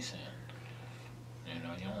streets, and you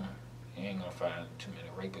know, you ain't gonna find too many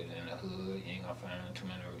rapists in the hood. You ain't gonna find too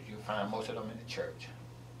many. You find most of them in the church.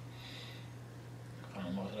 You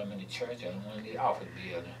find most of them in the church or one of the office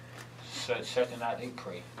building, searching out they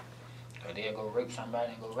pray, or they'll go rape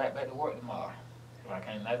somebody and go right back to work tomorrow. Like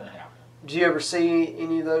ain't nothing happen. Do you ever see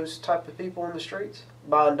any of those type of people in the streets?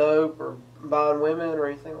 Buying dope or buying women or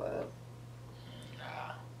anything like that?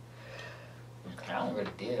 Nah. I don't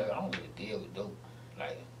really deal with dope.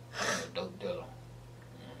 Like, I'm a dope dealer.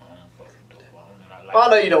 I don't fuck with dope. Well, I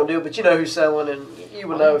know you don't do it, but you know who's selling, and you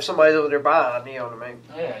would know if somebody's over there buying, you know what I mean?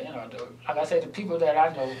 Yeah, you know, like I said, the people that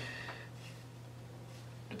I know,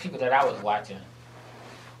 the people that I was watching,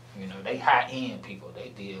 you know, they high-end people. They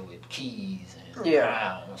deal with keys and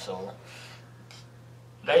crowns, so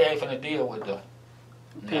they ain't finna deal with the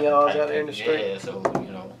peons out there in the street. Yeah, so,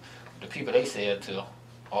 you know, the people they sell to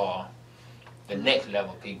are the next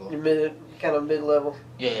level people. The kind of mid-level.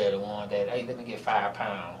 Yeah, the one that, hey, let me get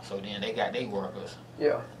 £5. So then they got their workers.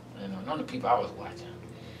 Yeah. You know, none of the people I was watching.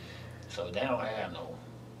 So they don't have no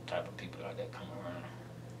type of people like that come around.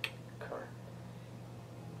 Okay.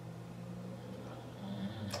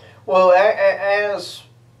 Well, as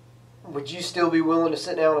would you still be willing to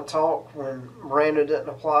sit down and talk when Miranda doesn't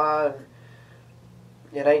apply and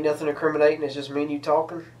it ain't nothing incriminating, it's just me and you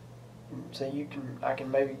talking? So I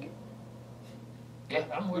can maybe Yeah,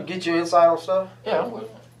 I'm willing. get you insight on stuff? Yeah, I'm willing.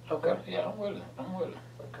 Okay. Yeah, I'm willing.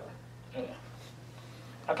 Okay. Yeah.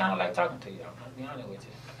 I kind of like talking to y'all. I'll be honest with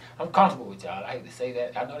you. I'm comfortable with y'all. I hate to say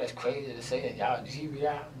that. I know that's crazy to say it. Y'all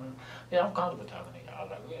GBI. Yeah, I'm comfortable talking to y'all.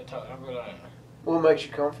 Like, real talk. I really am. What makes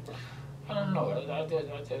you comfortable? I don't know. I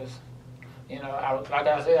just, you know, like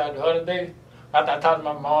I said the other day, after I talked to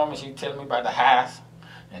my mom and she telling me about the house,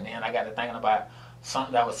 and then I got to thinking about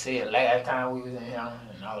something that was said last time we was in here,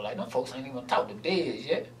 and I was like, them folks ain't even talked to Dez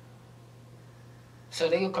yet. So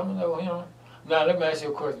they were coming over here. Now, let me ask you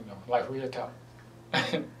a question, though, like real talk.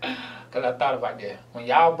 Because I thought about that. When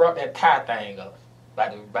y'all brought that tie thing up,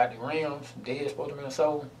 about the rims, Dez supposed to be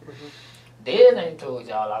sold, Dez ain't told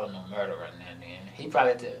y'all I was no murderer and then. He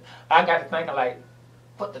probably did. I got to thinking like,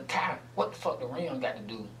 what the fuck the rim got to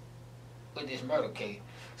do with this murder case?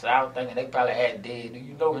 So I was thinking they probably had Dez. Do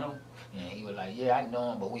you know him? And he was like, yeah, I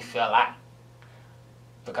know him, but we fell out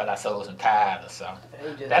because I sold some tires or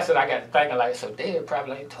something. That's what I got to thinking like. So Dez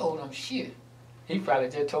probably ain't told him shit. He probably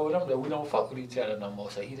just told them that we don't fuck with each other no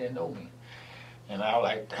more, so he didn't know me. And I was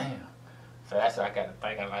like, damn. So that's what I got to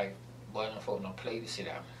thinking like, boy, them folks don't play this shit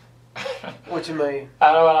out. What you mean?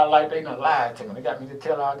 I know I like they done lied to me. They got me to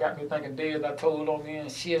tell her, got me thinking Dez I told on me and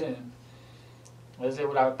shit, and that's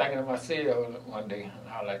what I was thinking to myself one day. And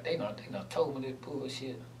I was like, they done told me this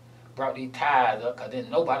bullshit. Brought these tires up, because then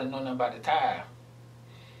nobody know nothing about the tire.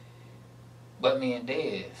 But me and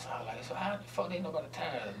Dez. So I was like, so how the fuck they know about the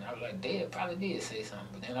tires? And I was like, Dez probably did say something.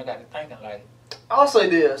 But then I got to thinking like, I'll say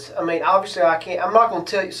this. I mean, obviously I can't, I'm not going to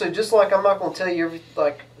tell you, so just like I'm not going to tell you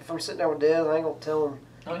like, if I'm sitting there with Dez, I ain't going to tell him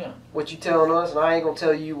oh yeah, what you telling us, and I ain't going to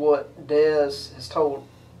tell you what Dez has told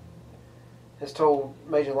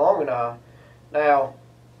Major Long and I. Now,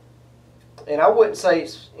 and I wouldn't say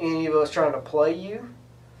it's any of us trying to play you,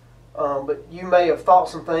 but you may have thought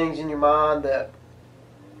some things in your mind that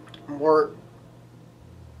weren't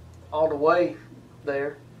all the way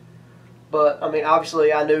there. But, I mean,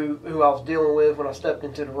 obviously I knew who I was dealing with when I stepped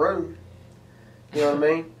into the room. You know what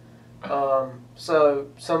I mean? So,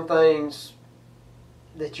 some things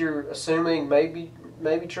that you're assuming maybe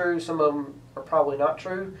may be true. Some of them are probably not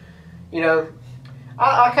true. You know,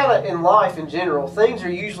 I kind of, in life in general, things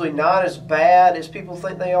are usually not as bad as people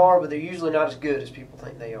think they are, but they're usually not as good as people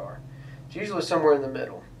think they are. It's usually somewhere in the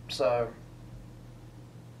middle. So,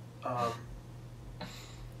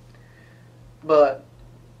 but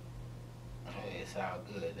it's all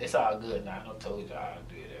good. It's all good now. I told you I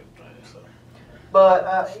did everything. So.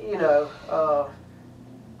 But you know,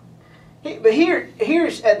 but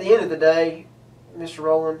here's at the end of the day, Mr.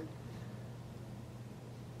 Rowland.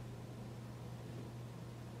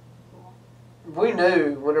 We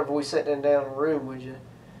knew whenever we sat down in the room with you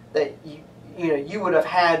that you would have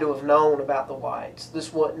had to have known about the whites.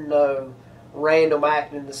 This wasn't no random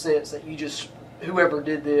act in the sense that you just, whoever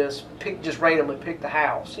did this just randomly picked the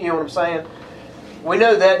house. You know what I'm saying? We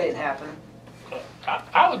know that didn't happen.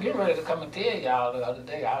 I was getting ready to come and tell y'all the other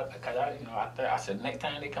day, because I said next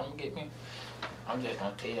time they come and get me, I'm just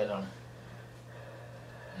gonna tell them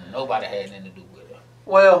nobody had anything to do with it.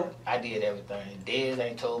 Well, I did everything. Dez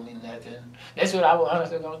ain't told me nothing. That's what I was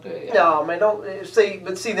honestly gonna do. No, man, don't see.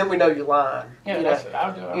 But see, then we know you're lying. Yeah, that's what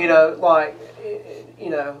I'll do. You know, like,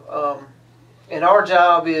 and our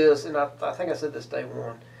job is, and I think I said this day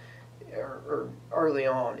one, or early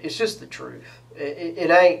on. It's just the truth. It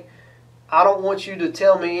ain't. I don't want you to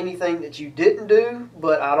tell me anything that you didn't do,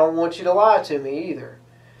 but I don't want you to lie to me either.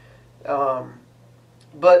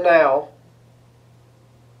 But now,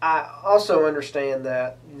 I also understand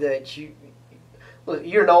that you look.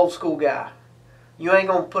 You're an old school guy. You ain't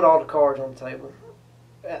gonna put all the cards on the table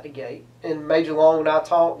at the gate. And Major Long and I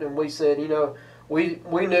talked, and we said, we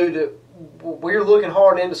knew that we were looking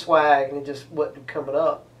hard into swag, and it just wasn't coming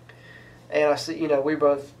up. And I said, we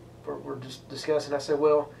both were just discussing. I said,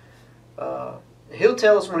 well, he'll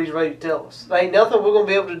tell us when he's ready to tell us. There ain't nothing we're gonna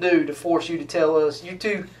be able to do to force you to tell us. You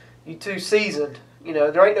too seasoned.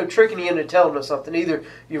 There ain't no tricking you into telling us something. Either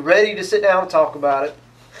you're ready to sit down and talk about it,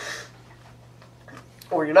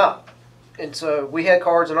 or you're not. And so we had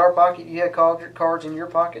cards in our pocket. You had cards in your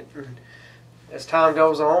pocket. And as time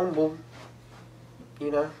goes on, we'll,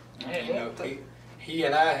 He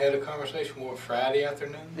and I had a conversation Friday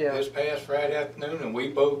afternoon. Yeah. This past Friday afternoon, and we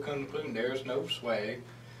both come to the conclusion there's no swag.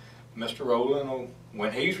 Mr. Rowland,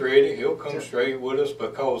 when he's ready, he'll come straight with us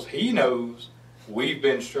because he knows we've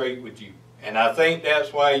been straight with you. And I think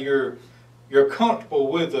that's why you're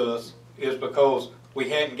comfortable with us, is because we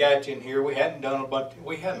hadn't got you in here, we hadn't done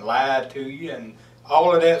we hadn't lied to you, and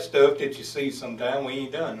all of that stuff that you see sometimes, we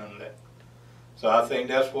ain't done none of that. So I think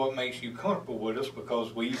that's what makes you comfortable with us,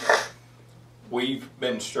 because we've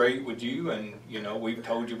been straight with you, and we've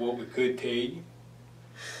told you what we could tell you.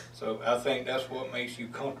 So I think that's what makes you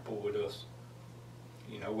comfortable with us.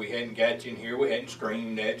 We hadn't got you in here, we hadn't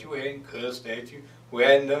screamed at you, we hadn't cussed at you, we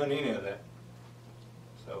hadn't done any of that.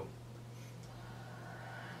 So.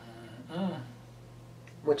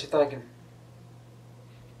 What you thinking?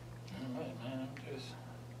 All right, man.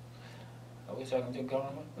 I wish I could just go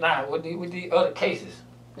on. Nah, with the other cases.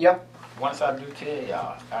 Yep. Once I do tell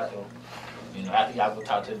y'all, after y'all go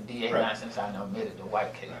talk to the DA, Right. now since I know admitted the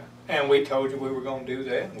white case. And we told you we were going to do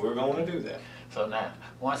that, and we're going to do that. So now,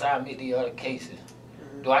 once I admit the other cases,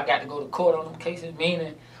 do I got to go to court on them cases?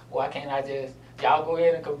 Meaning, why can't I just, y'all go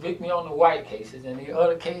ahead and convict me on the white cases, and the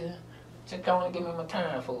other cases, just go and give me my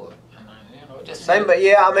time for it. And, just Same, but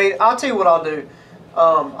yeah, I'll tell you what I'll do.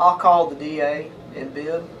 I'll call the DA and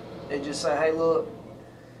bid, and just say, hey, look,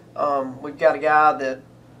 we've got a guy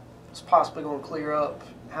that's possibly going to clear up.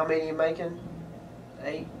 How many are you making?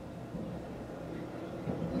 8?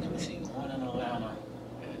 Let me see, 1 in Atlanta,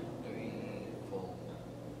 3, 4,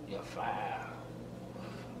 5,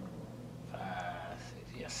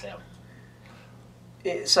 7.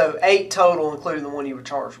 So 8 total, including the one you were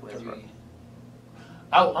charged with. 3.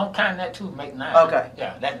 Oh, I'm counting that too, make 9. Okay.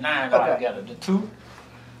 Yeah, that's 9 Okay. altogether. The 2,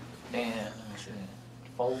 then, let me see,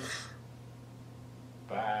 4,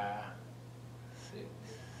 5, 6,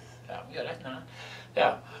 7. Yeah, that's 9.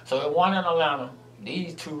 Yeah, so 1 in Atlanta,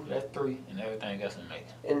 these 2, that's 3, and everything else in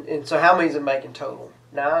Macon. And so how many is it making total?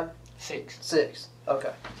 9? 6. 6.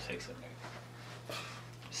 Okay. 6 in Macon.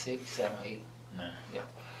 6, 7, 8, 9, yeah.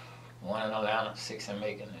 1 in Atlanta, 6 in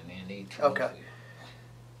Macon, and then these 2. Okay.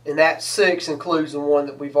 And that 6 includes the one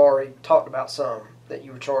that we've already talked about some, that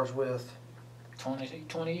you were charged with. 20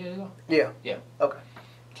 years ago? Yeah. Yeah. Okay.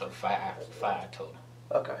 So 5 total.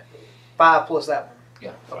 Okay. 5 plus that one.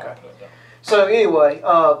 Yeah, 5 Okay. plus that. So anyway,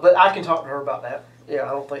 but I can talk to her about that. Yeah, I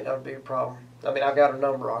don't think that would be a problem. I mean, I've got her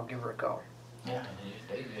number. I'll give her a call. Yeah,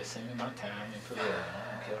 they just send me my time and for real.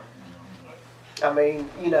 I don't care. I mean,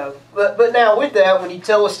 but now with that, when you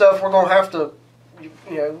tell us stuff, we're gonna have to,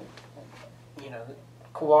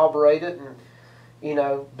 corroborate it, and you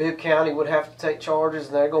know, Bibb County would have to take charges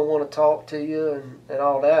and they're going to want to talk to you and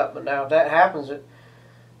all that. But now if that happens, are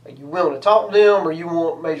you willing to talk to them, or you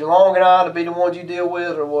want Major Long and I to be the ones you deal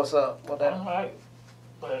with, or what's up? What that? All right,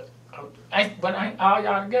 but ain't all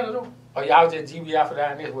y'all together though? Or y'all just GBI for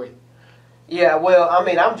down this way? Yeah, well, I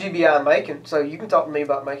mean, I'm GBI in Macon, so you can talk to me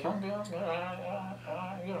about Macon. I'm good.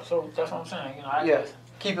 Yeah, so that's what I'm saying. You know, I Yeah. just,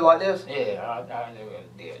 Keep it like this? yeah, I never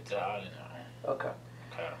did y'all, you know. Okay.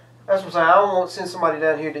 Okay. That's what I'm saying. I don't want to send somebody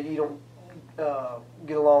down here that you don't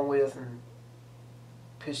get along with and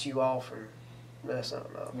piss you off and mess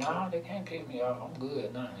something up. No, they can't pick me off. I'm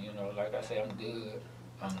good now. You know, like I say, I'm good.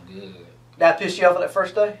 I'm good. That pissed you off on that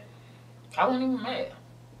first day? I wasn't even mad.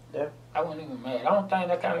 Yeah. I wasn't even mad. I don't think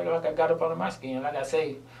that kind of like I got up under my skin. Like I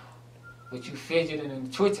say, with you fidgeting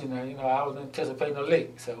and twitching, you know, I was anticipating a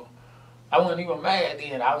lick. So I wasn't even mad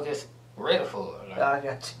then. I was just ready for it. Like, I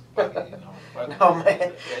got you know, you. No,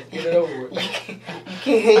 man. get it over with. You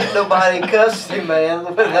can't hit nobody in custody, man,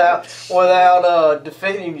 without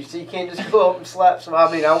defeating you. So you can't just go up and slap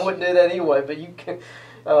somebody. I mean, I wouldn't do that anyway, but you can.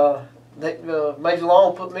 Major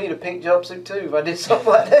Long put me in a pink jumpsuit too if I did something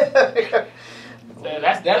like that.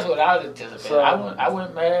 Yeah, that's what I was anticipating. So, I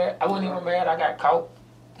wasn't mad. I wasn't even mad. I got caught.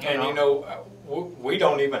 And you know, we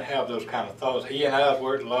don't even have those kind of thoughts. He and I have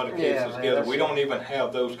worked a lot of cases man, together. We don't even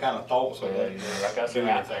have those kind of thoughts of Yeah, like I do said,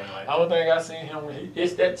 anything like I don't think I seen him when he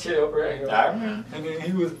itched that chip right here. I remember. And then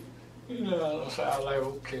he was, you know, so I was like,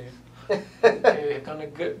 okay. Okay, here come the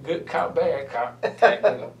good cop, bad cop.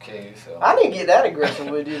 Okay, so. I didn't get that aggressive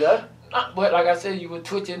with you though. But like I said, you were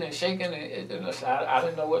twitching and shaking, and so I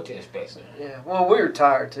didn't know what to expect. Yeah, well, we were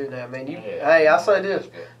tired too now, man. Yeah. Hey, I say this,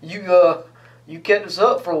 you kept us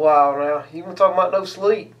up for a while now. You weren't talking about no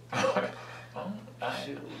sleep.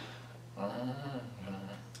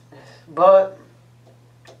 But,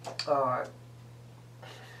 all right.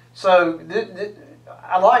 So,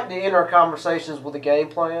 I like to enter conversations with a game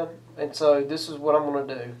plan, and so this is what I'm going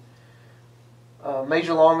to do.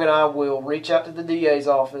 Major Long and I will reach out to the DA's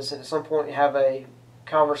office and at some point have a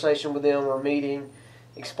conversation with them or a meeting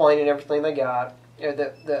explaining everything they got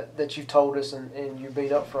that you've told us and you're being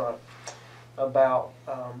upfront about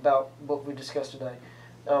what we discussed today.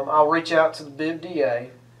 I'll reach out to the Bibb DA,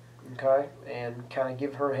 okay, and kind of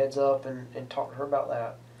give her a heads up and talk to her about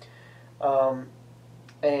that.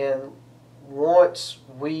 And once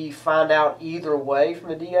we find out either way from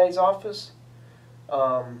the DA's office,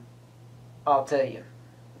 I'll tell you,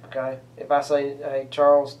 okay? If I say, hey,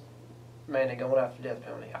 Charles, man, they're going after the death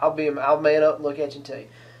penalty, I'll man up and look at you and tell you.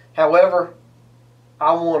 However,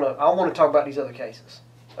 I wanna talk about these other cases,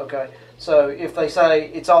 okay? So if they say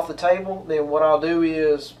it's off the table, then what I'll do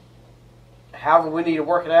is, however we need to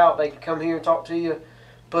work it out, they can come here and talk to you,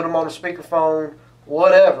 put them on a speakerphone,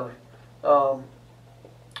 whatever.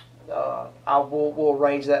 We'll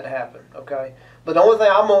arrange that to happen, okay? But the only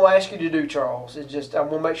thing I'm going to ask you to do, Charles, is just, I'm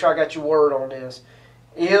going to make sure I got your word on this.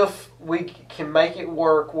 If we can make it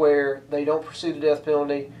work where they don't pursue the death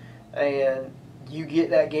penalty and you get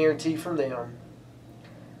that guarantee from them,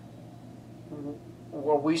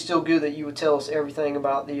 are we still good that you would tell us everything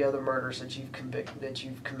about the other murders that you've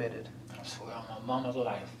committed? I swear on my mama's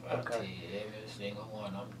life, I'll Okay. tell you every single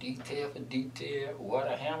one. I'm detail for detail, what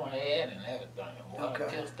a hammer had and everything, what Okay.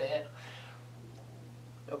 a pistol had.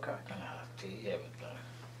 Okay. I'll tell you everything.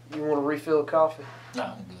 You want to refill the coffee? No,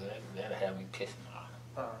 I'm good. That'll have me pissing off.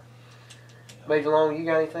 All right. Major Long, you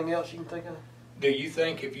got anything else you can think of? Do you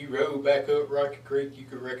think if you rode back up Rocky Creek, you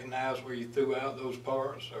could recognize where you threw out those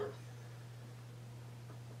parts, or?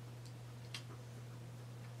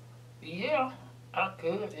 Yeah, I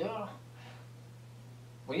could, yeah.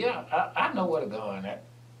 Well, yeah, I know where to go on that.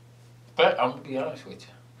 But I'm going to be honest with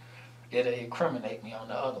you. It'll incriminate me on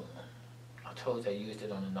the other one. I told you I used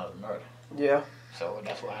it on another murder. Yeah. So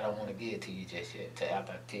that's why I don't want to give it to you just yet, till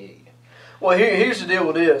after I tell you. Well, here's the deal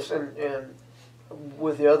with this, and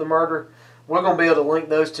with the other murder, we're going to be able to link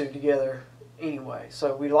those two together anyway.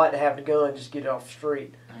 So we'd like to have the gun, just get it off the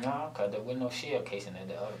street. No, because there was no shell casing at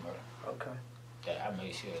the other murder. Okay. That I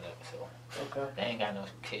made sure of that. So Okay. they ain't got no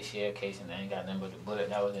shell casing. They ain't got nothing but the bullet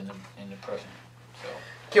that was in the person. So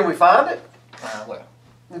Can we find it? well,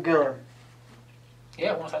 The gun.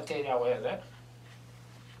 yeah. Once I tell y'all where it's at.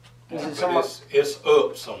 Is it But somewhere? it's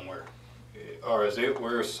up somewhere, or is it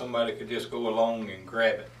where somebody could just go along and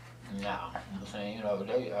grab it? No, I'm saying, you know,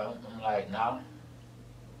 I'm like, no,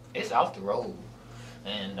 it's off the road,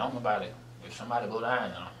 and don't nobody, if somebody go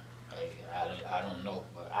down now, hey, I don't know,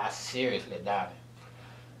 but I seriously doubt it.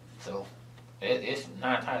 So, it's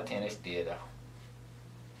 9 times 10, it's still there.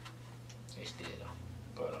 It's still there.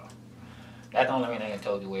 But, that don't mean I ain't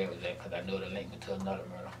told you where it was at, because I know the link to another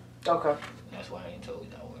murder. Okay. That's why I ain't told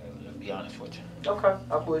you that way. To be honest with you. Okay.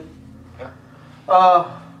 I believe.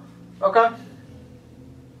 Yeah. Okay.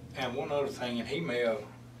 And one other thing, and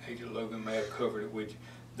Agent Logan may have covered it with you.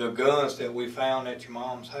 The guns that we found at your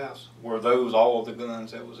mom's house, were those all the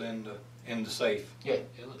guns that was in the safe? Yeah,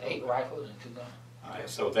 it was 8 rifles and 2 guns. All right,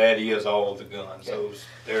 so that is all the guns. Yeah.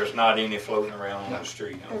 There's not any floating around on No. the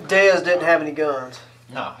street. Okay. Dez didn't have any guns.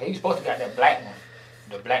 No, he was supposed to got that black one,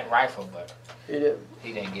 the black rifle, but He didn't.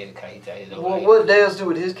 he didn't get it because he told his old What lady. what Dez do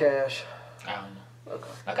with his cash? I don't know. Okay.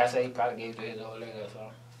 Like I said, he probably gave it to his old lady or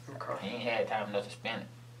something. Okay. He ain't had time enough to spend it.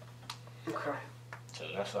 Okay. So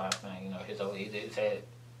that's why I think, his old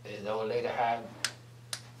lady had,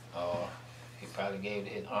 or he probably gave it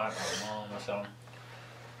to his aunt or mom or something.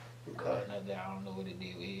 Okay. I don't know what it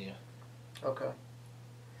did with him. Okay.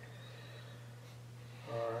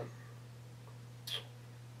 All right.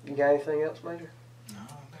 You got anything else, Major? No, I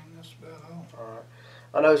think that's about all. All right.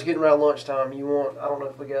 I know it's getting around lunchtime. I don't know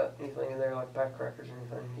if we got anything in there like back crackers or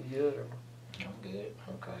anything. You good? Or? I'm good.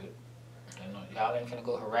 Okay. Y'all ain't finna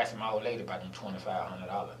go harassing my old lady about them $2,500,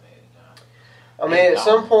 man. I mean, at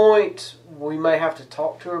some point, we may have to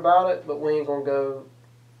talk to her about it, but we ain't gonna go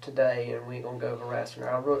today, and we ain't gonna go harassing her.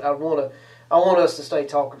 I want us to stay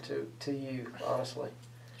talking to you, honestly.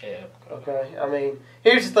 Yeah. Okay. I mean,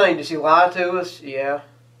 here's the thing: did she lie to us? Yeah.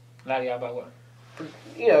 Lie to y'all about what?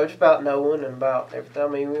 Just about knowing and about everything. I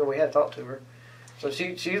mean, we had to talk to her, so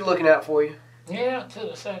she's looking out for you. Yeah,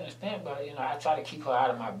 to a certain extent, but I try to keep her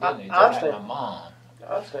out of my business, I just like understand. my mom. I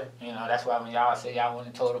understand. That's why when y'all say y'all went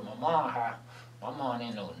and told her my mom how my mom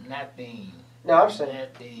didn't know nothing. No, I understand.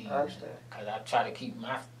 Nothing. I understand. Cause I try to keep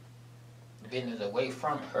my business away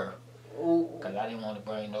from her. Well, Cause I didn't want to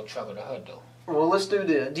bring no trouble to her though. well, let's do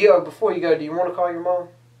this. Before you go, do you want to call your mom,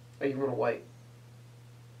 or you want to wait?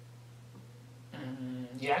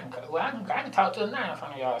 Yeah, I can talk to her now in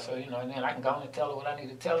front of y'all, so and then I can go on and tell her what I need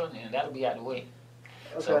to tell her, and then that'll be out of the way.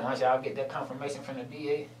 Okay. So once y'all get that confirmation from the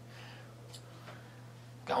DA,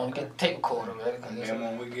 go on and get the tape recorder ready. And then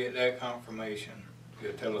when we get that confirmation,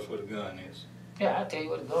 you'll tell us what a gun is. Yeah, I'll tell you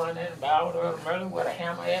what the gun is, about the murder, where the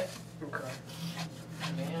hammer at. Okay.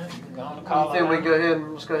 And then you can go on and call You think her.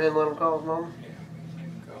 let's go ahead and let him call his mom? Yeah, we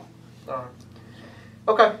can go. All right.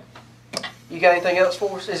 Okay. You got anything else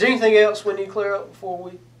for us? Is there anything else we need to clear up before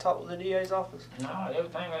we talk with the DA's office? No,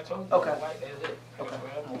 everything I told you. Okay. White, that's it. Okay.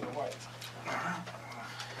 Well, I'm over white.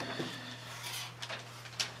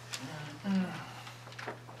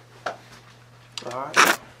 All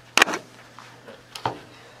right.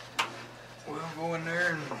 We'll go in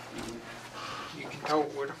there and you can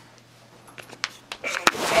talk with her.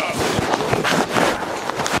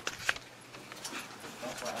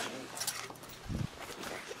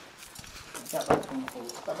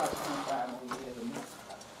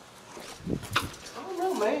 I don't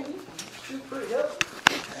know, man. You shoot pretty good.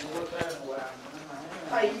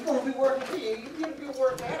 Hey, you gonna be working for you. You get a good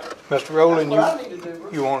workout. Mr. Rowland, That's what I need to do,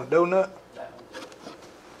 bro. you want a donut?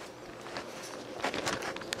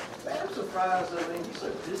 Man, I'm surprised though, man. You're so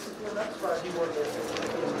disciplined. I'm surprised you wanted to.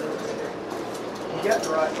 You got the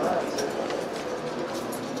right mindset.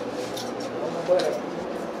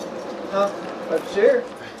 Huh? But the sheriff?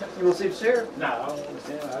 You want to see the sheriff? No, I don't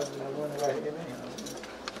understand. I wonder why he didn't.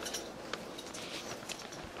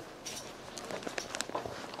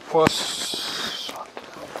 What's...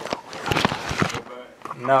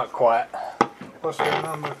 Not quite. What's the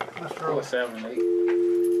number, Mr. Rowland? 478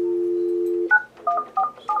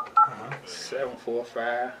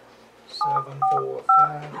 745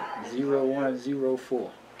 745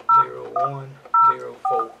 0104.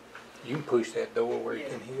 0104. You can push that door where you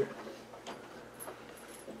can hear.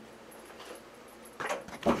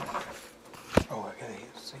 Oh, I gotta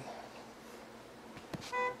hit see.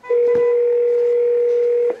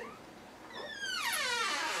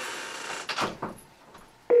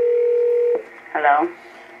 Hello?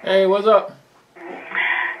 Hey, what's up?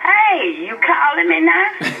 Hey, you calling me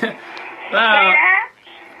now? Straight out?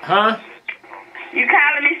 Huh? You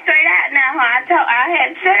calling me straight out now, huh? I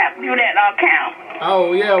had set up you that account.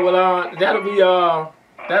 Oh yeah, well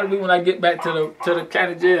that'll be when I get back to the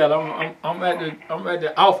county jail. I'm at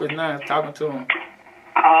the office now talking to him.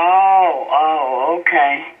 Oh,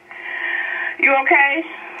 okay. You okay?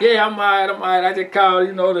 Yeah, I'm alright. I just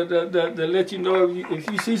called, to let you know if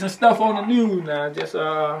you see some stuff on the news now, just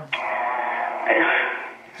know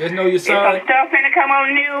your Is some son. stuff finna come on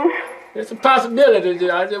the news? It's a possibility.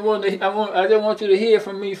 I just want you to hear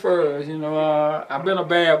from me first. I've been a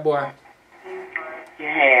bad boy. You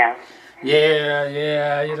have.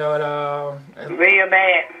 Yeah. Real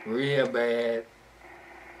bad. Real bad.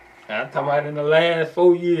 I'm talking about in the last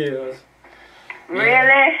 4 years.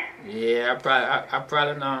 Really? Yeah, I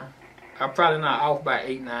probably not off by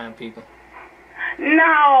 8, 9 people.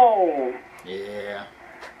 No. Yeah.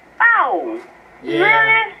 Oh. Yeah.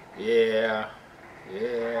 Really? Yeah.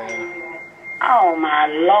 Yeah. Oh my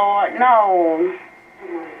Lord, no.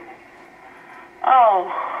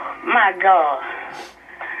 Oh my God.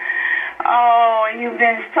 Oh, you've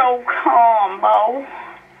been so calm, Bo.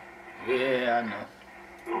 Yeah, I know.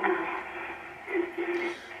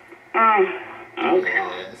 Okay.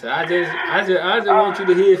 Yeah. So I just want you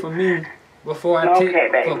to hear from me before I tell Okay,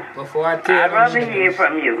 baby. before I tell I'd them rather the hear news.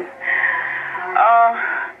 from you.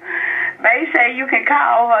 They say you can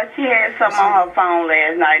call her. She had some on her phone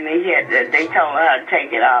last night, and they told her to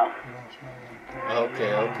take it off.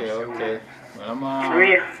 Okay. Well,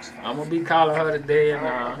 Real. I'm gonna be calling her today and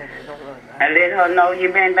And let her know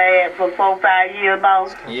you've been bad for 4, 5 years,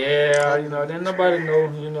 boss. yeah, then nobody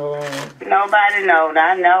knows, Nobody knows.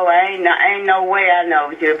 I know. Ain't no way I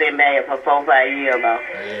know you've been bad for 4, 5 years, boss.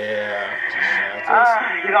 yeah.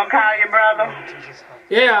 You gonna call your brother?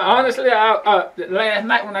 Yeah, honestly, last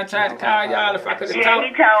night when I tried to call y'all, if I could have Yeah, talked,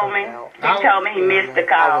 he told me. He told me he missed the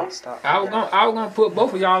call. I was gonna put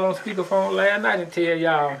both of y'all on speakerphone last night and tell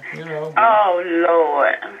y'all, Oh,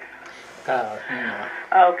 Lord.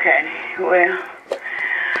 Okay, well.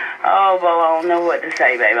 Oh, boy, I don't know what to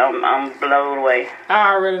say, baby. I'm blown away.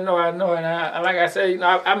 I already know, and like I said,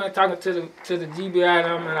 I've been talking to the GBI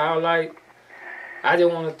and I was like, I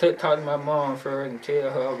just want to talk to my mom first and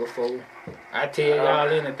tell her before I tell y'all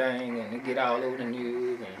anything and get all over the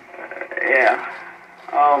news. Yeah.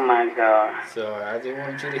 Oh, my God. So I just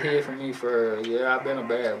want you to hear from me first. Yeah, I've been a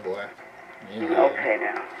bad boy. Okay,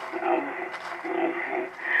 now. Okay.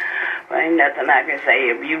 Well, ain't nothing I can say.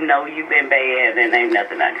 If you know you've been bad, then ain't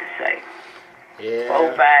nothing I can say. Yeah.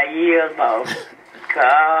 4, 5 years, boss.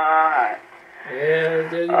 God.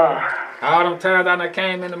 Yeah, all them times I done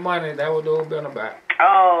came in the money, that was all been about.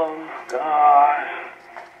 Oh, God.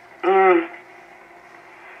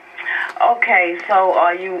 Okay, so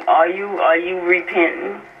are you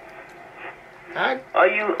repenting? Are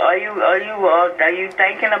you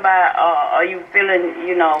thinking about? Are you feeling?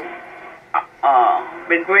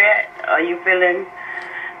 Regret?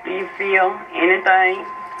 Do you feel anything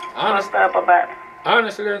fucked up about?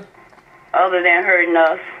 Honestly. Other than hurting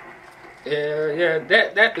us. Yeah,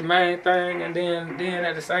 that's the main thing, and then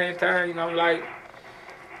at the same time, like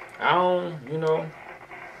I don't,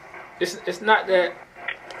 it's not that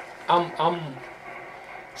I'm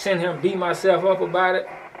sitting here and beat myself up about it,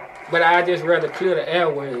 but I just rather clear the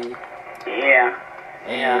airways. Yeah.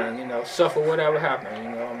 And suffer whatever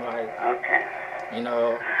happened. I'm like, okay.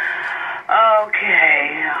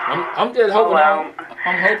 Okay. I'm just hoping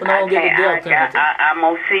I'm hoping I don't get the death penalty. I'm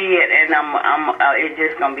gonna see it, and it's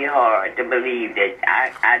just gonna be hard to believe that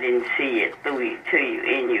I didn't see it to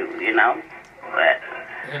you, But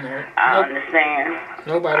I understand.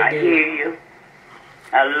 Nobody did. I hear you.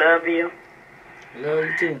 I love you. Love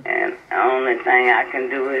you too. And the only thing I can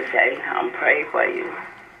do is say I'm praying for you.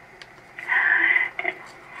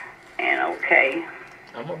 And okay.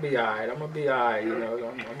 I'm gonna be alright. I'm gonna be alright. I'm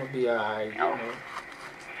gonna be alright.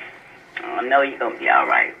 I know you're gonna be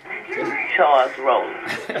alright. Charles Rowland.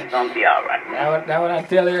 You're gonna be alright. That's what I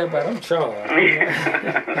tell everybody. I'm Charles.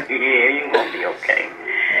 Yeah, you're gonna be okay.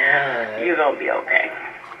 Right. You're gonna be okay.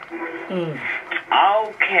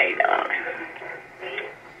 Okay, darling.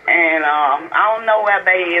 And I don't know where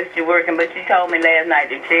Bay is she working, but she told me last night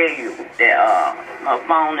to tell you that her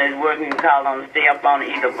phone is working. You can call on the cell phone or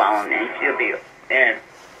either phone, and she'll be there.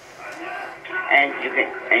 And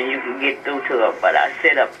you can get through to her. But I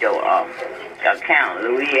set up your account.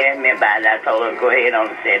 Louis asked me about it. I told her to go ahead on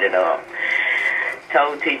and set it up.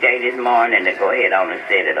 Told TJ this morning to go ahead on and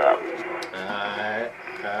set it up.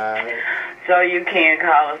 Alright. So you can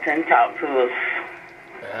call us and talk to us.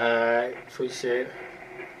 Alright, appreciate it.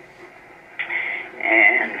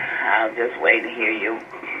 And I'll just wait to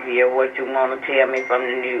hear what you want to tell me from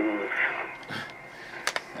the news.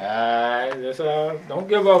 Alright, that's all. Don't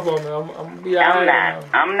give up on me. I'm gonna be alright.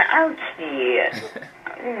 I'm not out here.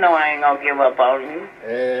 You know I ain't gonna give up on you.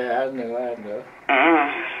 Yeah, I know. I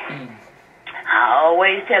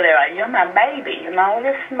always tell her, you're my baby,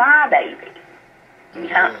 this is my baby.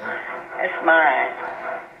 Yeah, that's mine.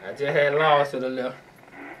 I just had lost it a little.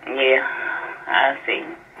 Yeah, I see.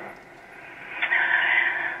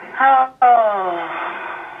 Oh,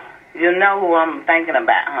 you know who I'm thinking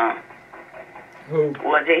about, huh? Who?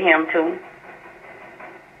 Was it him too?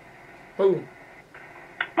 Who?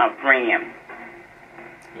 My friend.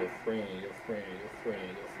 Your friend.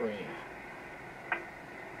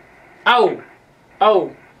 Oh!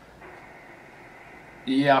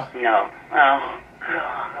 Yeah. No. Oh.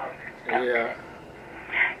 Yeah.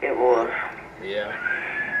 It was. Yeah.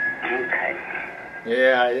 Okay.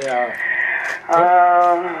 Yeah.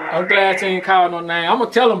 I'm glad you ain't called no name. I'm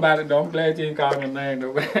gonna tell him about it though. I'm glad you ain't called no name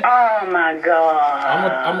though. Oh my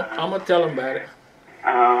God. I'm gonna tell him about it.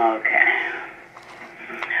 Okay.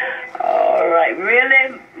 All right.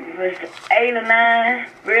 Really? Was 8 or 9?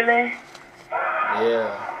 Really?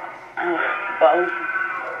 Yeah. Both.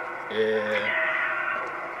 Yeah.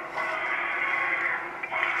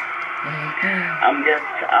 I'm just,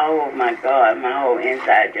 oh my God, my whole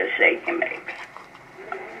inside just shaking, baby.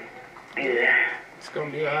 Yeah. It's gonna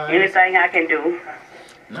be alright. Anything I can do?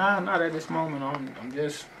 Nah, not at this moment. I'm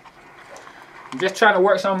just trying to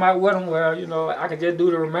work something out with him where, you know, I can just do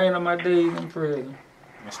the remainder of my days in prison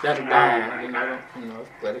instead of dying, you know.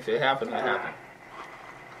 But if it happens, it happens.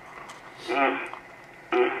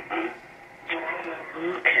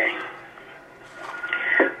 Okay.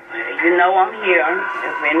 You know I'm here.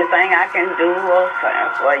 If anything I can do or say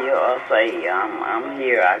for you or say, I'm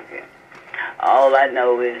here. All I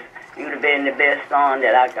know is you'd have been the best son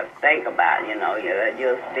that I could think about, you know. You have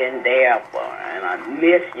just been there for, and I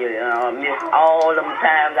miss you, you know. I miss all them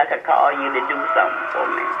times I could call you to do something for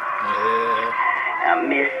me. Yeah. I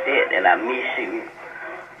missed it, and I miss you.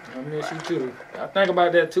 I miss you too. I think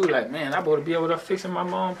about that too, like, man, I better be able to fix my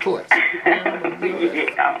mom's porch. Yeah.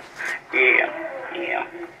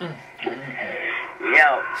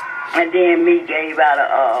 Yo, and then me gave out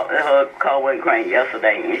her cold cream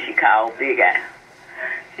yesterday, and she called Big Eye.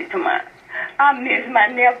 She told me, I miss my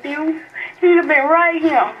nephew. He'd have been right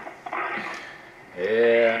here.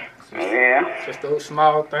 Yeah. Just those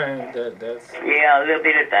small things that's. Yeah, a little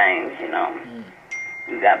bit of things, you know.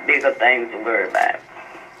 You got bigger things to worry about.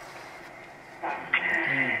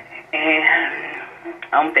 And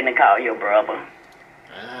I'm finna call your brother.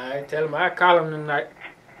 Alright, tell him I call him tonight.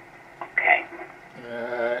 Okay.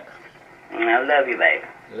 Alright. I love you, baby.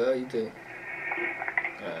 Love you too.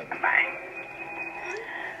 Bye.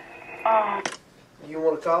 Oh. You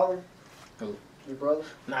want to call him? Who? Your brother?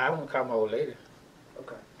 Nah, I want to call my old lady.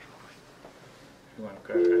 Okay. You want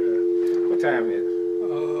to call her? What time is it?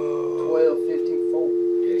 12:54.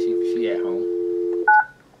 Yeah, she at home.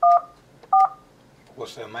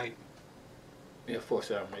 What's that, mate? Yeah,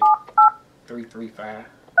 478 335.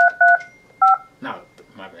 No,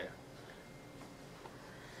 my bad.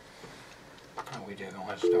 Oh, we just gonna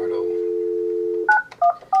have to start over.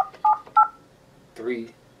 3.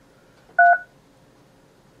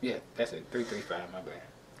 Yeah, that's it. 335. My bad.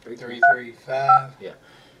 335.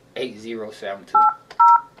 8072.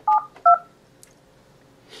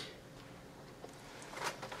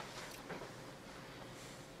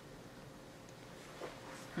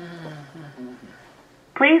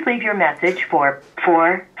 Please leave your message for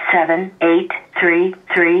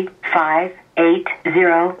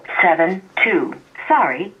 478-335-8072.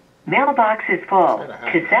 Sorry, mailbox is full.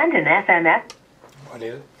 To send an SMS. What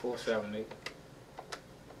is it? 478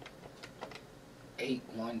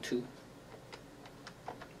 812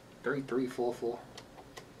 3344.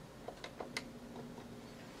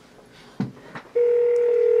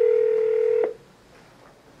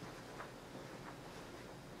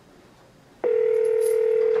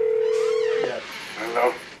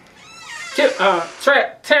 Hello?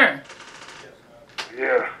 Taryn,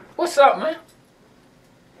 Yeah. what's up, man?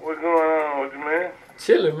 What's going on with you, man?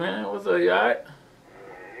 Chilling, man. What's up, you alright?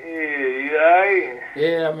 Yeah, you alright?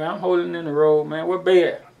 Yeah, man, I'm holding in the road, man. Where Bay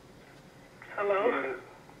at? Hello?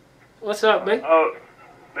 What's up, Bay? Oh,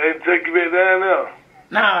 they take you back down there?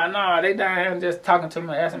 Nah, they down here just talking to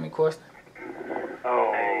me, asking me questions.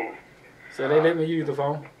 Oh. So they let me use the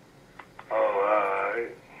phone. Oh,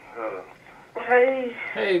 alright. Hey,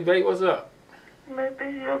 Hey, Bay, what's up? maybe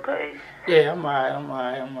you okay? Yeah, I'm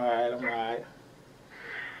alright.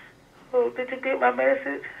 Oh, did you get my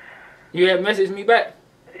message? You had messaged me back?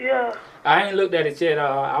 Yeah. I ain't looked at it yet.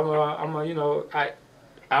 I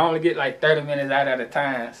only get like 30 minutes out at a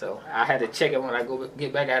time, so I had to check it when I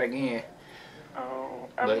get back out again. Oh,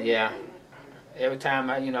 But yeah, every time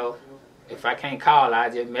if I can't call, I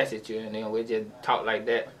just message you, and then we just talk like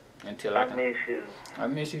that until I can. miss you. I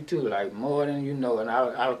miss you too, like more than you know. And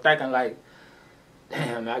I was thinking like,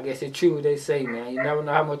 damn, I guess it's true what they say, man. You never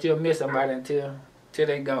know how much you'll miss somebody until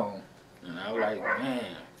they gone. And I was like,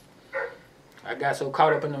 man, I got so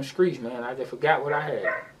caught up in them streets, man. I just forgot what I had.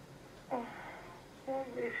 I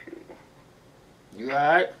miss you. You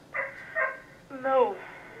alright? No.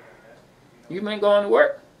 You been going to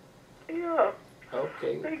work? Yeah.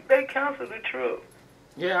 Okay. They canceled the trip.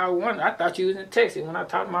 Yeah, I thought you was in Texas. When I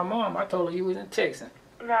talked to my mom, I told her you was in Texas.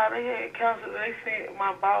 Nah, they had canceled. They sent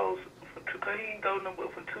my boss for two, cause he ain't go nowhere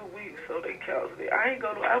for 2 weeks, so they canceled it. I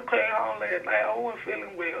came home last night. I wasn't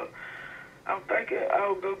feeling well. I'm thinking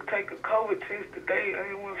I'll go take a COVID test today. I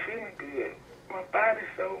ain't wasn't feeling good. My body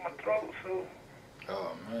sore, my throat sore.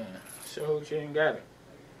 Oh man, so you ain't got it.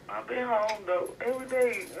 I've been home though every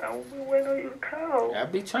day. I've been waiting on you to call. I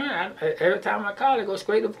be trying. Every time I call, it go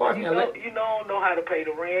straight to voicemail. You don't know how to pay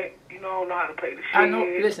the rent. You don't know how to pay the shit. I know.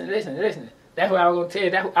 Listen. That's what I was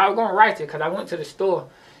gonna tell you. I was gonna write you because I went to the store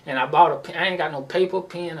and I bought a pen. I ain't got no paper,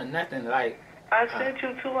 pen, or nothing. Like I sent you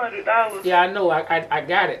 $200. yeah, I know. I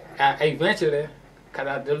got it. Eventually,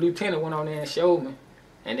 because the lieutenant went on there and showed me.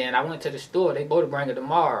 And then I went to the store. They both bring it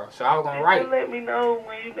tomorrow. So I was going to write. Let me know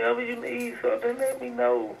whenever you need something. Let me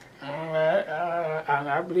know. All right.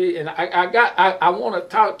 I believe. And I want to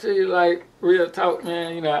talk to you like real talk,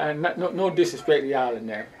 man. You know, and no disrespect to y'all in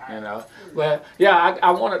there, you know. But, yeah,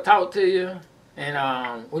 I want to talk to you.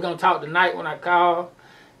 And we're going to talk tonight when I call.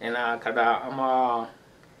 And because I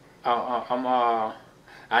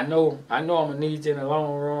know I'm going to need you in the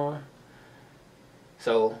long run.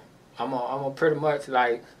 So I'm gonna pretty much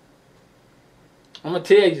like, I'm gonna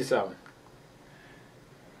tell you something.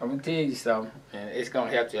 And it's gonna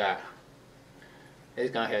help you out.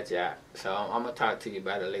 So I'm gonna talk to you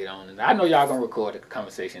about it later on. And I know y'all gonna record the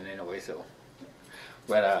conversation anyway. So,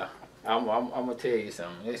 but I'm gonna tell you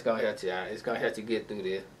something. It's gonna help you out. It's gonna help you get through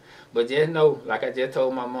this. But just know, like I just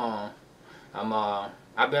told my mom,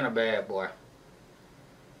 I've been a bad boy.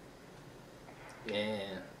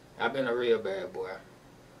 And I've been a real bad boy.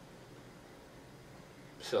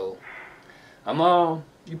 So,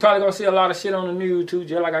 you probably gonna see a lot of shit on the news too,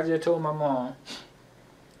 just like I just told my mom.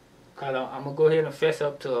 Cause I'm gonna go ahead and fess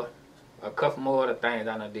up to a couple more other things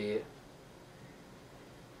I done did.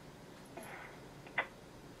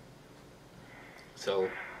 So,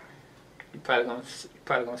 you probably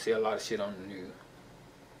gonna see a lot of shit on the news.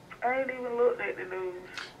 I ain't even looked at the news.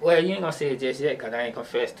 Well, you ain't gonna see it just yet, cause I ain't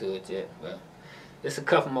confessed to it yet. But there's a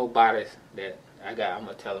couple more bodies that I got. I'm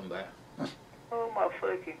gonna tell them about. Oh my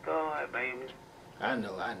fucking God, baby. I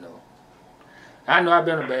know I've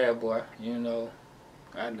been a bad boy, you know.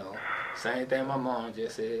 I know. Same thing my mom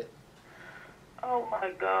just said. Oh my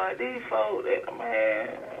God, these folks that,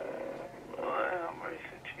 man, Lord have mercy,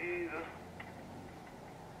 Jesus.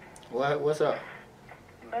 What's up?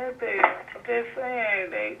 Nothing. I'm just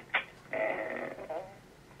saying,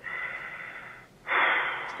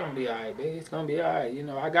 It's gonna be alright, baby. It's gonna be alright. You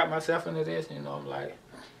know, I got myself into this, you know, I'm like,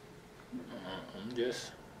 I'm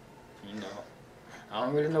just, you know, I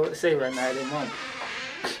don't really know what to say right now at this moment.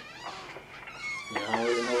 You know, I don't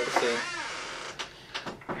really know what to say.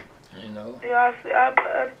 You know? Yeah, I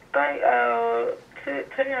think,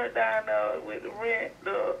 Terrence down there with the rent,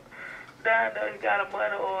 down there, he got a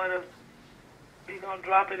money order. He gonna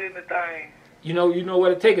drop it in the thing. You know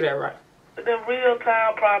where to take it at, right? The real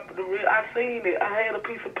time property, I seen it. I had a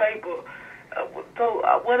piece of paper. So,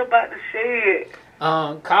 what about the shed?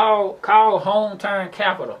 Call Hometown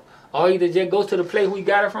Capital, or either just go to the place we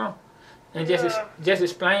got it from, and just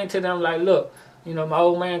explain to them like, look, you know, my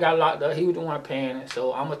old man got locked up. He was the one paying it,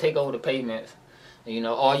 so I'm gonna take over the payments, you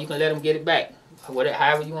know, or you can let him get it back,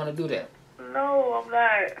 however you want to do that. No, I'm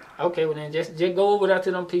not. Okay, well then just go over that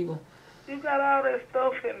to them people. You got all that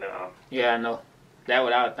stuff in there. Yeah, I know. That's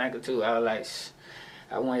what I was thinking too. I was like,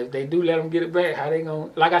 I wonder if they do let them get it back, how they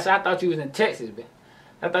gonna? Like I said, I thought you was in Texas, but.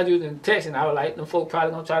 I thought you was in Texas, and I was like, them folk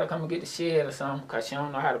probably gonna try to come and get the shed or something, cause she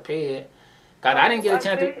don't know how to pay it. Cause I didn't get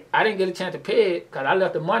a chance to pay it, cause I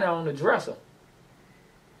left the money on the dresser.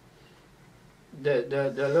 The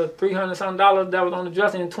little $300 something that was on the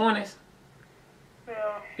dresser in 20s.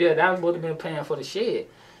 Yeah. Yeah, that was supposed to been paying for the shed,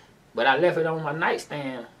 but I left it on my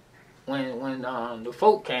nightstand when the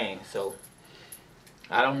folk came. So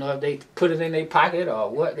I don't know if they put it in their pocket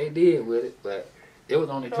or what they did with it, but it was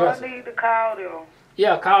on the dresser. So I need to call them.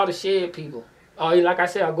 Yeah, call the shed people. Or like I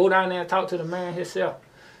said, I'll go down there and talk to the man himself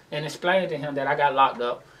and explain to him that I got locked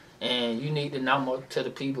up and you need the number to the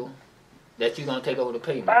people that you're going to take over the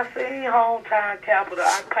payment. I seen Hometown Capital.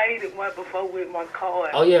 I paid it once before with my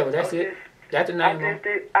card. Oh, yeah, but that's it. That's the name of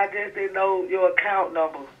it. I just didn't know your account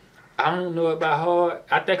number. I don't know it by heart.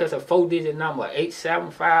 I think it's a 4-digit number,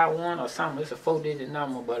 8751 or something. It's a 4-digit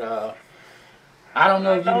number, but I don't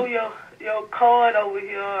know if you... Your card over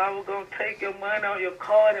here, I was going to take your money on your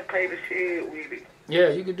card and pay the shed with it. Yeah,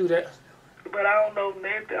 you can do that. But I don't know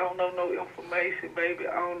nothing. I don't know no information, baby.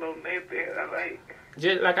 I don't know nothing.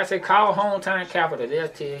 Just like I said, call Hometown Capital. They'll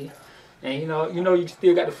tell you. And you know you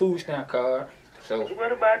still got the food stamp card. So.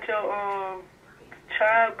 What about your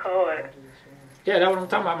child card? Yeah, that's what I'm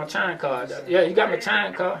talking about, my chime card. Yeah, you got my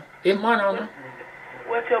chime card. It's money on them.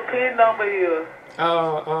 What your PIN number is?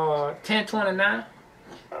 10/29.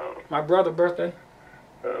 Oh, My brother's birthday.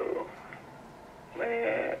 oh,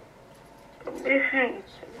 man, I miss you.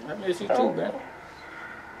 I miss you too, Oh, man.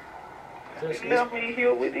 you left me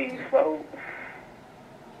here with these folks.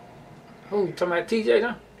 Who, you talking about TJ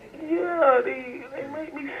now? Yeah, they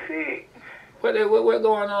make me sick. What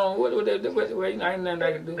going on? What ain't nothing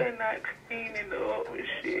I can do. They're not cleaning up and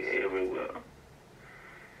shit everywhere.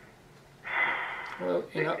 Well,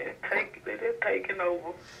 you know. They're taking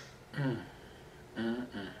over.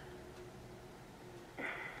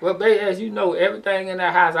 Well, baby, as you know, everything in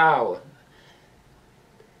that house ours.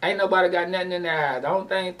 Ain't nobody got nothing in their house. The only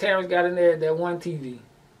thing Terrence got in there is that one TV.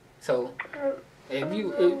 So if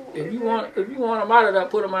you want them out of there,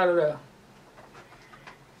 put them out of there.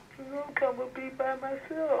 I'm come and be by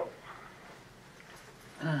myself.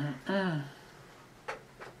 Damn.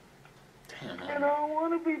 And I don't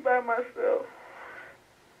want to be by myself.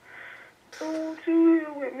 I want you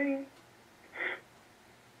here with me.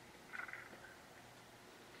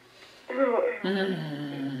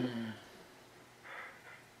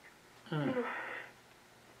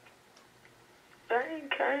 They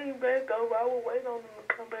ain't came back over. I was waiting on them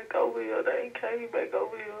to come back over here. They ain't came back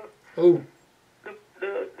over here. Who?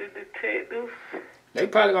 The detectives. They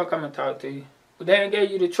probably gonna come and talk to you. But they ain't gave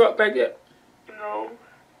you the truck back yet? No.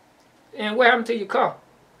 And what happened to your car?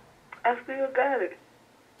 I still got it.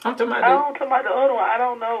 I'm talking about I don't talk about the other one. I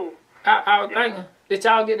don't know. I was thinking, did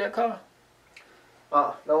y'all get that car?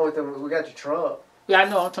 The only thing, we got your truck. Yeah, I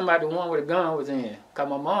know. I'm talking about the one where the gun was in. Cause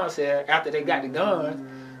my mom said after they got the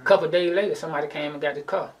gun, a couple of days later, somebody came and got the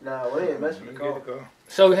car. Nah, we didn't mess with the car.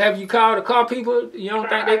 So have you called the car people? You don't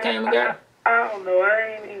think they came and got it? I don't know.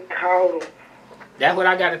 I ain't even called them. That's what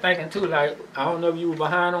I got to thinking too. Like, I don't know if you were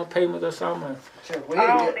behind on payments or something. I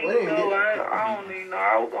don't even know. I don't even know.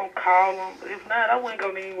 I was going to call them. If not, I wasn't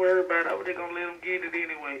going to even worry about it. I was just going to let them get it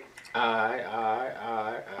anyway.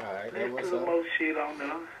 Alright. Let's do the most shit on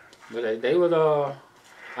them. But they was,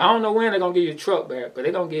 I don't know when they're going to give you the truck back, but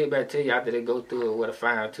they're going to give it back to you after they go through it with a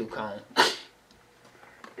fine tooth comb.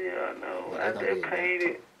 Yeah, I know. Well, I just paid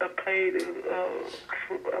it. I paid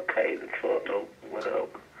the truck or whatever.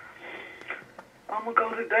 I'm going to go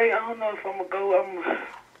today. I don't know if I'm going to go.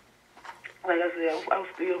 Like I said, I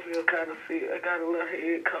still feel kind of sick. I got a little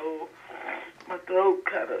head cold. My throat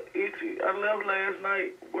kind of itchy. I left last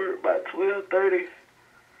night, work by 12:30.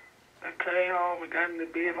 I came home and got in the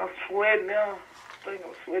bed. I'm sweating now. I think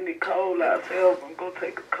I'm sweating cold outside. I'm going to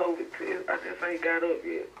take a COVID test. I just ain't got up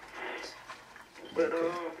yet. But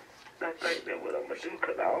I think that's what I'm going to do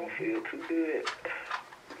because I don't feel too good.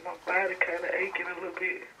 My body kind of aching a little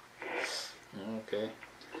bit. Okay.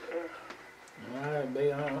 Alright,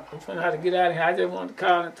 baby. I'm finna have to get out of here. I just wanted to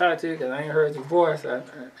call and talk to you because I ain't heard your voice. And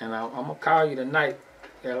I'm going to call you tonight.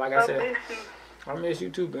 Yeah, like I said. miss you. I miss you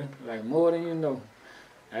too, baby. Like, more than you know.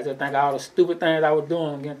 I just think all the stupid things I was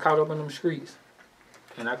doing, getting caught up in them streets.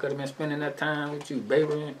 And I could have been spending that time with you,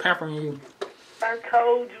 baby, and pampering you. I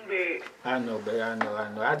told you that. I know, baby. I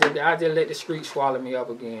know. I just let the streets swallow me up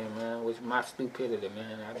again, man, with my stupidity,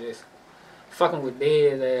 man. I just fucking with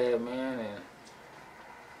Dad's ass, man,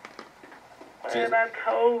 And I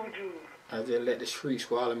told you. I just let the streets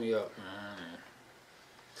swallow me up, man.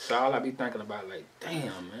 So all I be thinking about, like,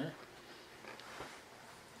 damn, man.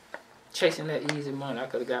 Chasing that easy money, I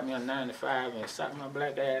could have got me a 9 to 5 and socked my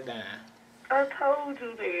black ass down. I told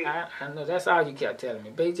you that. I know that's all you kept telling me.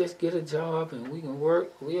 Babe, just get a job and we can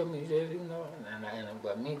work with me, just, you know.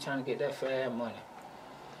 But me trying to get that fast money.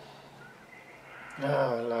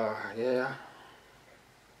 Oh, Lord, yeah.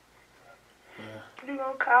 You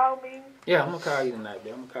gonna call me? Yeah, I'm gonna call you tonight,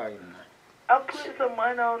 babe. I'm gonna call you tonight. I'll put some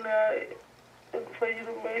money on there for you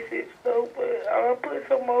to message though, but I'll put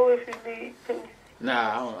some more if you need to.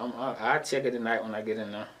 Nah, I'll check it tonight when I get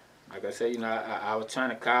in there. Like I said, you know, I was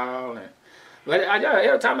trying to call, but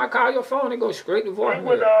every time I call your phone, it goes straight to voicemail.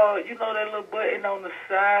 With, you know that little button on the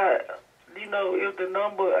side, you know, if the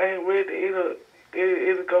number ain't ready,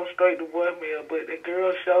 it'll go straight to voicemail. But the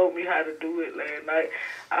girl showed me how to do it last night.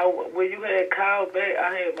 When you had called back,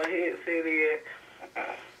 I had my headset in.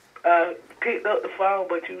 I picked up the phone,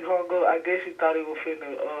 but you hung up. I guess you thought it was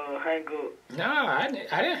finna hang up. Nah, I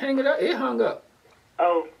didn't hang it up. It hung up.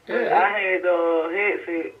 Oh, yeah. I had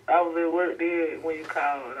headset. I was at work then when you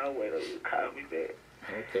called, and I waited until you called me back.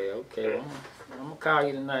 Okay. Well, I'm gonna call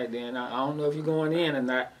you tonight. Then I don't know if you're going in or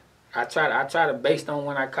not. I try to based on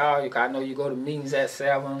when I call you, 'cause I know you go to meetings at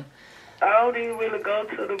 7. I don't even really go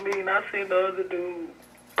to the meeting. I seen the other dude.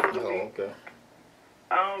 Okay.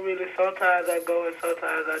 I don't really. Sometimes I go and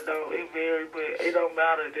sometimes I don't. It varies, but it don't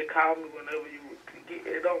matter. Just call me whenever you get.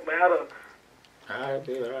 It don't matter. All right,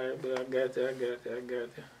 Bill. I got you.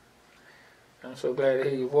 I'm so glad to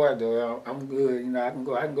hear your voice, though. I'm good. You know, I can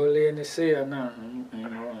go lay in the cell now. You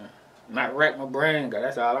know, not rack my brain, cause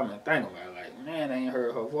that's all I'm been thinking about. Like, man, I ain't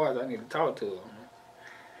heard her voice. I need to talk to her.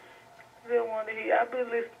 Just want to hear. I've been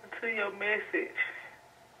listening to your message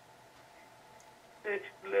that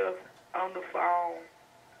you left on the phone.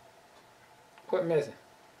 What message?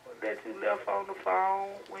 That you left on the phone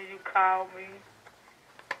when you called me,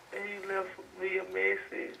 and you left me a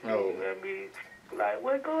message. Oh. And you let me like,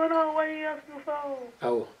 what's going on? Why you answering the phone?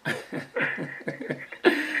 Oh.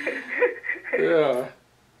 Yeah.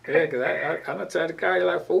 Yeah, because I done tried to call you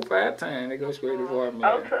like 4 or 5 times. They go straight to voicemail.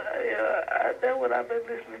 That's what I've been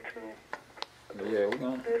listening to. Yeah, we're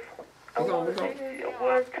going to. I want to hear your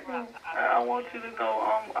voice too. I want you to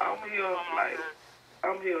know I'm here. Like,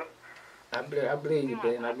 I'm here. I believe you,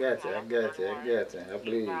 Ben. I got you. I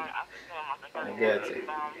believe you. I got you.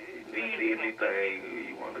 Need anything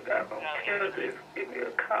you want to go on care, just give me a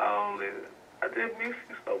call. And I just miss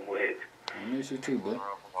you so much. I miss you too, bud.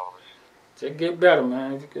 Just get better,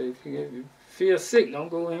 man. If you feel sick, don't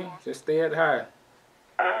go in. Just stay at high.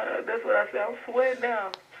 That's what I said. I'm sweating now.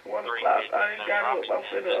 It's 1 o'clock. I ain't got up. I'm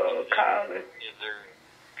finna call and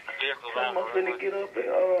I'm finna get up and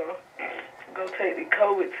go take the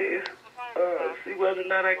COVID test. See whether or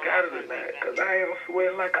not I got it or not. Because I am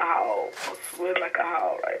sweating like a hog. I'm sweating like a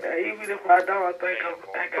hog right now. Even if I don't, I think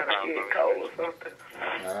I got a head cold or something.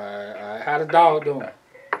 All right. How the dog doing?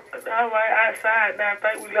 All right, outside now. I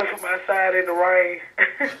think we left him outside in the rain.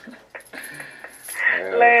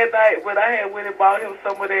 Last night, when I had went and bought him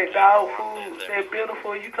some of that dog food, that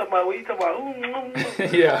beautiful, you talking about, what you talking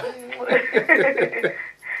about? Yeah.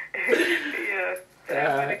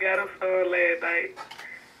 Yeah. I got him some last night.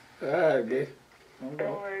 All right, B.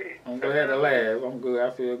 I'm glad to laugh. I'm good.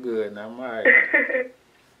 I feel good now. I'm all right.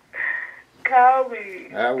 Call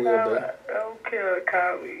me. I will, baby. I don't care.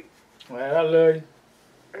 Call me. Well, I love you.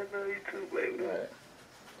 I love you too, baby. All right.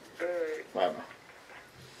 All right. Bye-bye.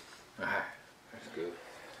 All right. That's good.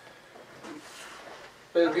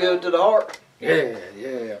 Feel good to the heart. Yeah,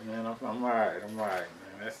 man. I'm all right, man.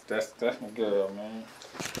 That's my girl, man.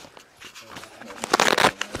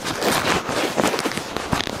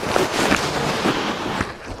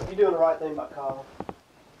 You doing the right thing by calling.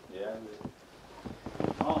 Yeah, I did.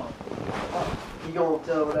 You gonna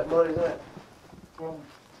tell her where that money's at?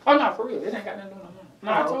 Oh, no, for real. It ain't got nothing to do with no money.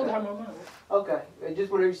 No, I told you how my money was. Okay.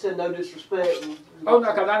 Just whenever you said no disrespect. Oh,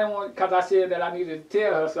 no, because I said that I needed to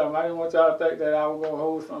tell her something. I didn't want y'all to think that I was going to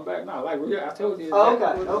hold something back. No, like, yeah, I told you. Oh,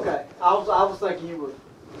 okay. I was thinking you would.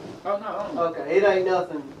 Oh, no. Okay. It ain't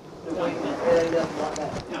nothing. It ain't nothing like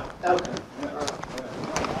that. No. Okay. Yeah. All right.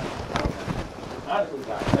 I was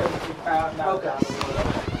like, $50,000. Okay.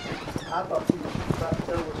 I thought you were about to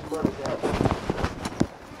tell us some money down.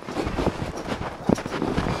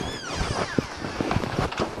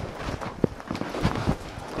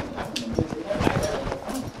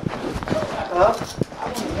 Huh?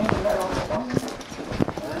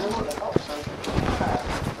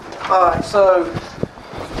 Alright, so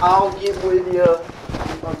I'll get with you,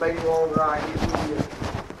 or maybe longer, I'll get with you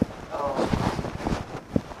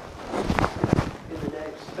in the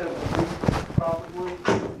next several weeks, probably.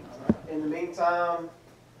 In the meantime,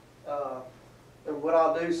 and what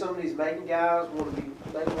I'll do, some of these making guys want to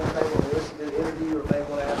they want to listen to the interview, or they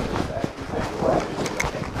want to ask us to actually take questions.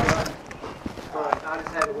 I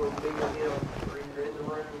just have it with me and him, or either in the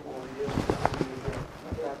room or just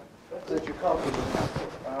that you're comfortable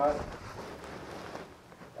with. All right.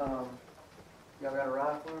 Y'all got a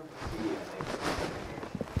rifle? Yeah.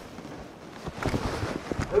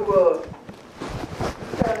 Who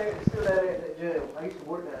down there? Still down there at that jail? I used to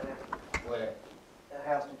work down there. Where? At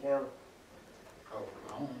Houston County. Oh,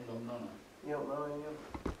 I don't know. You don't know him?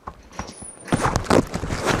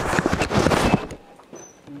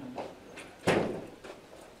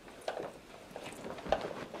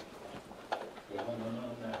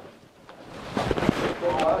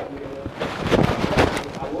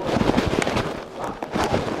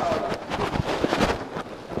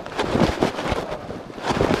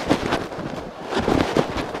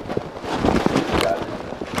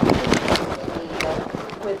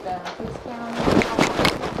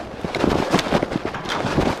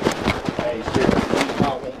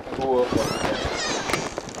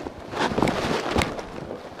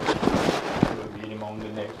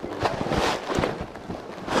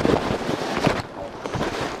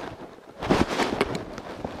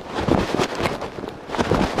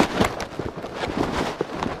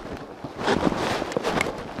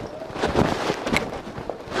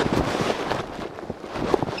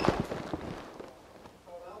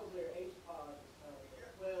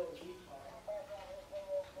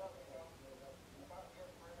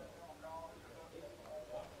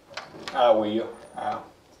 will.